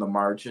moves around the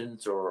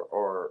margins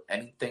or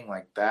anything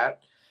like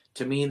that.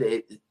 To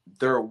me,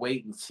 they're a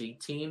wait and see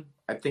team.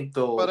 I think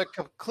they'll. But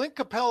Clint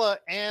Capella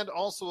and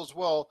also as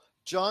well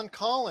John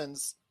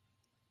Collins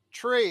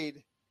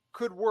trade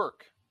could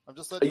work. I'm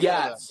just letting you know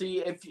that. See,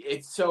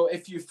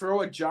 if you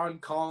throw a John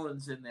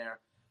Collins in there,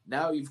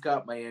 now you've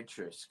got my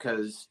interest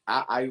because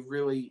I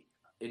really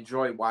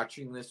enjoy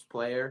watching this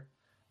player.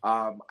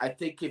 I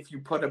think if you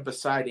put him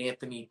beside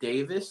Anthony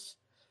Davis,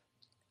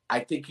 I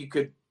think you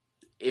could.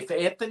 If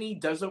Anthony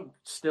doesn't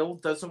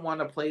want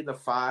to play the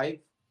 5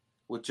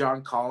 with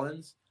John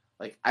Collins,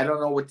 like I don't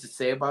know what to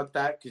say about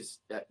that because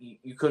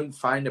you couldn't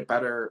find a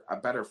better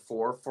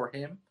 4 for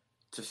him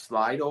to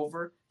slide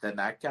over than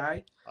that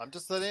guy. I'm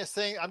just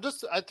saying.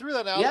 I threw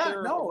that out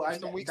there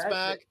some weeks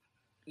back.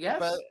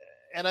 Yes.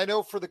 And I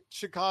know for the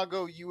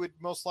Chicago, you would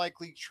most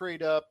likely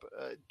trade up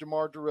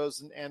DeMar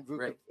DeRozan and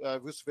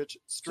Vucevic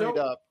straight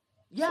up.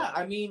 Yeah,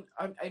 so. I mean,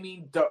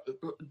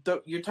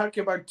 you're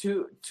talking about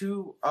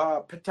two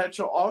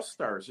potential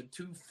All-Stars and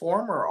 2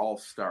 former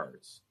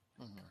All-Stars,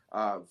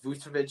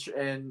 Vucevic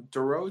and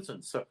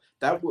DeRozan. So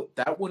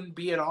that wouldn't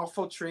be an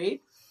awful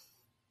trade.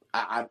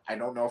 I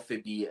don't know if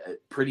it'd be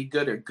pretty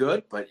good or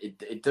good, but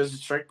it doesn't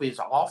strike me as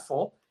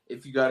awful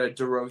if you got a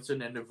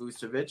DeRozan and a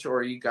Vucevic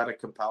or you got a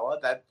Capella.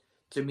 That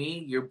to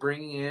me, you're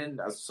bringing in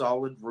a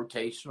solid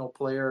rotational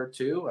player or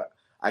 2.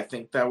 I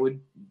think that would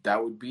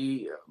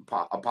be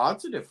a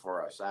positive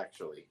for us,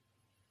 actually.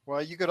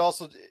 Well, you could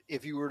also,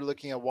 if you were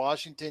looking at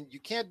Washington, you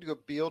can't do a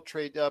Beal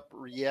trade up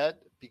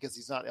yet because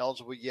he's not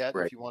eligible yet.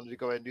 Right. If you wanted to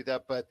go ahead and do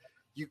that, but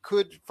you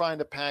could find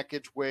a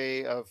package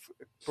way of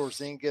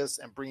Porzingis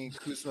and bringing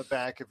Kuzma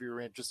back if you're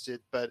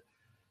interested. But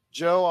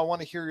Joe, I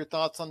want to hear your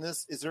thoughts on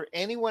this. Is there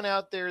anyone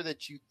out there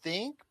that you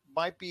think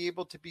might be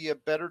able to be a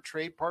better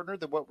trade partner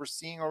than what we're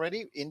seeing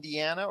already?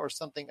 Indiana or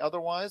something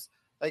otherwise?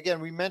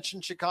 Again, we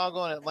mentioned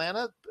Chicago and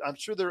Atlanta. I'm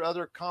sure there are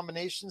other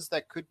combinations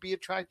that could be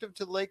attractive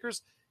to the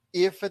Lakers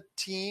if a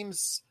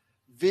team's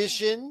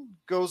vision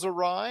goes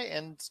awry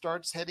and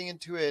starts heading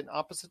into an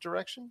opposite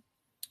direction.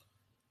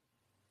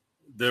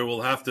 There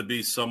will have to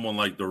be someone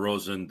like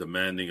DeRozan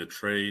demanding a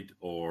trade,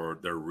 or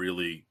they're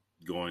really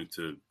going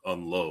to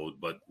unload.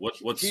 But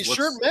what's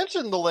sure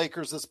mentioned the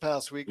Lakers this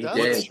past week.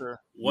 That's for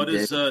sure.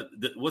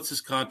 What's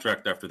his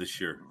contract after this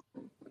year?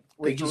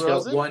 I think he's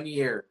got 1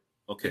 year.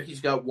 Okay,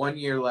 he's got 1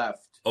 year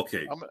left.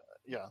 Okay,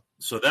 yeah.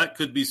 So that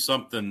could be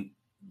something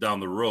down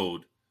the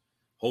road.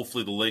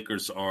 Hopefully, the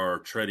Lakers are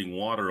treading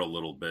water a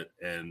little bit,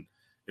 and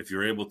if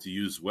you're able to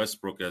use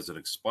Westbrook as an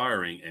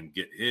expiring and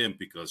get him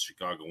because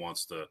Chicago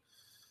wants to,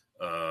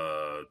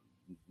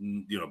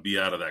 be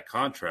out of that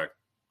contract,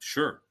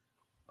 sure.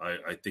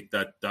 I think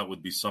that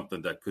would be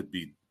something that could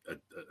be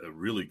a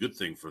really good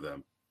thing for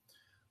them.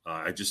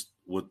 I just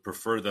would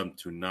prefer them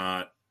to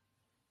not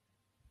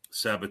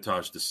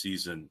sabotage the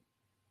season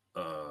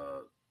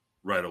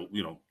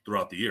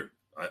throughout the year.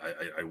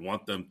 I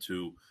want them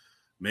to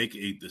make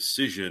a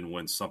decision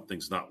when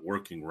something's not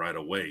working right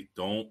away.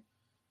 Don't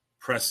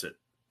press it.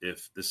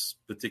 If this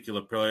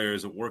particular player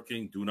isn't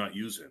working, do not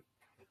use him.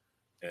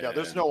 Yeah,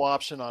 there's no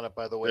option on it,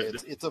 by the way.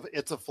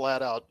 It's a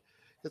flat out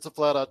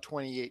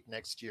 28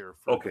 next year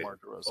for DeMar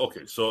DeRozan.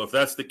 Okay, so if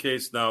that's the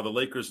case, now the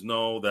Lakers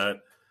know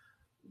that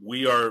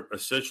we are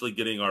essentially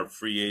getting our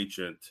free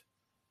agent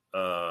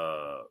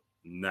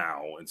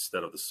now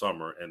instead of the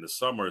summer, and the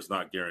summer is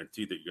not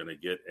guaranteed that you're going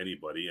to get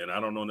anybody. And I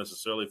don't know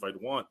necessarily if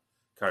I'd want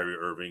Kyrie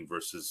Irving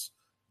versus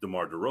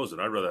DeMar DeRozan.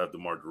 I'd rather have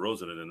DeMar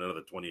DeRozan and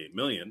another $28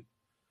 million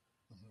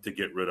to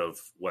get rid of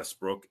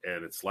Westbrook,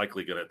 and it's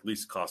likely going to at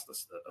least cost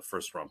us a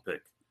first-round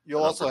pick.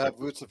 You'll also have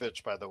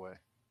Vucevic, by the way.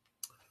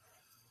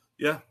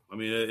 Yeah, I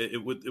mean,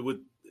 it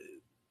would.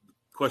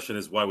 Question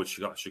is, why would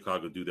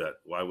Chicago do that?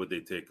 Why would they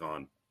take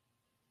on?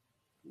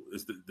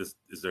 Is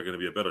there going to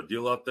be a better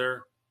deal out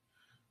there?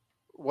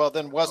 Well,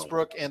 then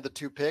Westbrook and the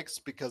 2 picks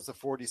because the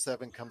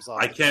 47 comes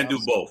off. I can't do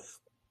both.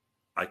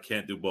 I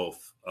can't do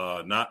both.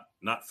 Not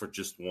for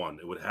just one.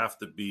 It would have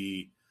to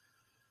be.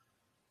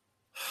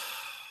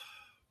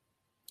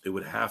 It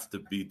would have to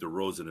be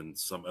DeRozan and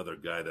some other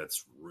guy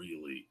that's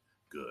really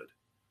good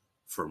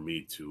for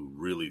me to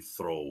really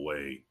throw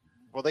away.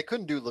 Well, they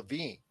couldn't do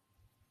LaVine.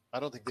 I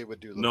don't think they would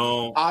do LaVine.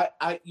 No.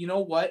 I you know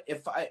what?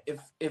 If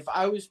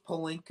I was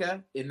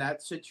Pelinka in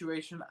that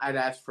situation, I'd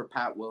ask for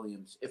Pat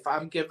Williams. If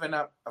I'm giving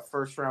up a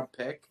first round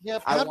pick,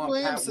 Pat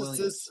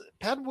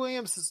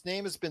Williams'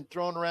 name has been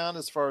thrown around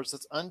as far as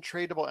this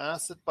untradeable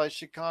asset by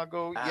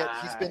Chicago. Yet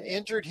he's been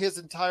injured his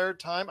entire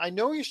time. I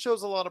know he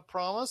shows a lot of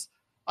promise.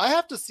 I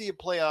have to see it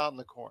play out in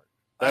the court.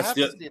 That's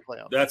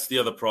the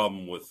other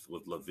problem with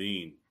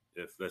LaVine.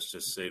 If let's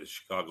just say that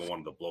Chicago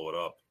wanted to blow it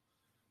up,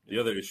 the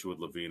other issue with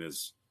LaVine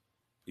is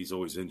he's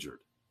always injured.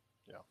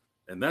 Yeah,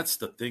 and that's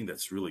the thing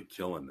that's really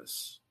killing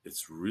this.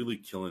 It's really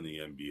killing the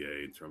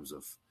NBA in terms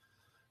of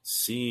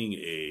seeing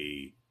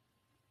a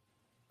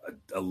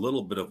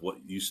little bit of what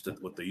they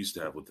used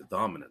to have with the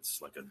dominance,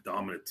 like a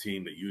dominant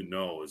team that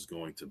is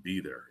going to be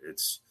there.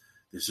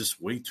 There's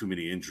just way too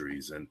many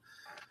injuries, and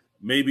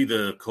maybe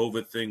the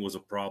COVID thing was a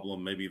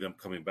problem. Maybe them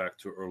coming back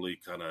too early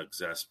kind of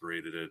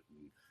exasperated it.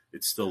 And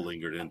it still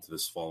lingered into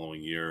this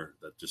following year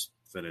that just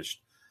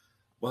finished.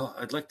 Well,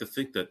 I'd like to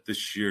think that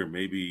this year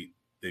maybe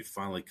they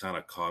finally kind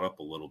of caught up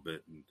a little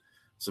bit and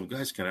some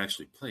guys can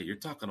actually play. You're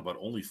talking about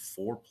only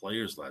 4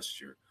 players last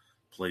year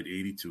played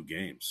 82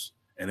 games,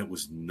 and it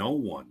was no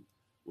one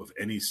with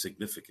any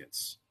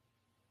significance.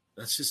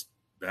 That's just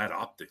bad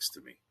optics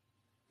to me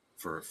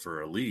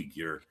for a league.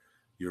 You're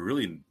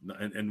really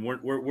and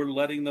we're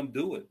letting them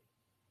do it.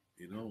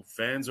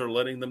 Fans are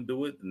letting them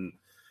do it, and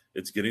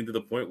it's getting to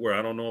the point where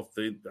I don't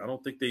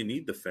think they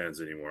need the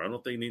fans anymore. I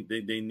don't think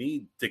they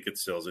need ticket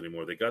sales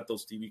anymore. They got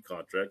those TV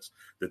contracts.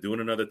 They're doing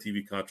another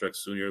TV contract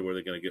soon here where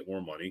they're going to get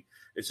more money.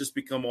 It's just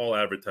become all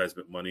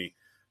advertisement money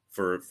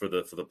for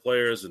the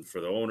players and for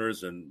the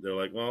owners. And they're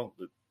like, well,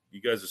 you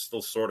guys are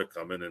still sort of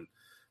coming. And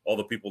all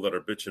the people that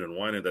are bitching and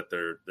whining that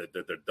they're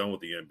done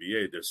with the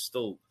NBA, they're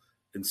still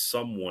in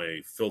some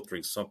way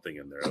filtering something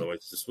in there.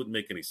 Otherwise, this wouldn't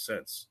make any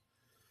sense.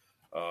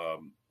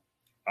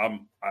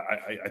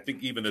 I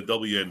think even the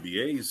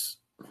WNBA's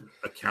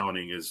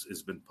accounting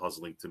has been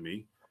puzzling to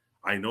me.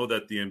 I know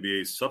that the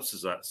NBA is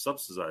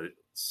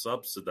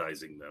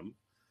subsidizing them,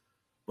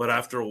 but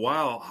after a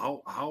while,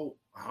 how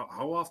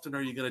often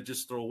are you going to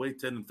just throw away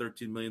 $10 and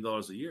 $13 million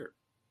a year?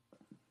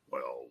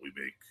 Well, we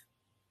make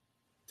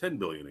 $10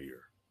 billion a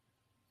year.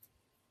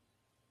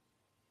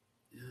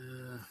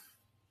 Yeah,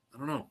 I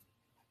don't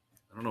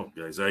know,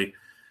 guys.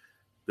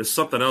 There's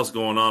something else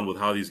going on with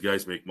how these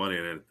guys make money,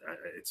 and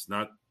it's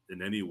not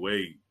in any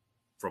way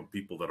from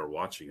people that are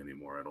watching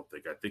anymore. I don't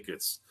think. I think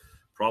it's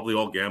probably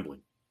all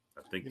gambling.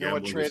 I think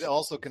what trade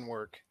also can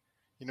work.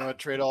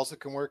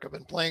 I've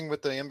been playing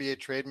with the NBA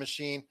trade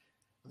machine.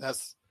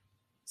 That's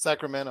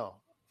Sacramento,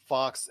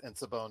 Fox, and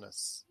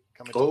Sabonis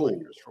coming to the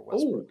Lakers for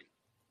Westbrook.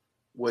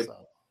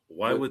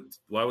 Why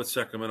would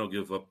Sacramento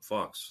give up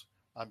Fox?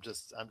 I'm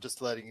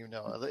just letting you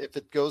know. If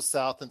it goes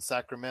south in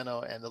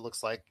Sacramento and it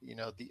looks like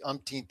the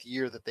umpteenth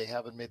year that they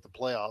haven't made the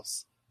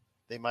playoffs,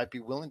 they might be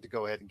willing to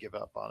go ahead and give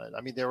up on it.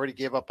 I mean, they already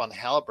gave up on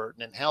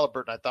Halliburton, and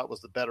Halliburton I thought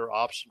was the better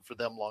option for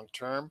them long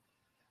term.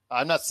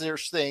 I'm not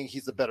saying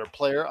he's a better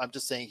player. I'm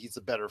just saying he's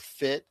a better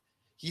fit.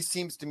 He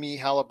seems to me,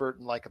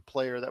 Halliburton, like a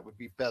player that would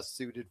be best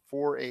suited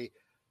for a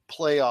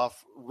playoff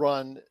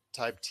run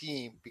type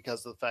team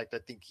because of the fact I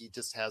think he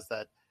just has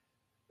that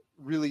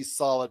really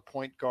solid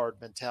point guard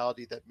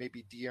mentality that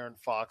maybe De'Aaron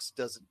Fox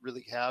doesn't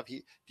really have.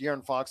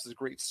 De'Aaron Fox is a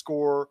great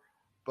scorer,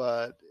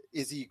 but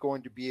is he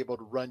going to be able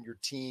to run your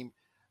team?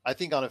 I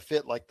think on a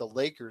fit like the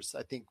Lakers,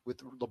 I think with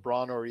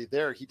LeBron already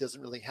there, he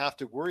doesn't really have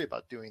to worry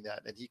about doing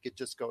that. And he could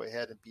just go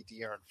ahead and be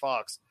De'Aaron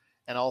Fox.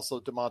 And also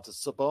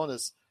Domantas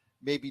Sabonis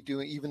maybe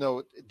doing, even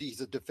though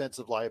he's a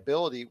defensive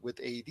liability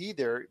with AD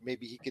there,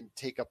 maybe he can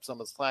take up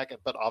some of the slack,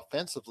 but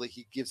offensively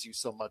he gives you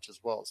so much as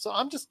well. So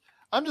I'm just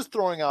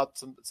throwing out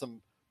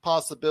some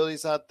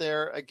possibilities out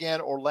there. Again,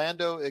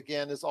 Orlando,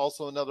 is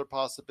also another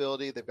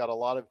possibility. They've got a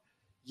lot of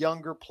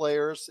younger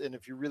players, and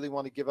if you really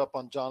want to give up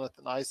on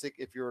Jonathan Isaac,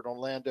 if you're at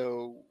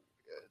Orlando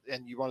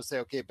and you want to say,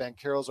 okay,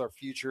 Banchero's our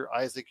future,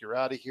 Isaac, you're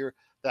out of here,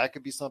 that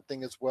could be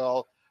something as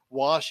well.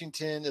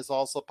 Washington is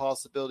also a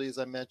possibility, as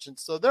I mentioned.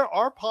 So there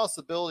are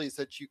possibilities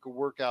that you could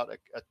work out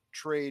a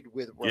trade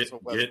with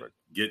Russell Westbrook.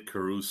 Get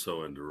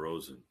Caruso and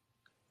DeRozan.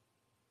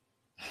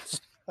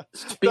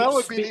 That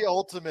would be the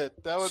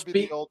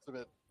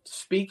ultimate.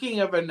 Speaking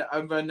of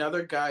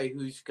another guy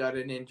who's got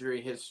an injury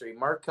history,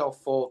 Markelle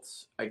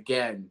Fultz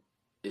again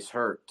is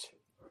hurt,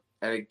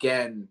 and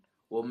again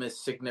will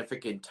miss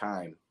significant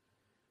time.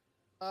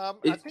 I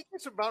think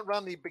it's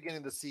around the beginning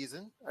of the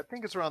season.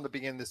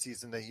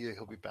 That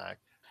he'll be back.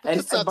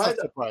 That's not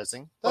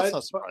surprising.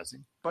 Not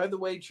surprising. By the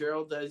way,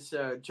 Gerald, is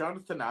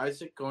Jonathan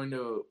Isaac going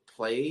to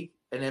play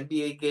an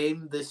NBA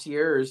game this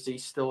year, or is he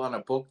still on a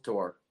book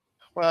tour?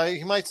 Well,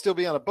 he might still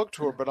be on a book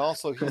tour, but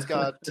also he's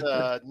got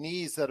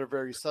knees that are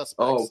very suspect.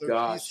 Oh, so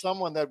gosh. He's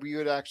someone that we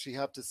would actually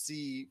have to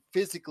see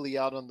physically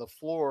out on the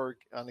floor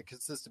on a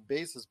consistent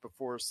basis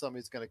before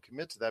somebody's going to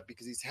commit to that,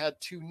 because he's had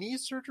 2 knee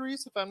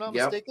surgeries, if I'm not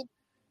mistaken.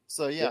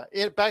 So,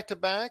 back to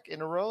back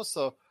in a row.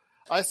 So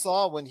I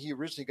saw when he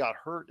originally got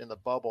hurt in the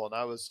bubble, and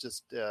I was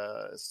just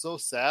so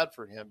sad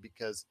for him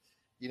because,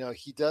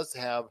 he does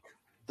have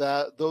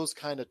those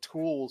kind of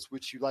tools,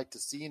 which you like to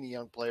see in a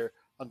young player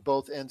on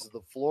both ends of the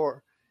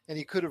floor. And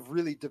he could have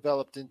really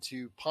developed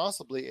into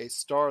possibly a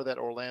star that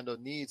Orlando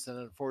needs. And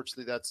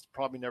unfortunately, that's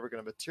probably never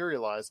going to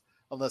materialize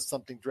unless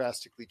something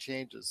drastically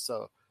changes.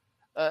 So,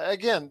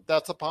 again,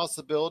 that's a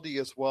possibility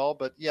as well.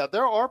 But, yeah,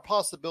 there are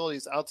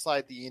possibilities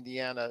outside the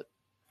Indiana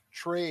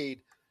trade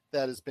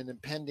that has been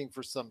impending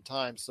for some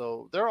time.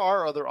 So there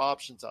are other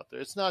options out there.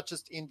 It's not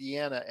just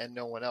Indiana and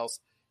no one else.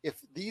 If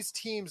these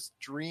teams'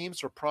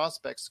 dreams or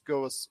prospects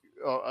go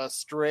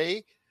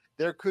astray,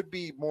 there could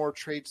be more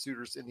trade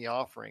suitors in the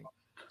offering.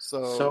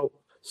 So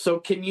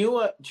can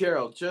you,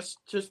 Gerald, just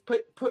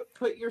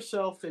put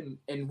yourself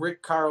in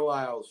Rick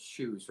Carlisle's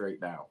shoes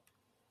right now.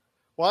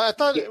 Well, I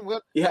thought.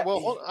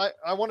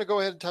 I want to go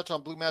ahead and touch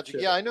on Blue Magic.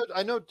 Sure. Yeah, I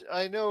know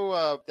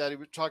that he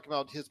was talking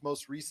about his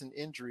most recent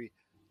injury.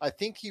 I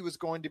think he was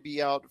going to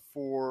be out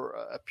for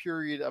a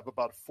period of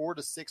about 4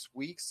 to 6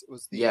 weeks. It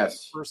was the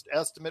first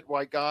estimate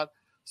I got.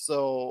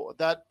 So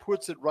that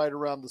puts it right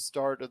around the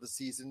start of the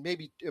season,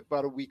 maybe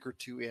about a week or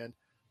two in.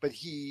 But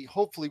he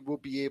hopefully will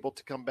be able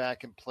to come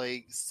back and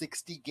play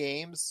 60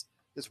 games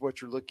is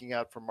what you're looking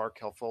at for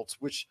Markelle Fultz,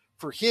 which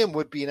for him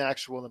would be an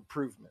actual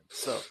improvement.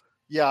 So,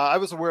 yeah, I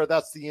was aware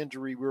that's the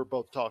injury we were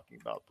both talking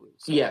about, Blue.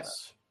 So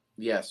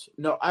Yes.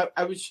 No,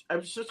 I was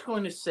just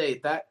going to say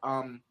that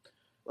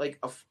like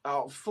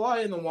a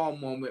fly in the wall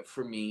moment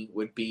for me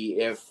would be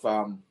if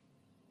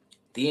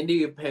the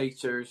Indiana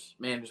Pacers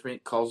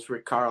management calls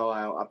Rick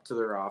Carlisle up to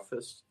their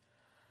office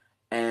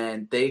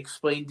and they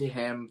explain to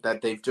him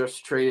that they've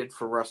just traded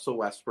for Russell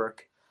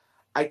Westbrook.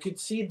 I could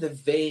see the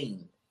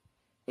vein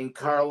in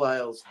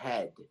Carlisle's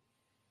head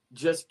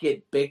just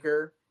get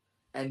bigger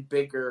and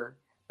bigger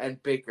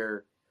and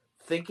bigger,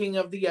 thinking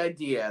of the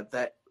idea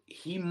that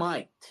he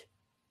might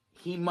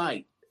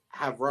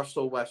have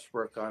Russell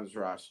Westbrook on his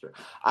roster.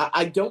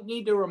 I don't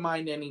need to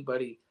remind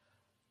anybody,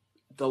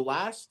 the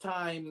last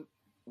time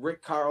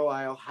Rick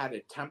Carlisle had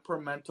a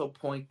temperamental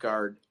point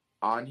guard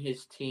on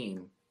his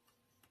team,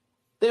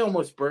 they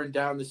almost burned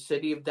down the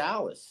city of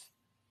Dallas.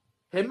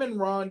 Him and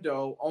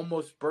Rondo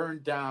almost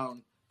burned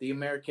down the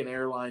American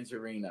Airlines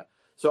Arena.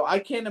 So I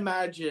can't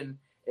imagine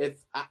if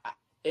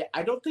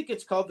I don't think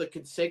it's called the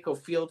Conseco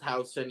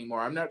Fieldhouse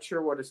anymore. I'm not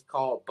sure what it's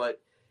called,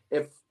 but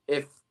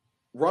if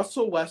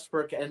Russell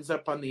Westbrook ends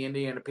up on the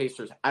Indiana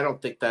Pacers, I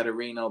don't think that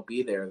arena will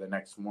be there the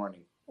next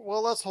morning.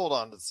 Well, let's hold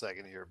on to a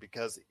second here,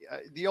 because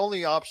the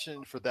only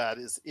option for that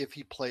is if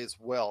he plays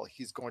well,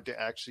 he's going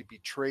to actually be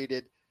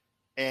traded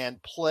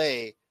and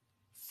play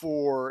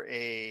for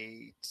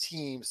a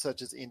team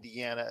such as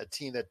Indiana, a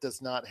team that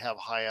does not have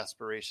high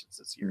aspirations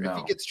this year. No. If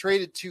he gets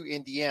traded to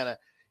Indiana,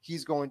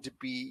 he's going to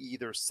be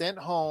either sent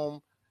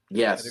home,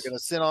 Yes, and they're going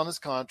to sit on his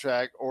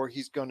contract, or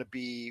he's going to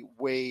be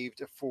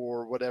waived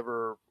for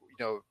whatever,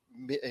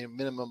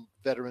 minimum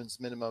veterans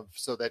minimum,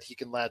 so that he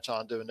can latch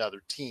on to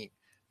another team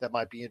that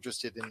might be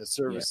interested in the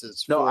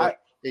services for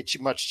a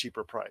much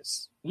cheaper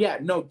price. Yeah,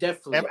 no,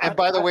 definitely. And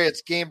by the way,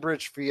 it's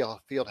Gamebridge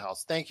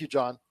Fieldhouse. Thank you,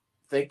 John.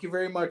 Thank you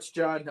very much,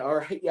 John. All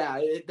right, yeah,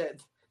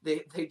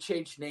 they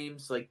changed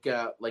names like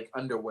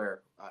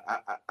underwear.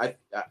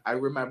 I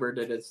remembered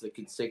it as the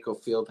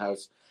Conseco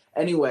Fieldhouse.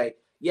 Anyway,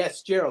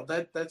 yes, Gerald,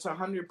 that's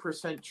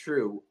 100%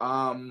 true.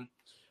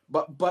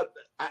 But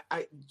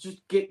I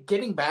just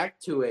getting back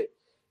to it.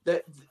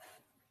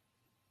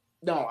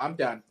 No, I'm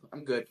done.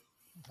 I'm good.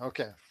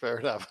 Okay, fair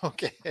enough.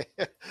 Okay,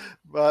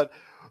 but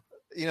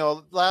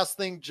last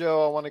thing,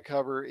 Joe, I want to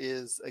cover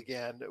is,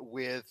 again,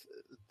 with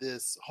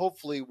this,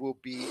 hopefully will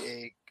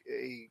be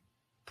a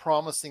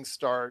promising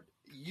start.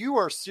 You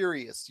are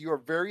serious. You are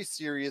very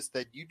serious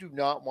that you do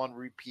not want a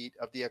repeat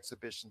of the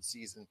exhibition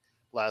season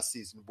last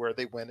season where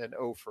they went an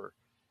over.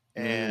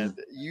 And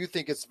you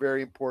think it's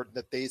very important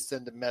that they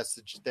send a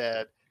message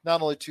that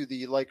not only to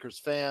the Lakers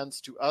fans,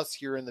 to us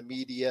here in the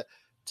media,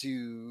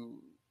 to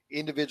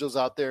individuals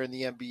out there in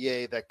the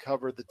NBA that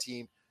cover the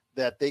team,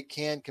 that they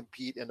can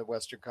compete in the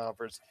Western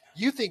Conference.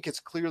 You think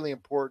it's clearly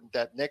important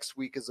that next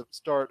week is the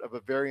start of a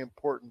very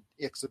important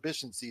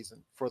exhibition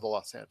season for the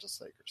Los Angeles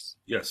Lakers.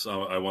 Yes,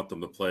 I want them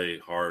to play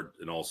hard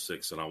in all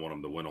six, and I want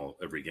them to win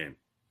every game.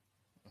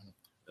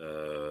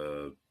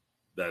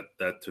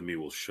 That to me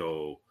will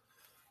show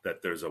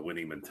that there's a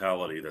winning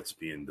mentality that's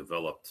being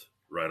developed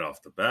right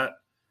off the bat,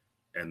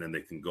 and then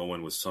they can go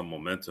in with some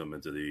momentum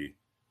into the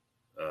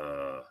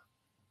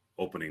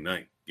opening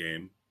night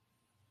game.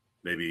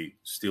 Maybe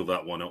steal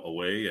that one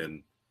away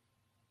and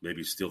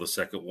maybe steal the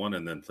second one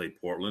and then play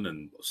Portland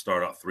and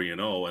start out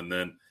 3-0. And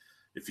then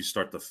if you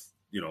start to,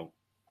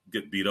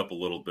 get beat up a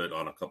little bit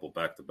on a couple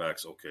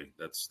back-to-backs, okay,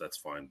 that's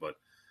fine. But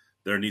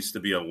there needs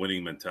to be a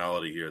winning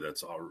mentality here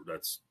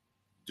that's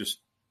just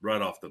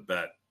right off the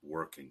bat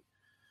working.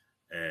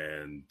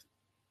 And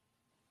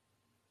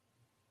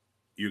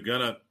you're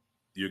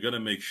gonna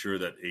make sure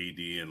that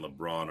AD and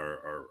LeBron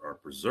are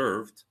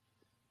preserved.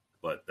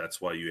 But that's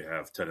why you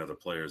have 10 other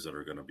players that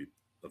are going to be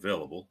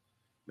available.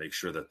 Make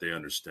sure that they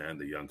understand,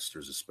 the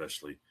youngsters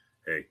especially,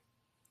 hey,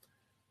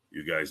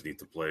 you guys need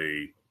to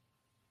play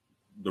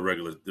the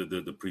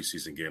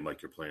preseason game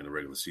like you're playing the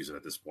regular season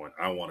at this point.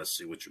 I want to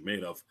see what you're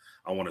made of.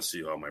 I want to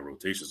see how my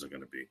rotations are going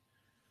to be.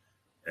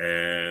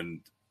 And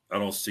I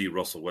don't see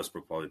Russell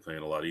Westbrook probably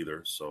playing a lot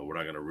either, so we're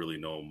not going to really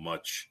know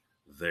much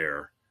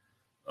there,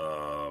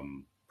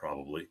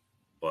 probably.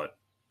 But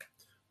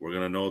we're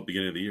going to know at the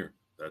beginning of the year.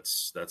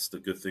 That's the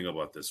good thing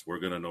about this. We're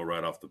going to know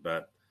right off the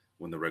bat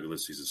when the regular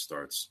season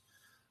starts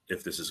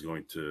if this is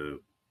going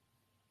to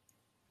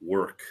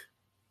work.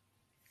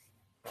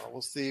 Well,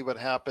 we'll see what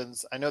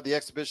happens. I know the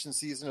exhibition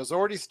season has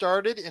already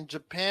started in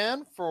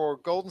Japan for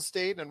Golden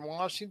State and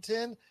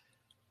Washington.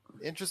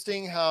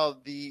 Interesting how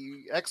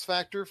the X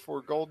factor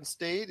for Golden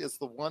State is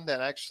the one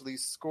that actually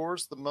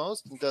scores the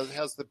most and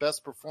has the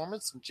best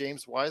performance. And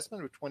James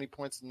Wiseman with 20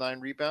 points and 9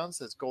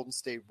 rebounds as Golden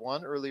State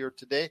won earlier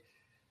today.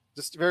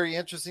 Just very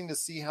interesting to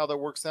see how that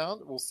works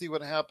out. We'll see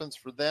what happens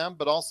for them,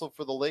 but also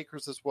for the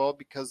Lakers as well,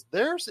 because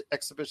their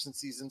exhibition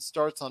season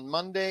starts on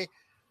Monday.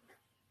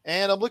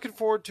 And I'm looking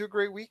forward to a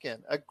great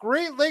weekend. A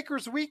great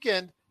Lakers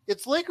weekend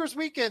It's Lakers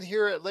weekend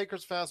here at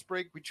Lakers Fast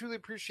Break. We truly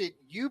appreciate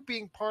you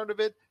being part of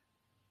it.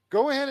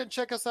 Go ahead and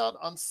check us out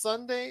on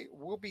Sunday.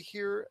 We'll be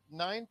here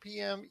 9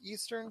 p.m.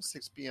 Eastern,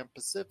 6 p.m.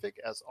 Pacific.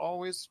 As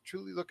always,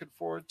 truly looking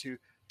forward to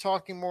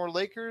talking more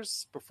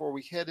Lakers before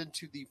we head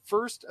into the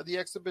first of the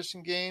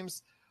exhibition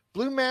games.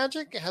 Blue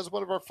Magic has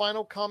one of our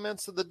final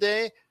comments of the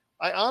day.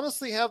 I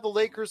honestly have the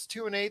Lakers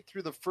 2-8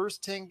 through the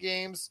first 10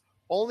 games.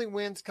 Only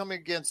wins coming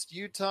against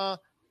Utah.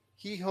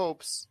 He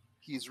hopes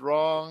he's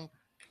wrong.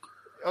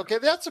 Okay,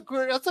 that's a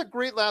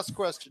great last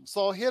question.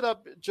 So I'll hit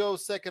up Joe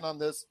second on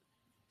this.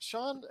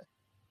 Sean,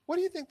 what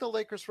do you think the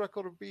Lakers'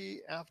 record will be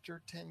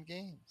after 10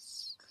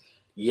 games?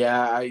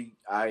 Yeah,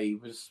 I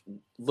was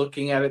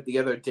looking at it the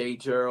other day,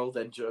 Gerald,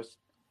 and just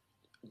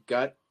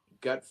gut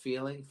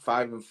feeling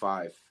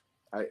 5-5.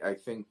 I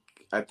think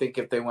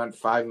if they went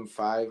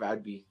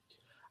 5-5,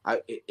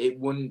 it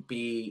wouldn't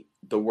be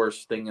the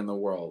worst thing in the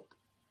world.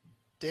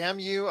 Damn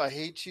you! I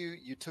hate you.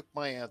 You took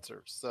my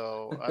answer,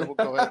 so I will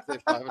go ahead and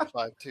say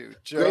 5-5 too.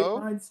 Joe,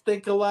 great minds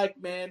think alike,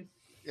 man.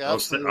 Yeah, I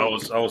was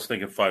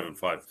thinking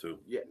 5-5 too.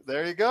 Yeah,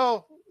 there you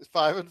go.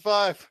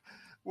 5-5.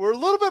 We're a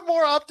little bit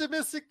more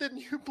optimistic than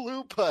you,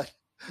 Blue, but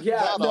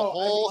not a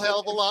whole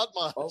hell of a lot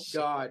much. Oh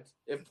God!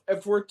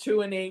 If we're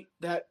 2-8,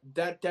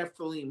 that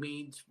definitely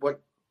means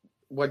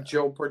what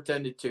Joe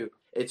pretended to.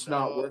 It's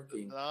not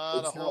working.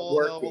 Not a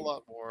whole hell of a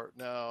lot more.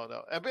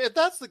 No. But if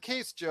that's the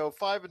case, Joe,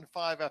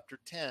 5-5 after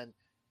 10.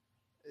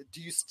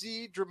 Do you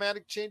see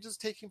dramatic changes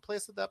taking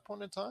place at that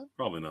point in time?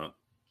 Probably not.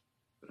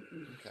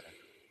 Okay.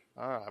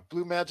 All right.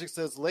 Blue Magic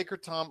says Laker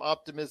Tom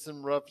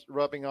optimism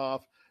rubbing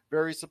off.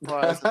 Very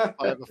surprised at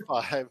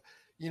 5-5.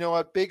 You know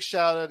what? Big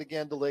shout out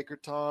again to Laker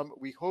Tom.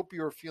 We hope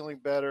you are feeling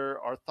better.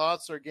 Our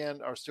thoughts are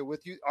still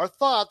with you. Our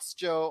thoughts,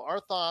 Joe,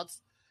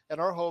 and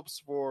our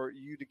hopes for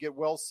you to get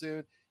well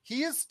soon.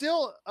 He is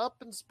still up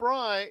and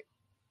spry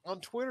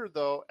on Twitter,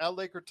 though, at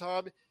Laker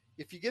Tom.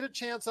 If you get a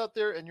chance out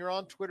there and you're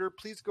on Twitter,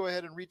 please go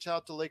ahead and reach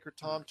out to Laker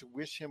Tom to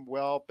wish him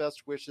well.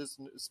 Best wishes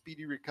and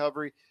speedy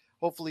recovery.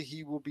 Hopefully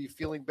he will be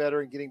feeling better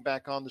and getting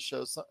back on the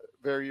show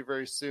very,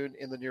 very soon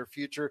in the near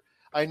future.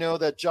 I know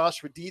that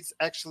Joshua Dietz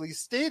actually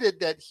stated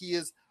that he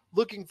is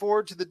looking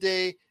forward to the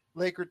day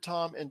Laker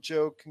Tom and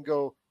Joe can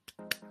go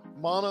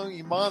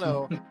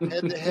mano-a-mano,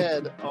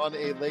 head-to-head on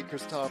a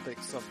Lakers topic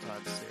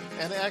sometime soon.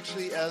 And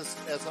actually, as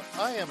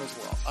I am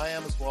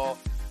as well,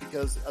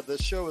 because the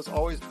show is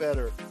always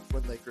better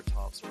when Laker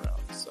Tom's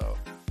around. So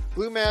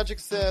Blue Magic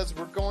says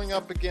we're going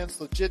up against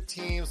legit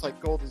teams like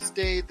Golden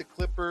State, the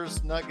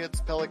Clippers,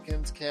 Nuggets,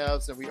 Pelicans,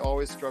 Cavs, and we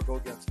always struggle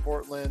against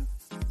Portland.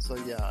 So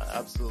yeah,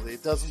 absolutely.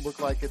 It doesn't look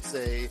like it's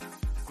a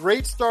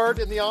great start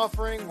in the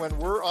offering when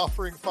we're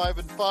offering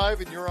 5-5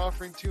 and you're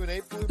offering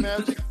 2-8, Blue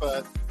Magic,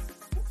 but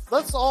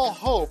let's all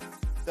hope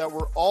that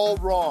we're all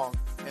wrong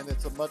and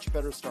it's a much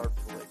better start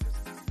for the Lakers.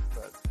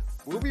 But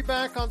we'll be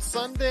back on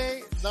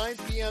Sunday, 9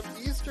 p.m.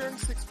 Eastern,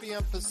 6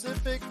 p.m.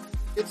 Pacific.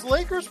 It's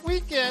Lakers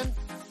weekend,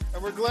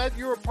 and we're glad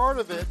you're a part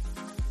of it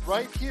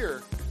right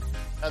here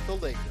at the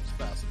Lakers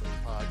Fast